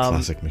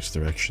 Classic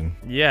misdirection.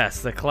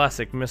 Yes, the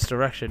classic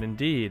misdirection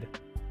indeed.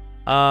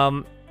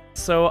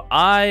 So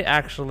I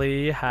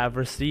actually have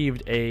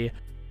received a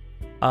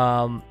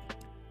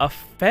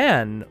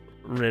fan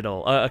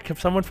riddle,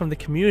 someone from the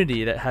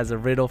community that has a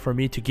riddle for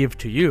me to give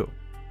to you.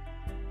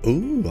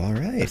 Ooh, all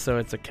right. So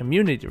it's a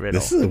community riddle.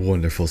 This is a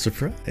wonderful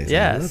surprise. I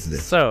Yes. love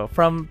this. So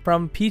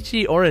from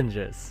Peachy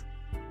Oranges.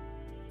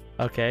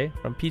 Okay,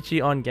 from Peachy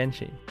on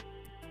Genshin.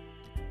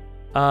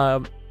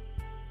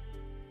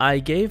 I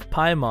gave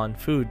Paimon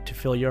food to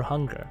fill your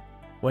hunger.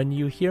 When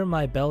you hear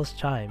my bells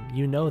chime,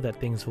 you know that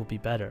things will be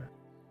better.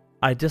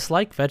 I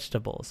dislike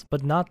vegetables,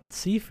 but not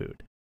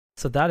seafood.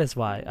 So that is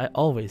why I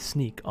always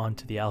sneak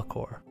onto the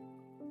Alcor.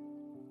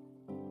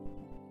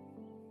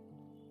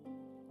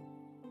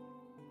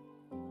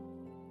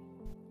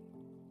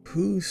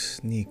 Who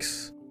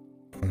sneaks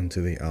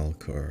onto the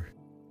Alcor?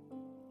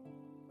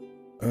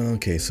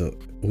 Okay, so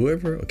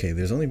whoever. Okay,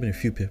 there's only been a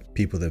few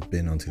people that have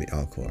been onto the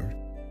Alcor.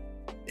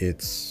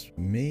 It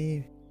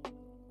may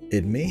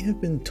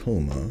have been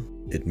Toma.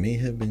 It may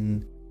have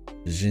been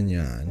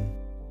Jinyan.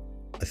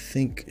 I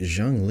think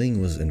Zhang Ling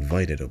was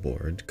invited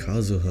aboard.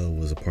 Kazuha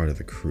was a part of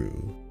the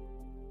crew.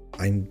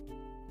 I'm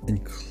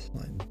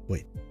inclined.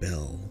 Wait,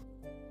 Bell.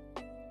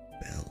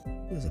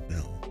 Who is a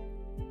Bell?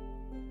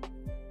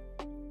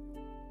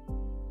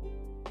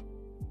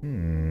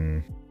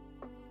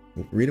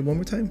 Read it one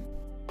more time.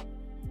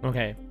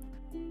 Okay.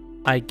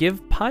 I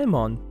give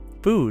Paimon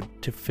food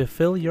to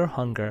fulfill your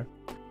hunger.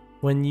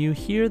 When you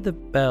hear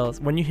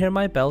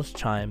my bells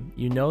chime,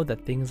 you know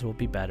that things will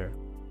be better.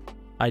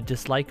 I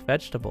dislike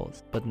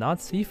vegetables, but not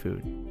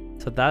seafood,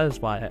 so that is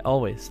why I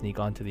always sneak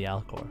onto the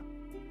Alcor.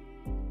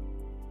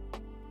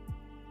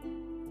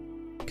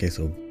 Okay,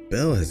 so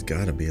Bell has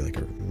got to be like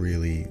a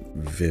really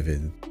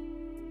vivid,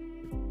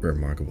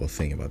 remarkable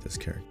thing about this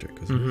character,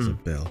 because it is a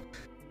Bell.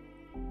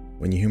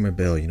 When you hear my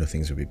bell, you know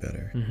things will be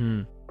better.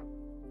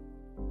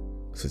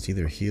 So it's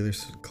either healer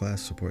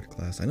class, support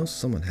class. I know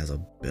someone has a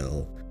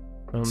bell.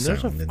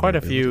 There's quite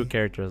a few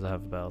characters that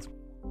have bells.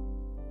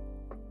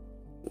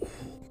 Oh,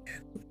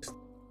 man.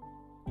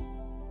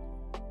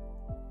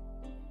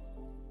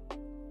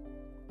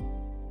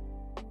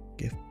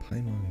 Give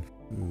Paimon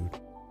food.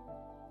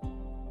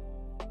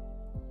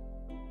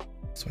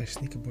 So I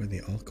sneak aboard the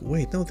Alcor.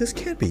 Wait, no, this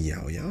can't be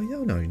Yao Yao.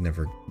 Yao no, you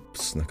never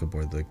snuck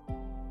aboard the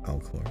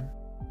Alcor.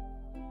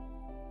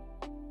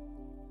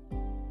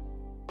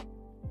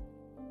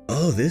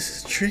 Oh, this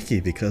is tricky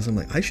because I'm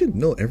like, I should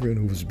know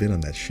everyone who's been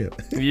on that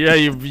ship. Yeah,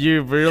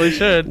 you really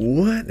should.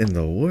 What in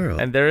the world?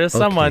 And there is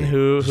someone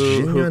who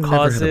Jinyan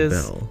never had a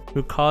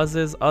bell.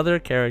 causes other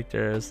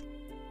characters,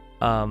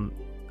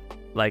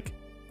 like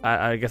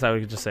I guess I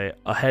would just say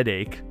a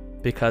headache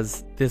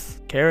because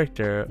this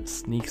character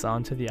sneaks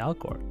onto the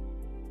Alcor.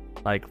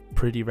 like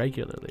pretty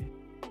regularly.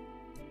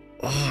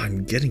 Oh,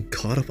 I'm getting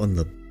caught up on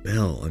the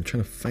bell. I'm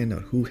trying to find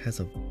out who has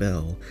a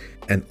bell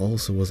and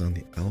also was on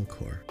the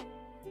Alcor.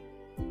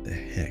 The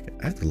heck?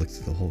 I have to look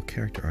through the whole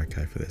character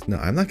archive for this. No,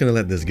 I'm not gonna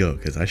let this go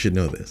because I should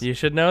know this. You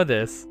should know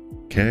this.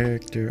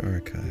 Character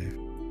archive.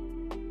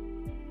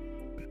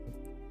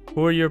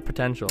 Who are your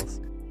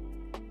potentials?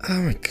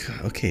 Oh my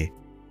god, okay.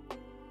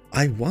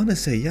 I want to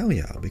say Yao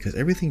Yao because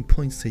everything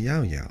points to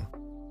Yao Yao.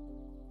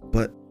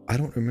 But I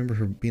don't remember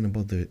her being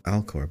above the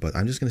Alcor, but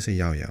I'm just going to say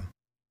Yao Yao.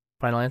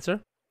 Final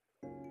answer?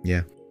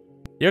 Yeah.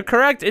 You're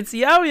correct. It's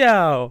Yao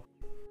Yao.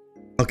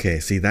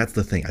 Okay, see, that's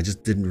the thing. I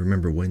just didn't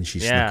remember when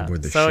she snuck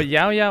aboard the so ship.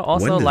 Yao Yao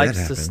also When likes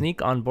did that to happen?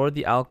 sneak on board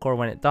the Alcor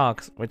when it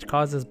docks, which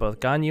causes both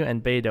Ganyu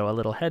and Beidou a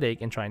little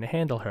headache in trying to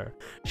handle her.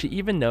 She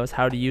even knows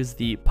how to use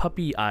the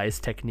puppy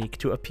eyes technique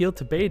to appeal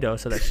to Beidou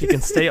so that she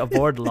can stay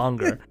aboard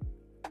longer.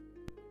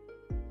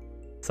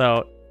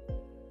 So,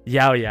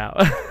 Yao Yao.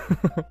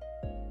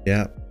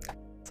 Yeah.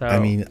 So I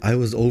mean, I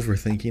was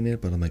overthinking it,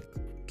 but I'm like,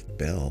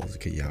 bells,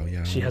 okay, Yao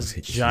Yao. she has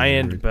is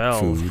giant here,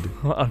 bells food.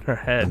 on her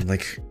head. I'm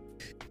like,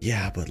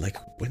 yeah, but like,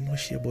 when was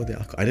she aboard the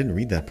Alcor? I didn't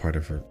read that part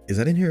of her. Is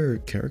that in her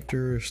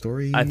character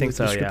story? I think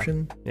so, yeah.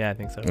 description? Yeah, I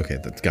think so. Okay,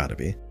 that's gotta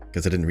be.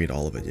 Because I didn't read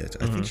all of it yet.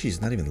 I think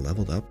she's not even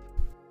leveled up.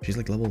 She's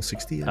like level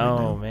 60 right Oh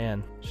now.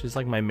 man, she's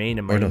like my main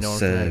in my Or no,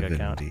 North America 70.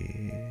 account.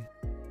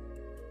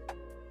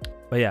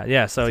 But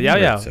yeah. So I think Yao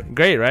you're Yao, right, 70.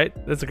 great,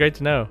 right? That's great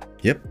to know.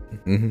 Yep.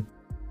 Mm-hmm.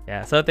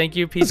 Yeah. So thank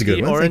you, That's a good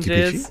Peachy one. Thank you,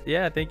 Oranges. Peachy.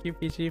 Yeah, thank you,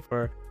 Peachy,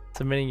 for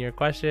submitting your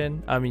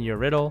question. I mean your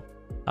riddle.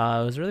 It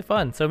was really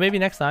fun. So maybe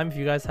next time, if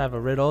you guys have a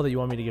riddle that you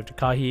want me to give to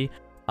Kahi,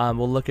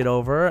 we'll look it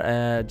over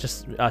and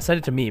just send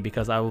it to me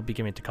because I will be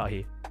giving it to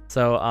Kahi.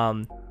 So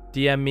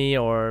DM me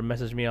or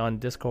message me on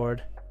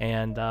Discord,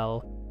 and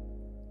I'll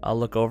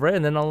look over it,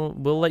 and then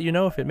we'll let you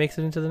know if it makes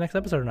it into the next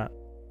episode or not.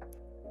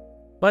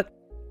 But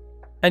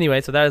anyway,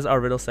 so that is our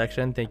riddle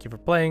section. Thank you for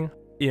playing.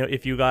 You know,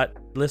 if you got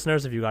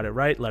it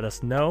right, let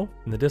us know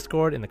in the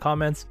Discord, in the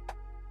comments,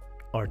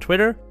 or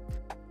Twitter.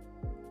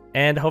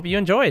 And I hope you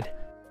enjoyed.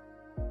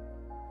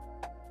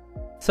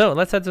 So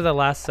let's head to the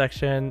last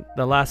section,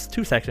 the last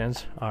two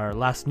sections, our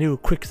last new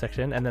quick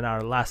section, and then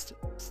our last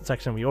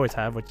section we always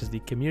have, which is the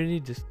community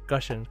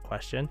discussion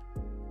question.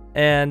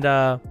 And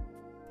our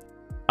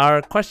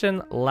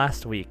question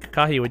last week.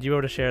 Kahi, would you be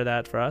able to share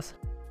that for us?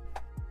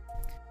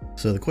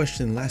 So the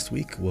question last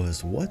week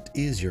was, what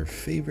is your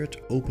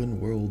favorite open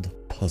world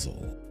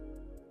puzzle?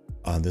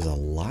 There's a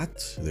lot.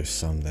 There's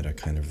some that are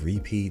kind of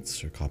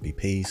repeats or copy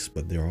paste,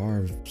 but there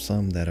are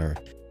some that are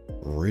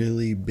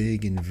really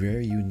big and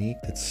very unique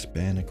that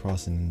span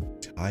across an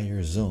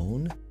entire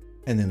zone.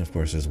 And then of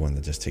course there's one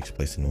that just takes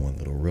place in one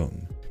little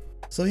room.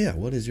 So yeah,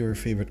 what is your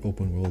favorite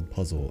open world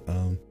puzzle?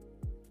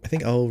 I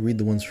think I'll read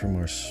the ones from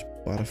our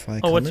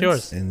Spotify comments. What's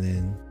yours? And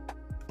then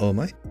am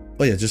I?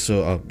 Oh yeah, just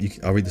so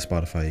I'll read the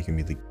Spotify, you can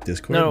read the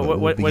Discord. No, but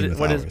what begin is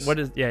with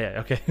ours. yeah,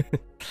 okay.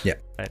 Yeah.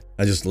 Right.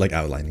 I just like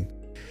outlining.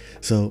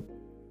 So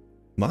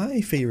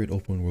my favorite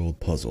open world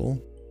puzzle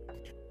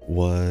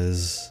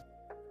was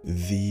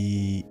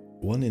the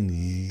one in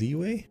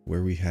Liyue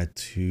where we had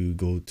to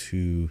go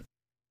to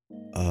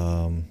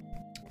I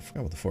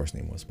forgot what the forest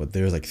name was, but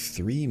there's like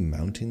 3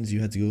 mountains you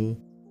had to go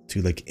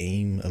to, like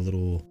aim a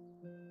little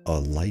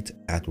light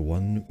at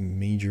one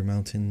major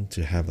mountain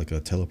to have like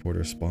a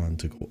teleporter spawn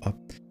to go up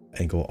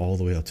and go all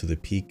the way up to the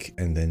peak,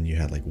 and then you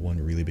had like one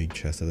really big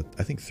chest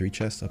I think 3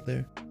 chests up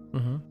there.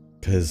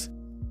 Because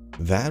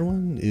that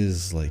one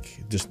is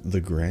like just the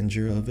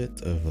grandeur of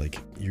it, of like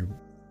you're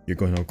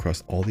going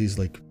across all these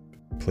like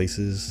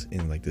places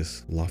in like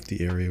this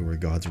lofty area where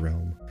God's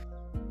realm,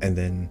 and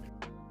then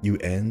you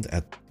end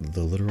at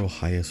the literal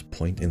highest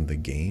point in the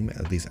game,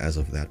 at least as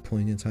of that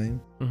point in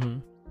time.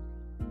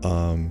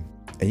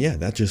 And yeah,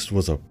 that just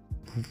was a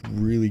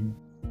really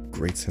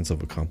great sense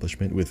of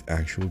accomplishment with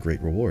actual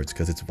great rewards,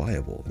 because it's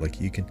viable.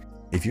 Like you can,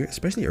 if you're,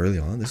 especially early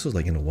on, this was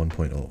like in a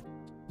 1.0,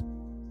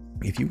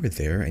 if you were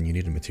there and you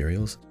needed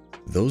materials,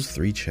 those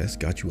 3 chests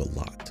got you a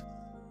lot.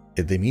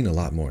 They mean a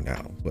lot more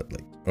now, but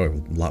like, or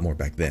a lot more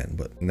back then,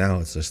 but now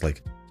it's just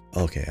like,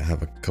 okay, I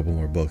have a couple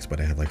more books, but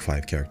I have like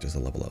 5 characters to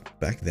level up.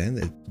 Back then,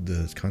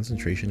 the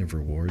concentration of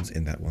rewards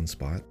in that one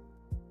spot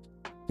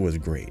was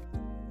great.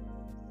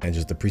 And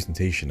just the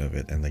presentation of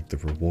it, and like the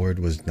reward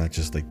was not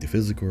just like the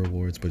physical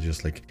rewards, but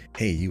just like,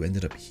 hey, you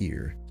ended up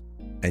here,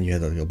 and you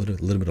had like a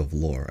little bit of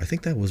lore. I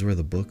think that was where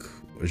the book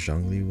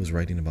Zhangli was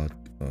writing about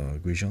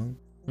Guizhang.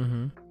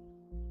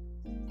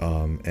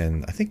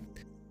 And I think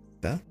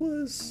that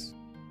was,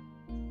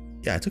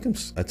 yeah, I took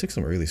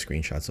some early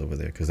screenshots over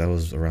there because that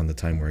was around the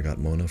time where I got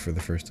Mona for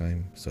the first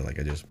time. So like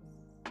I just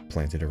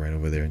planted it right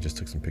over there and just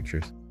took some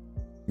pictures.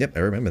 Yep, I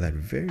remember that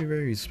very,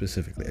 very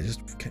specifically. I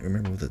just can't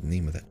remember what the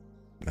name of that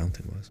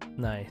mountain was.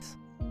 Nice.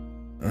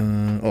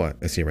 Oh,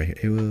 I see it right here.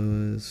 It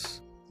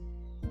was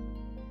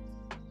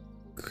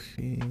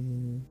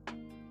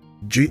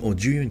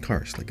Juyun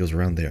Karst, like it was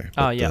around there.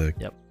 Oh yeah,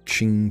 yep.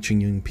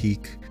 Qingyun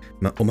Peak,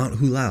 Mount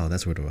Hulao,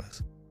 that's what it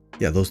was.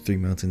 Yeah, those 3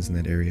 mountains in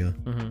that area.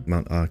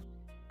 Mount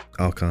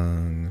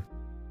Aokang,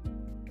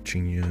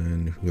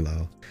 Qingyun,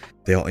 Hulao,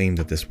 they all aimed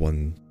at this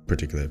one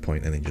particular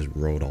point and then just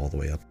rode all the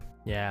way up.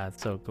 Yeah,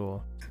 it's so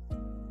cool.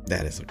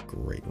 That is a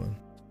great one.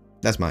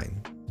 That's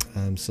mine.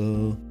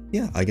 So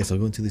yeah, I guess I'll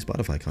go into the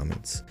Spotify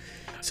comments.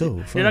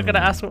 So You're not gonna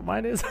ask what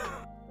mine is?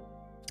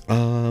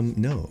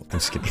 No, I'm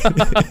just kidding.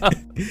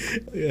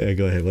 Yeah,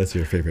 go ahead. What's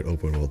your favorite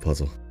open world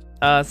puzzle?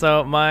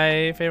 So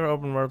my favorite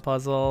open world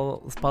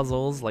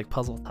puzzles, like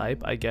puzzle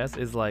type, I guess,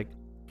 is like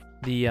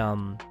the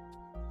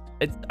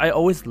I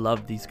always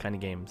love these kind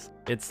of games.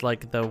 It's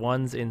like the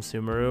ones in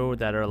Sumeru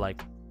that are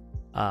like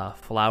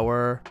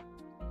flower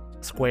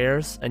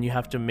squares, and you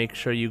have to make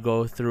sure you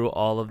go through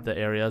all of the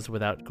areas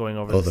without going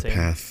over the same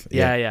path.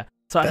 Yeah.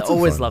 So That's I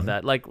always fun love one.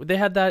 that. Like they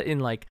had that in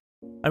like,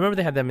 I remember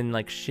they had them in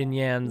like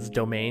Xinyan's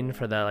domain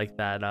for that, like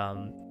that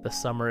the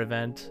summer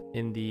event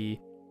in the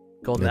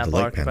Golden Yeah, the Apple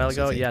light Arc a while panels,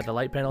 I ago. think. Yeah, the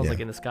light panels like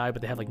Yeah. in the sky,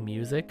 but they had like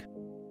music.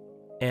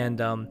 And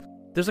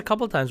there's a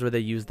couple of times where they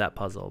used that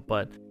puzzle,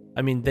 but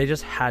I mean they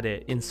just had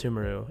it in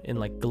Sumeru in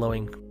like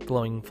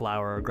glowing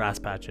flower or grass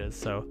patches.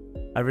 So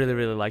I really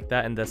liked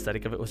that, and the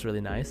aesthetic of it was really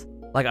nice.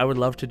 Like I would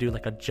love to do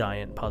like a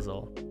giant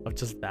puzzle of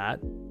just that.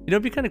 You know,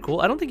 it'd be kind of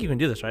cool. I don't think you can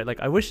do this, right? Like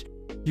I wish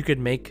you could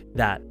make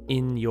that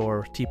in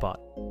your teapot.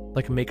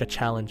 Like make a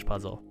challenge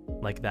puzzle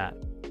like that.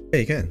 Yeah,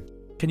 you can.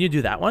 Can you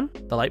do that one?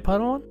 The light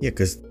puddle one? Yeah,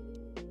 because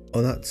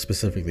not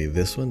specifically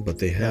this one, but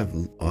they have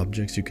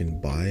objects you can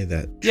buy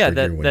that Yeah,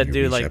 trigger when that you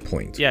do reach like that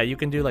point. Yeah, you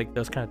can do like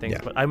those kind of things.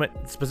 Yeah. But I meant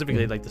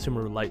specifically like the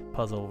Sumeru light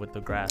puzzle with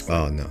the grass.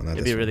 Oh no, not It'd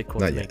this be one. really cool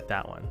Not to yet. make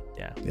that one.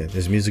 Yeah. Yeah,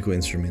 there's musical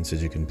instruments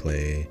that you can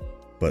play,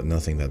 but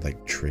nothing that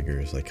like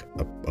triggers like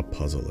a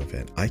puzzle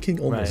event. I can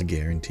almost Right.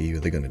 guarantee you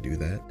they're gonna do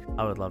that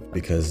I would love that.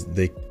 because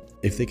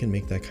if they can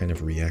make that kind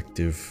of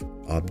reactive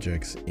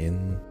objects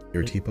in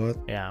your teapot,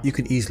 Yeah. you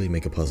could easily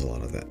make a puzzle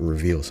out of that,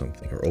 reveal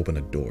something or open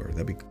a door.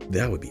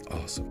 That would be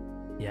awesome.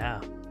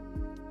 Yeah.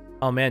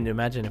 Oh man,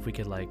 imagine if we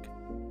could like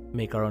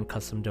make our own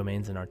custom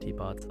domains in our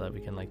teapot so that we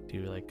can like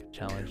do like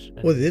challenge.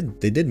 Well,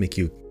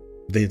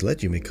 they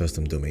let you make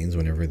custom domains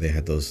whenever they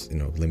had those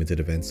limited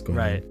events going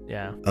Right.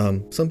 Yeah.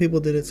 on. Some people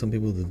did it, some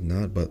people did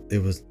not, but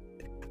it was,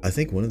 I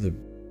think one of the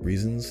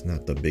reasons,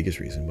 not the biggest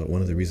reason, but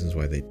one of the reasons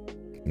why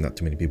not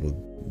too many people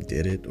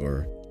did it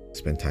or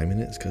spent time in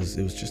it is because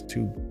it was just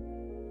too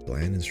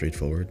bland and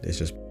straightforward. It's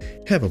just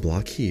have a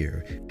block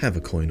here, have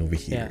a coin over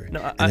Yeah. here,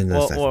 No, and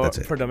then that's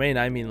it. for domain,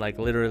 I mean like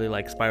literally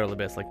like spiral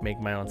abyss, like make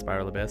my own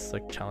spiral abyss,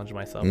 like challenge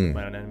myself with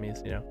my own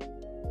enemies. You know.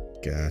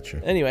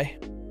 Gotcha. Anyway.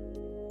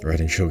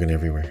 Writing Shogun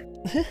everywhere.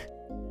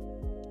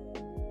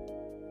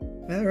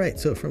 All right,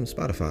 so from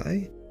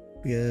Spotify,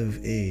 we have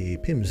a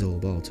Pimsel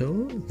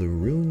Balto, the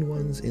rune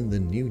ones in the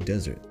new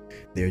desert.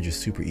 They're just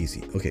super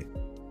easy. Okay,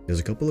 there's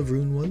a couple of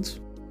rune ones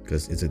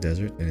because it's a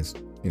desert and it's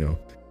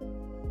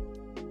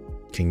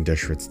King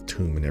Deshret's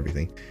tomb and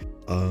everything.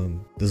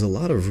 There's a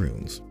lot of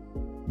runes,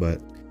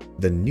 but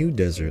the new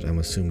desert, I'm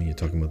assuming you're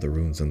talking about the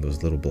runes on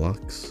those little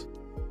blocks,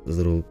 those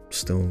little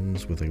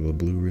stones with like little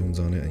blue runes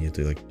on it, and you have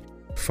to like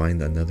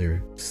find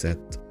another set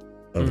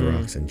of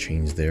rocks and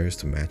change theirs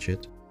to match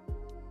it.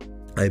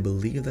 I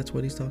believe that's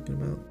what he's talking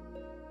about.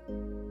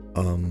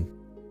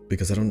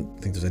 Because I don't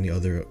think there's any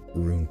other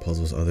rune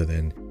puzzles other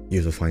than you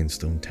have to find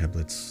stone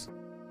tablets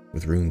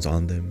with runes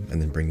on them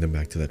and then bring them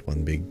back to that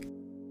one big,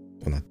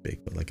 well not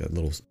big, but like a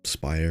little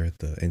spire at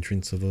the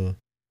entrance of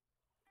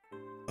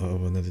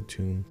another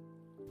tomb.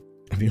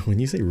 I mean, when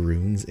you say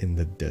runes in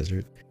the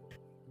desert,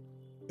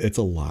 it's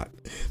a lot.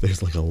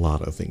 There's like a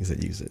lot of things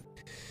that use it.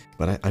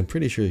 But I'm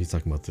pretty sure he's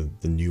talking about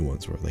the new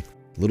ones where like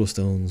little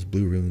stones,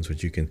 blue runes,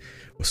 which you can,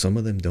 well, some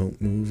of them don't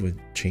move or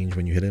change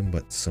when you hit them,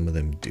 but some of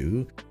them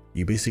do.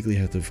 You basically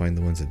have to find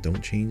the ones that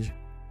don't change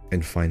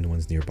and find the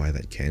ones nearby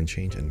that can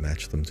change and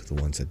match them to the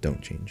ones that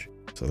don't change.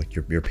 So like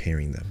you're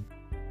pairing them.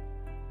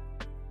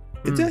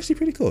 It's actually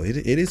pretty cool. It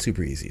is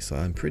super easy. So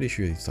I'm pretty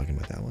sure he's talking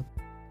about that one.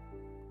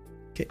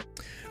 Okay.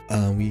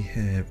 We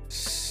have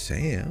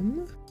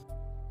Sam.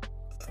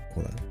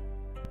 Hold on.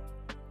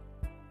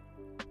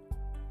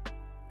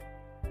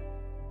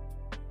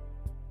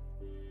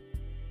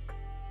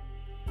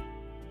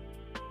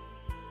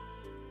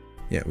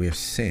 Yeah, we have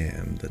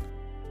Sam.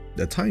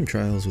 The time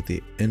trials with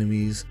the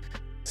enemies,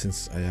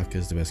 since Ayaka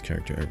is the best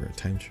character ever.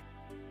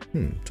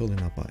 Totally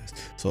not biased.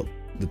 So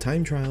the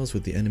time trials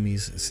with the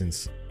enemies,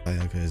 since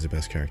Ayaka is the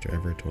best character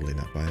ever. Totally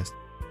not biased.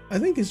 I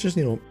think it's just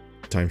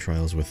time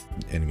trials with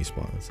enemy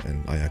spawns,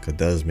 and Ayaka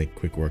does make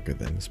quick work of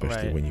them,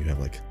 especially when you have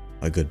like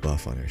a good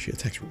buff on her. She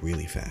attacks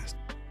really fast,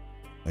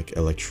 like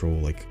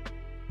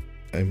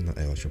I'm not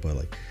electro, but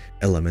like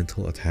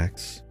elemental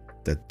attacks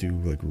that do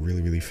like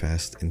really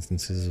fast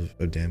instances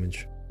of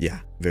damage.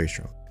 Yeah, very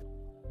strong.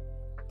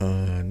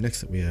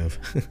 Next up we have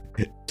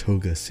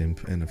Toga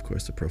Simp, and of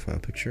course the profile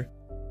picture.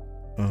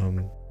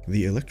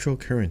 The electro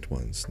current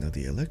ones. Now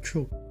the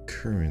electro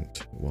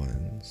current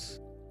ones,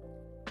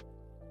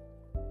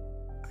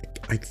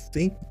 I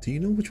think, do you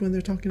know which one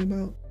they're talking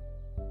about?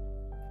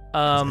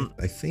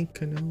 I think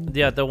I know.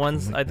 Yeah, the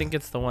ones, might I think not.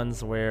 it's the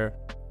ones where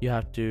you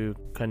have to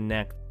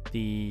connect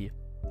the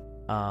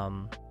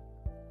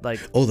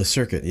the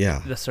circuit,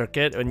 yeah. the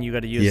circuit, and you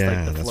got to use Yeah,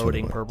 like the that's what it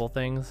floating was. purple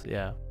things.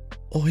 Yeah.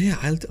 Oh yeah,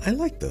 I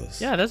like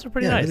those. Yeah, those are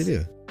pretty yeah, nice. I really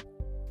do.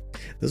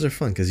 Those are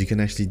fun because you can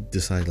actually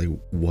decide like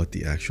what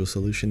the actual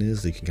solution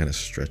is. You can kind of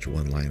stretch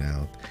one line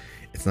out.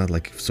 It's not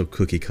like so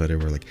cookie cutter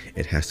where like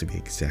it has to be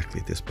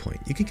exactly at this point.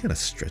 You can kind of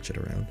stretch it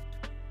around.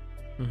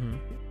 Mm-hmm.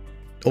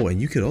 Oh,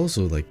 and you could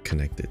also like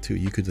connect it too.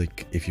 You could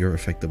like, if you're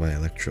affected by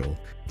Electro,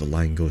 the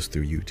line goes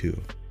through you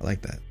too. I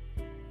like that.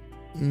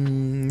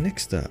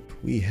 Next up,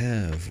 we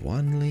have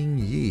Wanling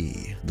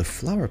Yi, the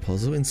flower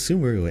puzzle in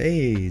Sumeru.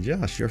 Hey,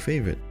 Josh, your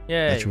favorite.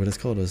 Yay. Not sure what it's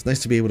called. It's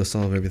nice to be able to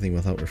solve everything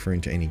without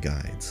referring to any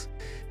guides,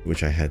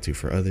 which I had to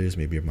for others.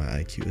 Maybe my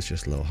IQ is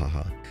just low,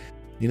 haha.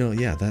 You know,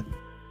 yeah,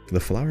 the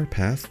flower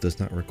path does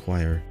not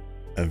require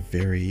a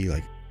very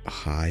like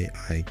high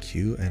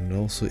IQ, and it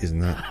also is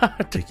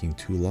not taking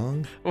too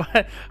long.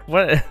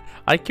 What?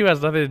 IQ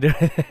has nothing to do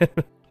with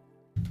it.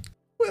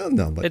 Well,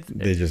 no, but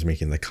they're just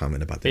making the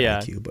comment about the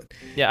IQ. But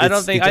yeah,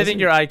 I think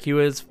your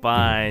IQ is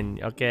fine.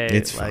 Okay,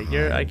 it's like fine,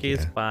 your IQ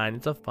is fine.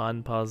 It's a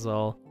fun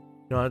puzzle.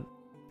 You know,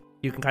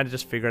 you can kind of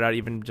just figure it out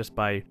even just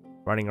by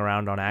running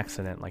around on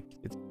accident. Like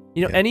it's,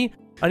 you know,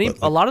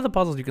 a lot of the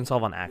puzzles you can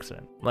solve on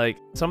accident. Like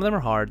some of them are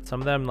hard. Some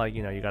of them, like,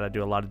 you know, you got to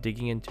do a lot of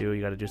digging into.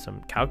 You got to do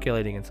some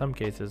calculating in some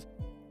cases.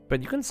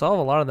 But you can solve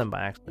a lot of them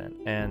by accident,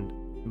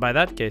 and by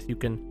that case, you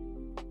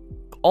can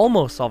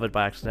almost solve it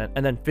by accident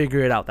and then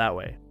figure it out that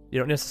way. You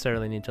don't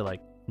necessarily need to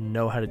like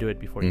know how to do it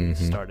before you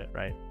start it,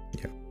 right?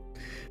 Yeah.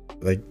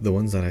 Like the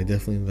ones that I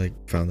definitely like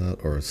found out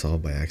or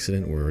solved by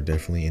accident were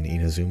definitely in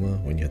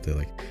Inazuma, when you have to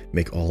like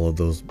make all of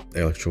those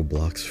electro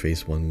blocks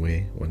face one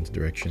way, one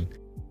direction.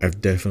 I've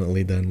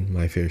definitely done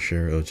my fair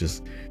share of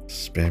just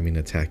spamming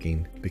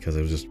attacking because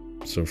I was just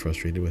so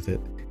frustrated with it,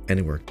 and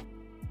it worked.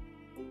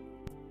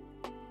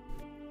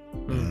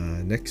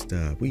 Next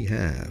up, we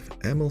have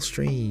Amel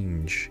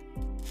Strange.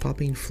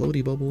 Popping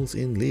floaty bubbles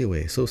in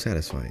Liyue, so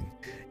satisfying.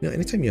 You know,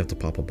 anytime you have to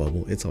pop a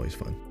bubble, it's always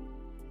fun.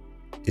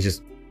 It's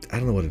just, I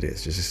don't know what it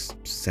is, it's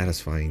just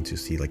satisfying to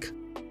see like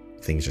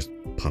things just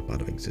pop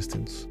out of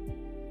existence.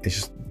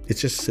 It's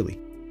just silly.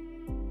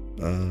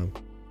 You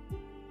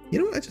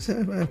know what, I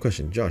have a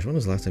question. Josh, when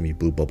was the last time you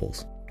blew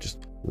bubbles?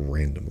 Just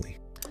randomly.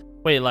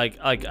 Wait, like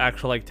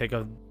actual like take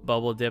a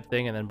bubble dip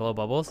thing and then blow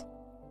bubbles?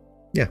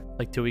 Yeah.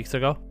 Like 2 weeks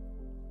ago?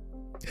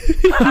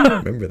 I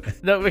don't remember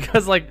that. No,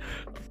 because like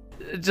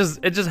it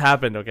just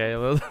happened, okay?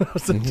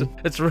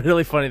 It's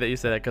really funny that you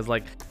say that, because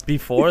like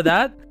before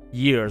that,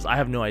 years, I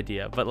have no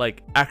idea, but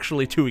like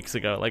actually 2 weeks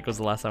ago, like, was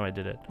the last time I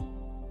did it.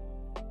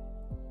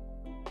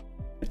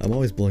 I'm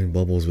always blowing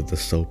bubbles with the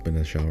soap in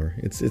the shower.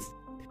 It's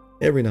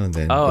every now and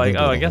then.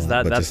 I guess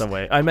that's the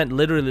way. I meant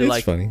literally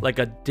like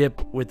a dip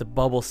with a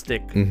bubble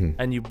stick,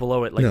 and you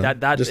blow it like no,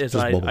 that. That just, is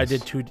just I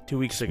did two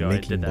weeks just ago. I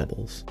did that.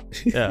 Bubbles.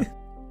 Yeah.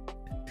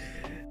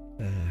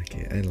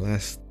 Okay, and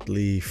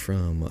lastly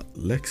from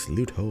Lex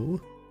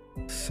Luto,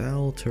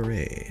 Sal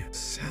Teray,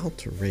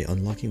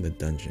 unlocking the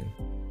dungeon,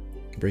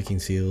 breaking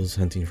seals,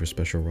 hunting for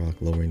special rock,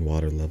 lowering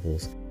water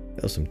levels.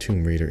 That was some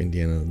Tomb Raider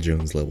Indiana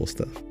Jones level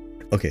stuff.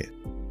 Okay,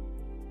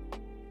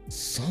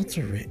 Sal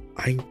Teray,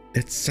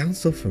 it sounds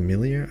so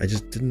familiar. I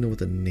just didn't know what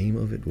the name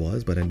of it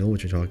was, but I know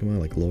what you're talking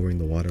about, like lowering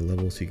the water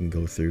level so you can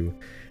go through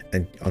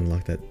and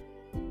unlock that.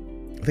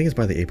 I think it's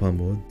by the Apon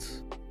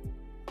Woods.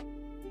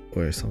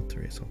 Or Sal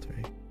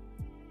Teray.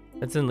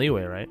 It's in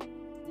Liyue, right?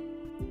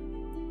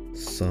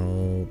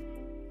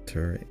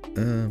 Salter.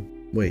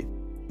 Wait.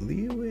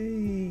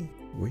 Liyue.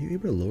 Were you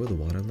able to lower the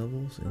water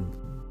levels?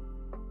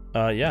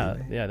 Yeah.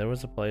 There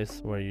was a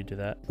place where you do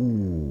that.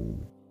 Ooh,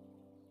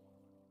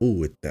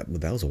 that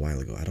was a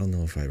while ago. I don't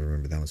know if I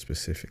remember that one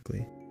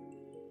specifically.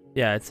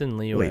 Yeah, it's in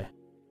Liyue. Wait.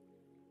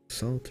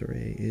 Salter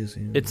is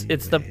in. It's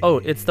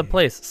the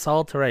place.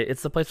 Salter.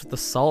 It's the place with the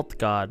salt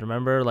god.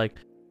 Remember, like.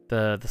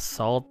 The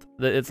salt,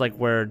 it's like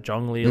where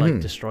Zhongli like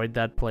destroyed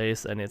that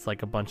place, and it's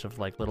like a bunch of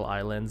like little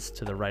islands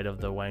to the right of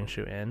the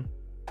Wangshu Inn.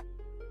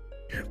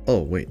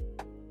 Oh wait,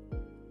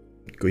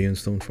 Guiyun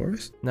Stone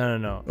Forest?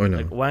 No. Oh no,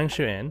 like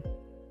Wangshu Inn,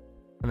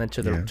 and then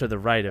to the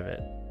right of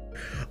it.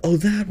 Oh,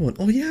 that one.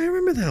 Oh yeah, I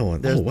remember that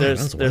one.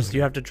 There's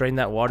you have to drain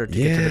that water to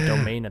get to the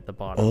domain at the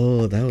bottom.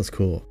 Oh, that was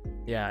cool.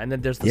 Yeah, and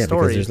then there's the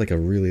story. Because there's like a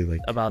really like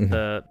about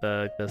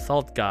the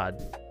salt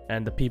god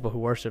and the people who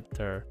worshipped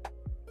her,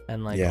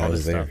 and like all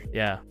this stuff.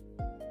 Yeah.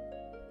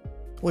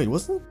 Wait,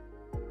 wasn't?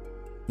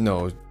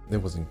 No, it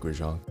wasn't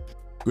Guizhong.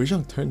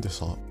 Guizhong turned to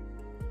salt.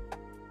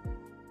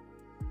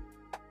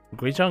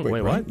 Guizhong?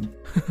 Wait, what?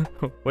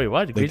 Wait,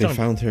 what? Like they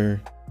found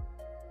her.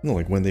 No,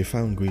 like when they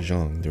found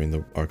Guizhong during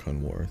the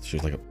Archon War, she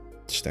was like a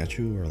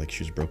statue, or like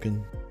she was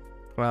broken.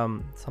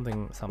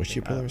 Something. Was she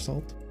a pillar of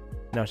salt?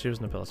 No, she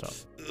wasn't a pillar of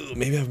salt.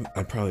 Maybe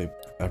I probably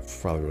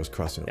was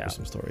crossing over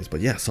some stories, but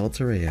yeah,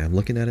 Salter. Yeah, I'm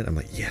looking at it. I'm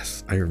like,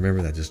 yes, I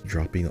remember that, just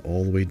dropping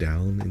all the way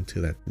down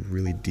into that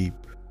really deep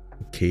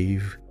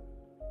cave.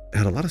 It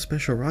had a lot of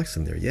special rocks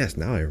in there. Yes,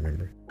 now I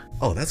remember.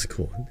 Oh, that's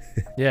cool.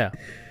 Yeah.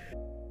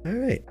 All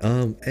right.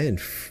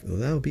 And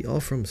that'll be all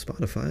from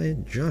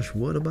Spotify. Josh,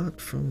 what about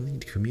from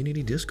the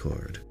community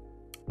Discord?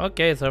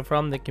 Okay, so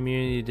from the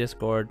community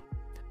Discord,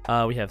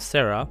 we have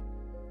Sarah,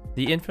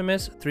 the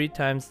infamous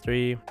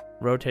 3x3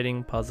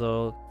 rotating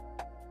puzzle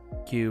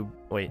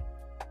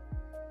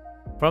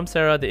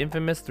the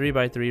infamous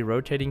 3x3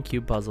 rotating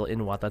cube puzzle in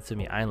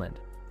Watatsumi Island.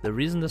 The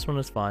reason this one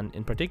was fun,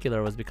 in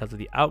particular, was because of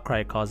the outcry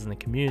it caused in the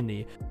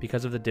community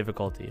because of the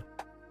difficulty.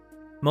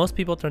 Most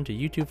people turned to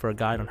YouTube for a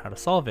guide on how to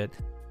solve it,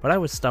 but I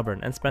was stubborn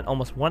and spent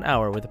almost 1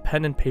 hour with a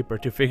pen and paper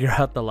to figure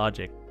out the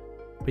logic.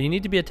 But you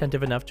need to be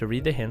attentive enough to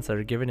read the hints that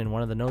are given in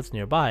one of the notes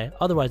nearby,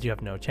 otherwise you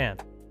have no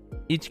chance.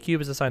 Each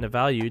cube is assigned a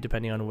value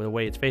depending on the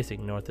way it's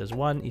facing. North is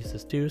 1, east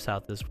is 2,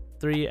 south is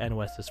 3, and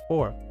west is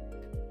 4.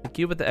 The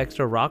cube with the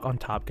extra rock on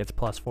top gets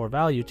plus 4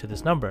 value to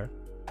this number.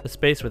 The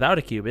space without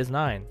a cube is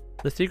 9.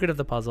 The secret of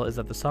the puzzle is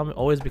that the sum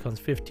always becomes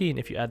 15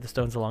 if you add the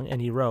stones along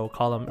any row,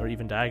 column, or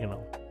even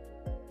diagonal.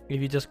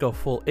 If you just go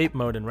full ape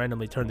mode and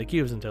randomly turn the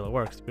cubes until it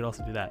works, you can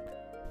also do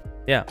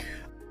that. Yeah.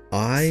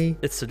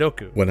 It's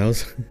Sudoku. When I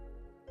was...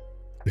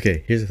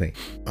 Okay, here's the thing.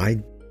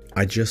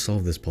 I just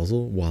solved this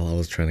puzzle while I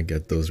was trying to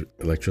get those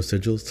electro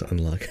sigils to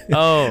unlock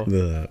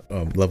the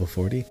level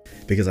 40,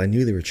 because I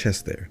knew there were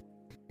chests there.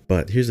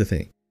 But here's the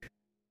thing.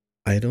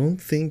 I don't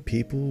think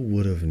people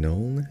would have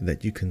known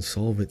that you can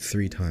solve it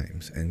 3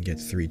 times and get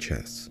 3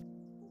 chests.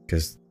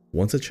 Because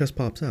once a chest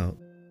pops out,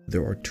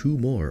 there are 2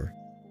 more.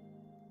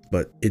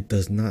 But it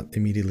does not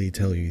immediately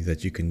tell you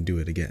that you can do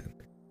it again.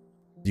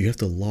 You have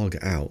to log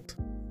out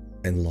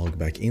and log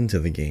back into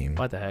the game.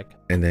 What the heck?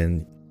 And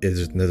then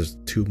there's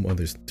 2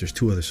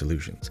 other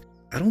solutions.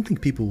 I don't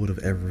think people would have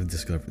ever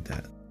discovered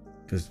that.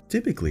 Because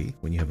typically,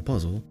 when you have a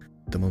puzzle,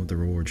 the moment the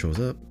reward shows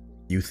up,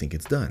 you think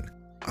it's done.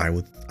 I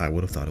would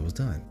have thought it was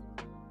done.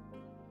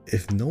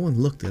 If no one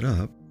looked it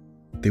up,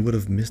 they would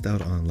have missed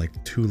out on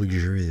like 2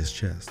 luxurious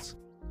chests.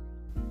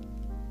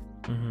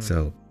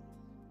 So,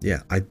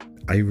 yeah,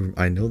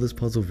 I know this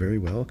puzzle very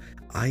well.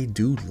 I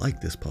do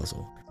like this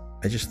puzzle.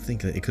 I just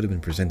think that it could have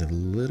been presented a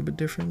little bit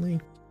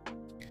differently.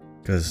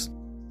 Because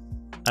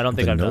I don't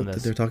think I've done that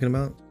this. they're talking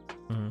about.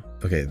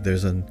 Okay,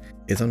 it's on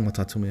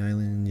Watatsumi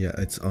Island. Yeah,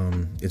 it's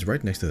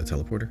right next to the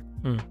teleporter.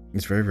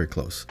 It's very, very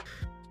close.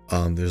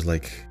 There's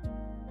like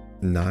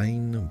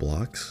 9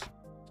 blocks.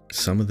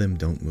 Some of them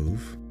don't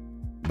move,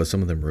 but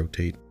some of them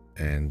rotate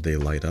and they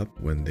light up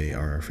when they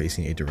are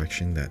facing a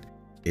direction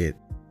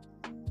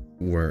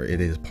where it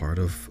is part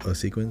of a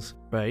sequence.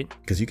 Right.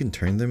 Because you can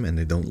turn them and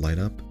they don't light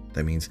up.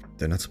 That means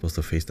they're not supposed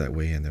to face that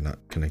way and they're not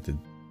connected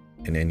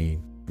in any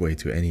way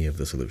to any of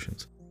the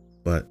solutions.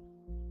 But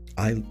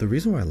the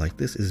reason why I like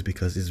this is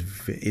because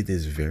it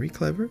is very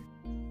clever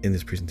in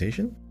this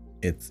presentation.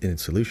 It's in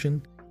its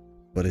solution,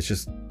 but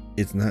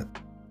it's not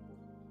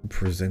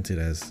presented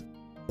as,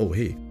 oh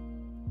hey,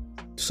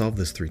 solve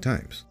this 3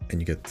 times and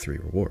you get 3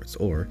 rewards,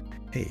 or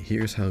hey,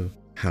 here's how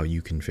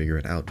you can figure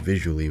it out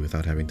visually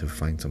without having to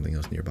find something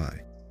else nearby.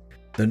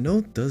 The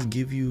note does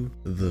give you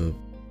the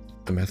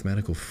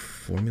mathematical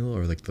formula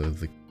or like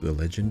the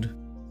legend,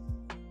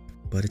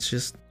 but it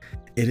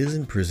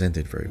isn't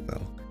presented very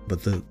well.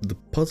 But the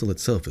puzzle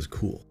itself is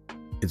cool.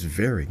 It's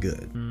very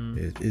good.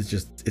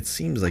 It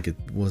seems like it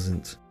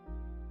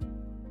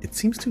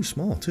seems too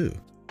small too.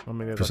 Well,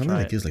 maybe for something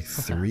that gives like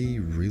 3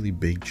 really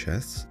big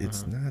chests, it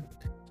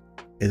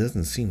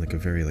doesn't seem like a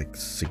very like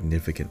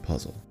significant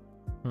puzzle.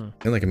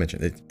 And like I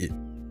mentioned,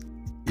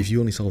 if you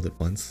only solved it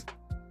once,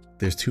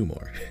 there's 2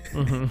 more.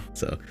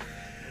 So,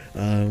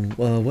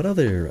 well, what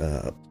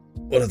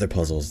other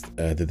puzzles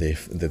did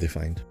they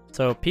find?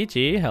 So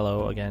Peachy,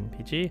 hello again,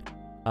 Peachy,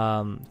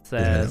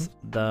 says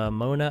the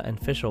Mona and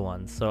Fischl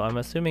ones. So I'm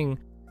assuming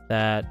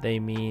that they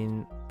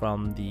mean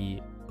from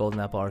the Golden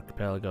Apple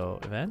Archipelago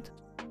event.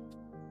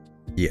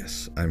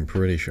 Yes, I'm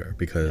pretty sure,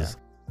 because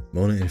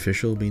Mona and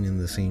Fischl being in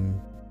the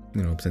same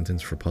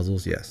sentence for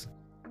puzzles. Yes.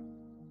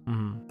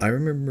 I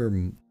remember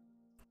the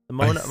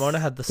Mona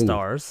had the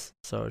stars,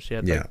 so she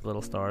had like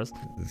little stars.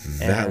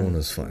 That one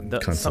was fun.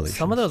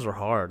 Some of those were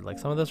hard. Like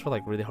some of those were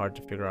like really hard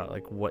to figure out,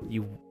 like what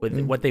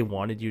they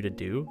wanted you to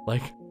do,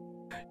 like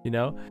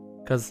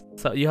because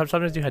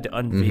sometimes you had to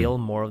unveil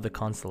more of the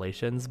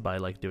constellations by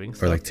like doing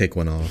stuff, or like take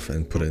one off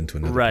and put it into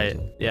another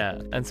puzzle.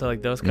 And so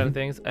like those kind of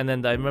things. And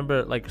then I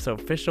remember like, so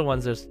Fischl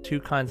ones, there's 2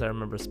 kinds I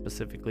remember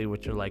specifically,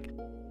 which are like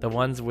the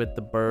ones with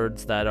the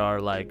birds that are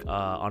like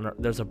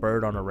there's a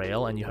bird on a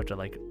rail and you have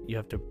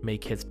to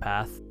make his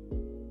path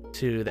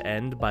to the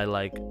end by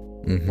like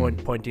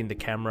pointing the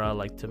camera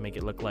like to make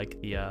it look like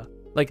the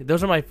like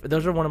those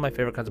are one of my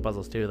favorite kinds of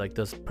puzzles too, like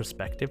those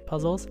perspective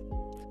puzzles.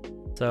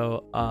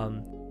 So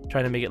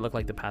trying to make it look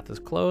like the path is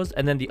closed.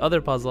 And then the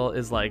other puzzle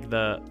is like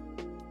the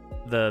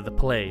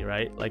play,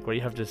 right? Like where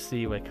you have to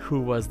see like who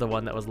was the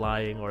one that was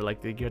lying, or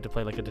like you have to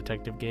play like a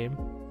detective game.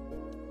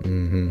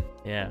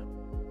 Yeah.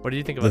 What do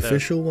you think about the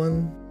Fischl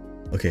one?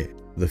 Okay,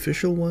 the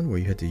Fischl one where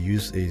you had to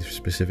use a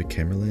specific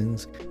camera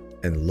lens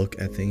and look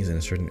at things in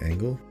a certain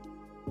angle.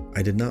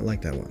 I did not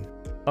like that one.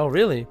 Oh,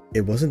 really?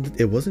 It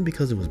wasn't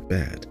because it was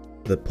bad.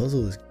 The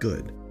puzzle is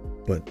good,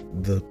 but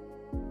the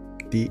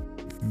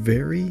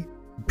very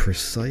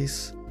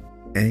precise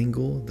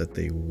angle that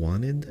they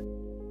wanted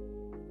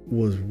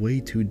was way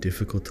too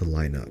difficult to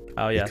line up.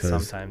 Oh yeah,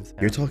 sometimes.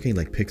 Yeah. You're talking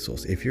like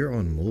pixels. If you're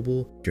on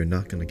mobile, you're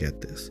not gonna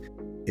get this.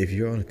 If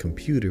you're on a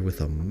computer with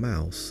a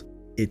mouse,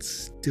 it's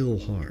still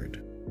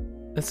hard.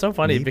 It's so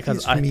funny Maybe because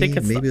it's I think me,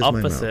 it's maybe the it's my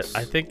opposite. mouse.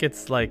 I think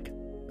it's like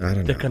I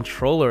don't the know.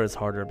 controller is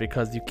harder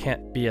because you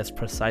can't be as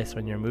precise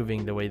when you're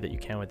moving the way that you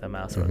can with the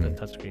mouse or the Mhm.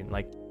 touchscreen.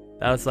 Like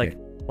that was like Okay.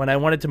 when I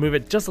wanted to move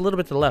it just a little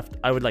bit to the left,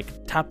 I would like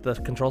tap the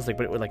control stick,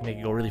 but it would like make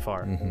it go really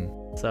far.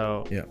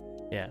 So Yeah.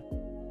 yeah.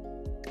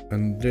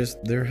 And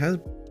there has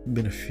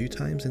been a few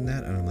times in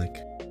that, and I'm like,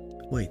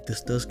 wait,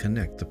 this does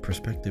connect. The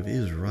perspective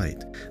is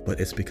right, but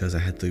it's because I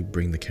had to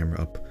bring the camera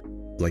up,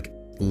 like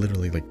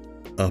literally like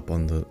up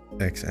on the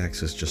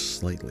x-axis just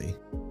slightly,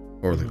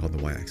 or like on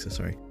the y-axis.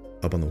 Sorry,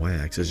 up on the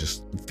y-axis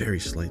just very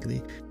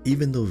slightly.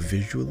 Even though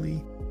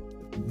visually,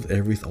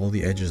 all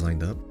the edges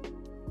lined up,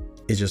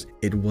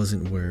 it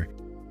wasn't where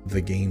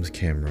the game's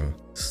camera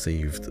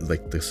saved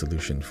like the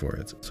solution for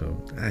it.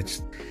 So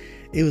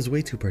it was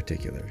way too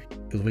particular.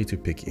 It was way too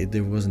picky.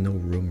 There was no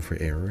room for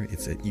error.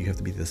 It's that you have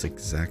to be this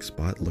exact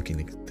spot,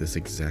 looking this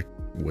exact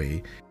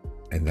way,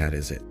 and that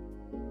is it.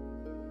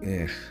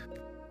 Yeah.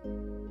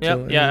 Yeah,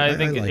 So, yeah. mean, I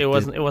think liked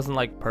it wasn't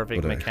like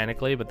perfect but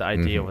mechanically, but the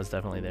idea Mhm. was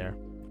definitely there.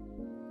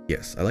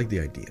 Yes, I like the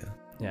idea.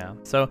 Yeah.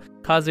 So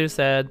Kazu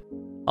said,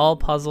 all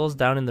puzzles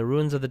down in the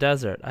ruins of the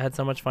desert. I had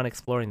so much fun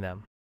exploring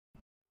them.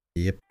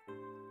 Yep.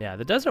 Yeah,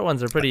 the desert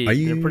ones are pretty. Are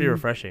They're pretty you-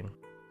 refreshing.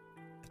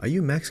 Are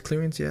you max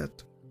clearance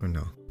yet, or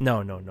no?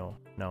 No.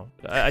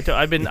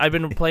 I've been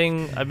playing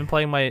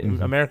my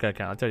Mhm. America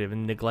account. I tell you, I've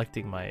been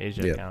neglecting my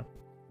Asia Yeah. account.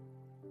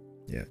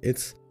 Yeah,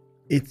 it's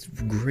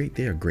great.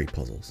 They are great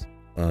puzzles.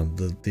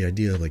 The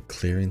idea of like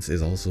clearance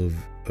is also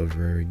a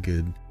very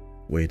good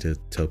way to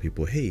tell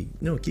people, hey,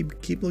 no,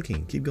 keep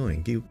looking, keep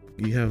going,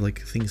 you have like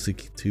things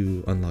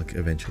to unlock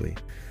eventually.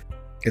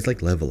 It's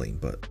like leveling,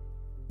 but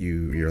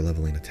you're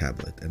leveling a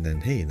tablet, and then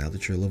hey, now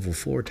that you're level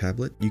 4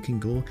 tablet, you can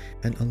go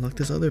and unlock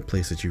this other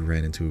place that you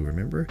ran into,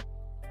 remember?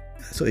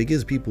 So it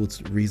gives people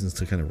reasons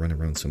to kind of run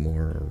around some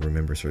more or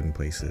remember certain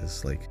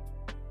places, like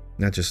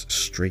not just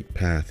straight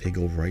path, hey,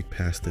 go right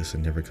past this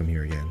and never come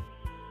here again.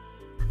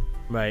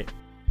 Right.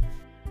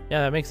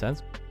 Yeah, that makes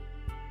sense.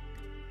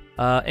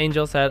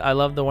 Angel said, I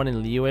love the one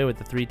in Liyue with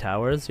the 3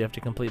 towers. You have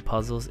to complete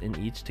puzzles in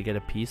each to get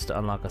a piece to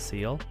unlock a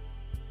seal.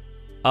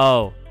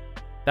 Oh,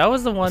 that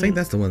was the one. I think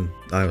that's the one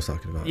I was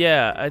talking about.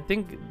 Yeah, I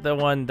think the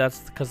one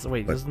that's because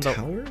wait, But isn't the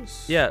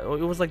towers? yeah? It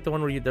was like the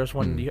one where there's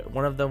one Hmm.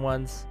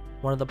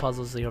 one of the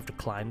puzzles that you have to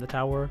climb the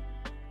tower.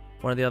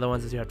 One of the other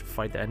ones is you have to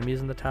fight the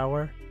enemies in the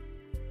tower.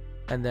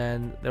 And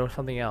then there was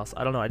something else.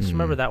 I don't know. I just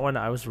remember that one.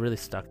 I was really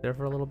stuck there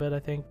for a little bit, I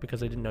think,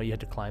 because I didn't know you had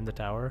to climb the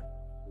tower.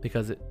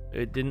 Because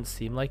it didn't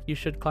seem like you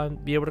should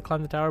be able to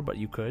climb the tower, but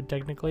you could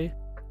technically.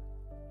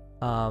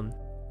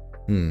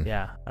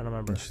 Yeah, I don't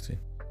remember. Interesting.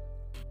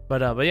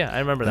 But yeah, I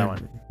remember that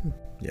one.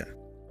 Yeah.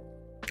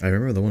 I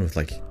remember the one with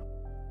like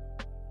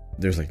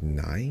there's like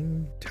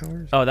 9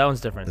 towers. Oh, that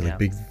one's different. They're Yeah. like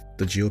big,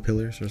 the geo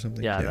pillars or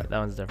something. Yeah, that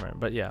one's different.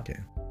 But yeah.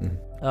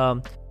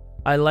 Okay.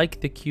 I like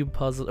the cube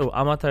puzzle. Oh,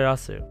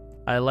 Amaterasu.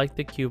 I like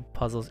the cube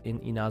puzzles in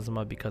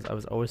Inazuma because I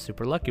was always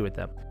super lucky with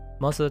them.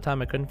 Most of the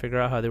time I couldn't figure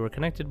out how they were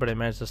connected, but I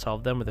managed to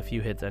solve them with a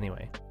few hits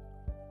anyway.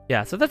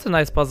 Yeah, so that's a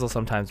nice puzzle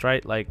sometimes,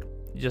 right? Like,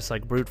 you just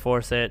like brute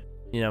force it.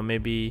 You know,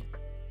 maybe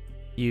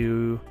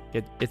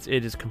it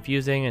is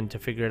confusing, and to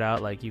figure it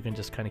out, like, you can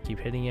just kind of keep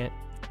hitting it.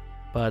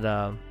 But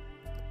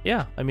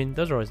yeah, I mean,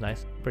 those are always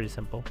nice. Pretty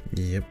simple.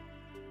 Yep.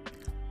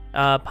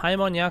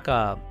 Paimon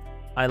Yaka.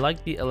 I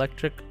like the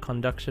electric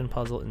conduction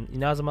puzzle in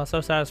Inazuma, so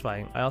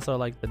satisfying. I also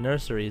like the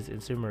nurseries in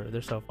Sumeru,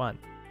 they're so fun.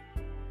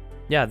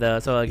 Yeah,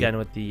 so again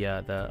with the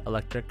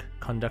electric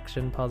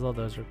conduction puzzle,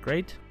 those are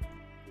great.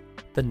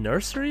 The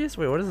nurseries?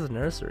 Wait, what is the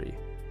nursery?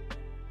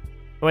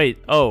 Wait,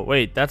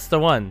 that's the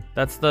one.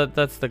 That's the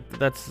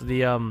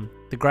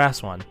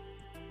grass one.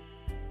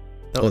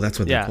 Oh, that's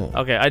what they're yeah. called.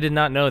 Okay, I did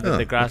not know that Oh,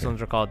 the grass okay.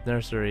 ones are called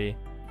nursery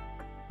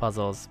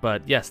puzzles,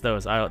 but yes,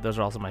 those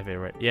are also my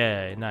favorite.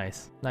 Yay,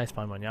 nice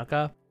Paimon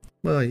Yaka.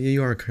 Well,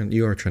 you are trying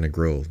to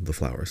grow the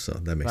flowers, so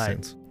that makes Right.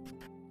 sense.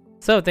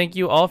 So thank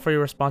you all for your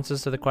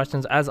responses to the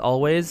questions. As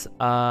always,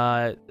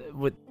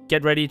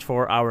 get ready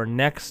for our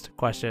next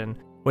question,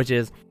 which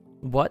is,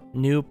 what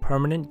new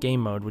permanent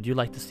game mode would you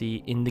like to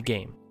see in the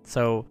game?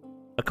 So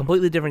a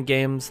completely different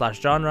game /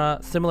 genre,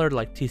 similar to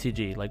like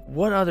TCG. Like,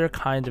 what other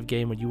kind of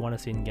game would you want to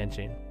see in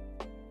Genshin?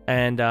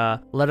 And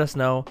let us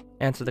know,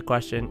 answer the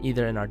question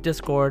either in our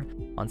Discord,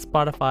 on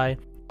Spotify,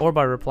 or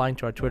by replying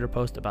to our Twitter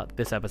post about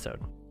this episode.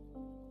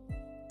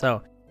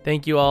 So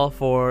thank you all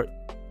for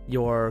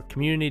your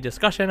community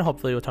discussion.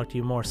 Hopefully we'll talk to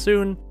you more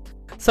soon.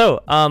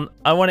 So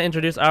I want to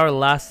introduce our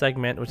last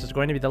segment, which is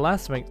going to be the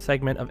last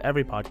segment of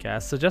every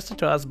podcast, suggested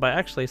to us by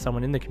actually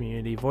someone in the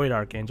community, Void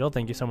Archangel.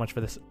 Thank you so much for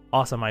this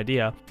awesome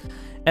idea.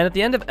 And at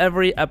the end of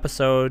every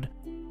episode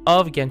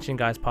of Genshin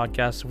Guys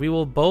podcast, we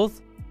will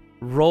both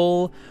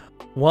roll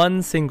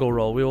one single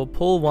roll. We will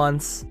pull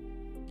once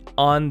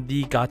on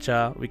the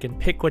gacha. We can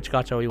pick which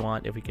gacha we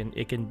want.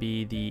 It can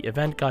be the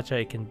event gacha,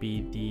 it can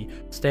be the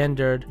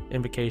standard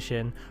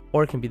invocation,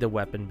 or it can be the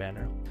weapon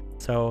banner.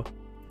 So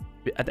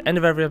at the end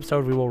of every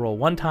episode, we will roll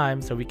one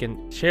time so we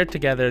can share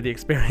together the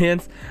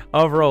experience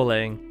of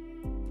rolling.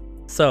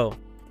 So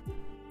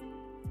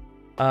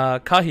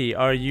Kahi,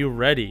 are you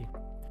ready?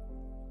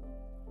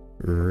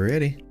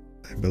 Ready.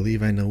 I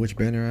believe I know which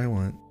banner I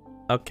want.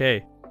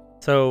 Okay.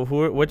 So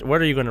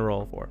what are you gonna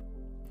roll for?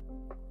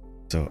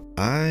 So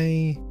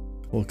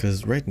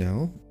because right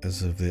now,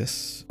 as of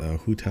this,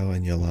 Hu Tao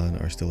and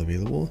Yalan are still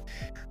available,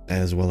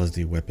 as well as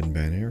the weapon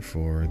banner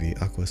for the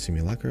Aqua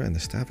Simulacra and the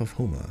Staff of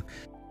Homa.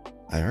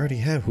 I already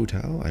have Hu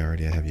Tao, I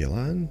already have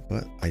Yalan,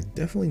 but I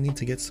definitely need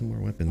to get some more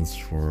weapons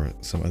for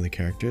some other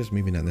characters,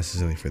 maybe not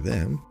necessarily for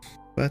them,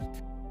 but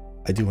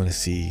I do want to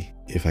see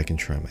if I can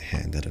try my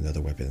hand at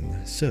another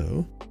weapon.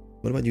 So,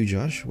 what about you,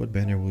 Josh? What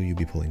banner will you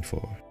be pulling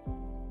for?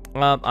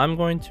 I'm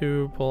going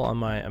to pull on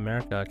my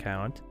America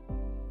account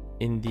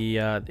in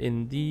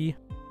the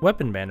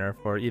weapon banner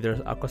for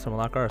either Aqua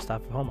Simulacra or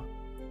Staff of Homa.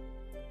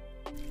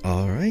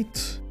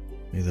 Alright.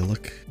 May the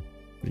luck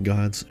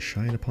gods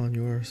shine upon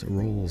your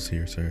rolls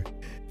here, sir.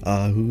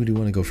 Who do you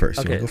want to go first?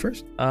 Okay. You want to go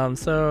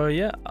first? So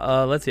yeah,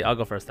 let's see. I'll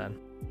go first then.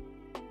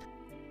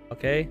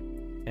 Okay,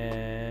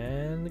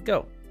 and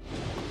go.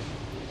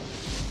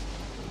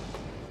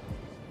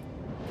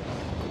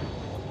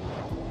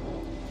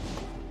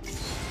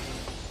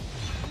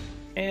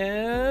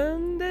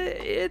 And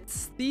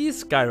it's the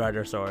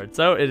Skyrider sword.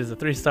 So it is a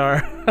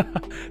 3-star,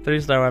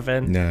 3-star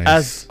weapon.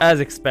 Nice. As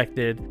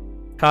expected.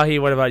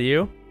 Kahi, what about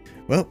you?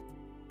 Well,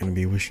 gonna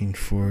be wishing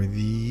for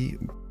the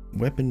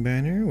weapon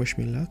banner. Wish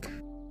me luck.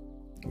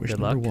 Wish Good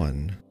number luck.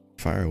 1.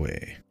 Fire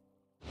away.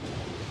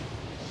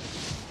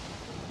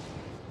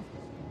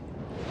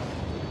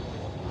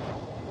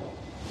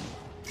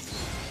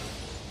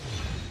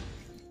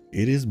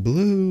 It is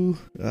blue.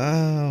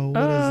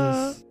 What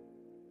is this?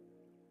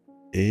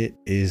 It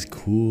is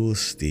cool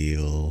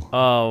steel.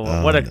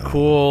 Oh, what a no.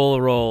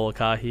 cool roll,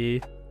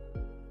 Kahi.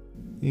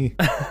 Eh.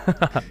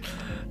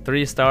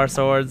 3-star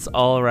swords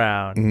all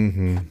around.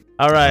 Mm-hmm.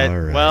 All right. All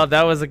right. Well,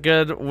 that was a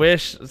good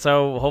wish.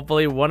 So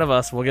hopefully one of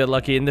us will get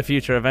lucky in the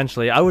future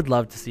eventually. I would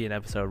love to see an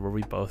episode where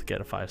we both get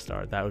a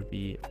 5-star. That would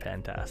be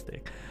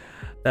fantastic.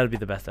 That would be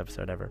the best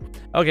episode ever.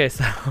 Okay,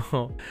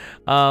 so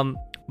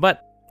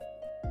but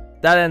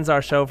that ends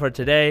our show for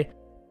today.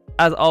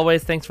 As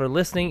always, thanks for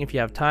listening. If you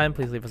have time,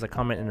 please leave us a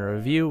comment and a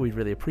review. We'd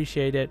really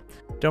appreciate it.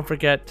 Don't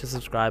forget to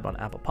subscribe on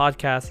Apple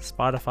Podcasts,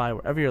 Spotify,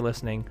 wherever you're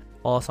listening.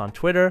 Follow us on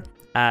Twitter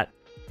at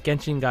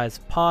Genshin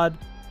Guys Pod.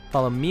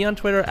 Follow me on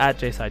Twitter at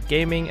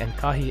JSideGaming and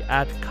Kahi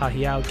at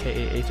Kahiao,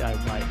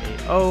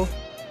 Kahiayao.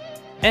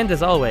 And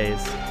as always,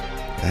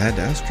 Ad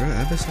Astra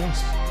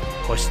Abyssos.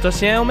 星と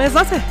支援を目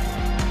指せ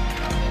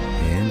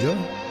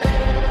Enjoy.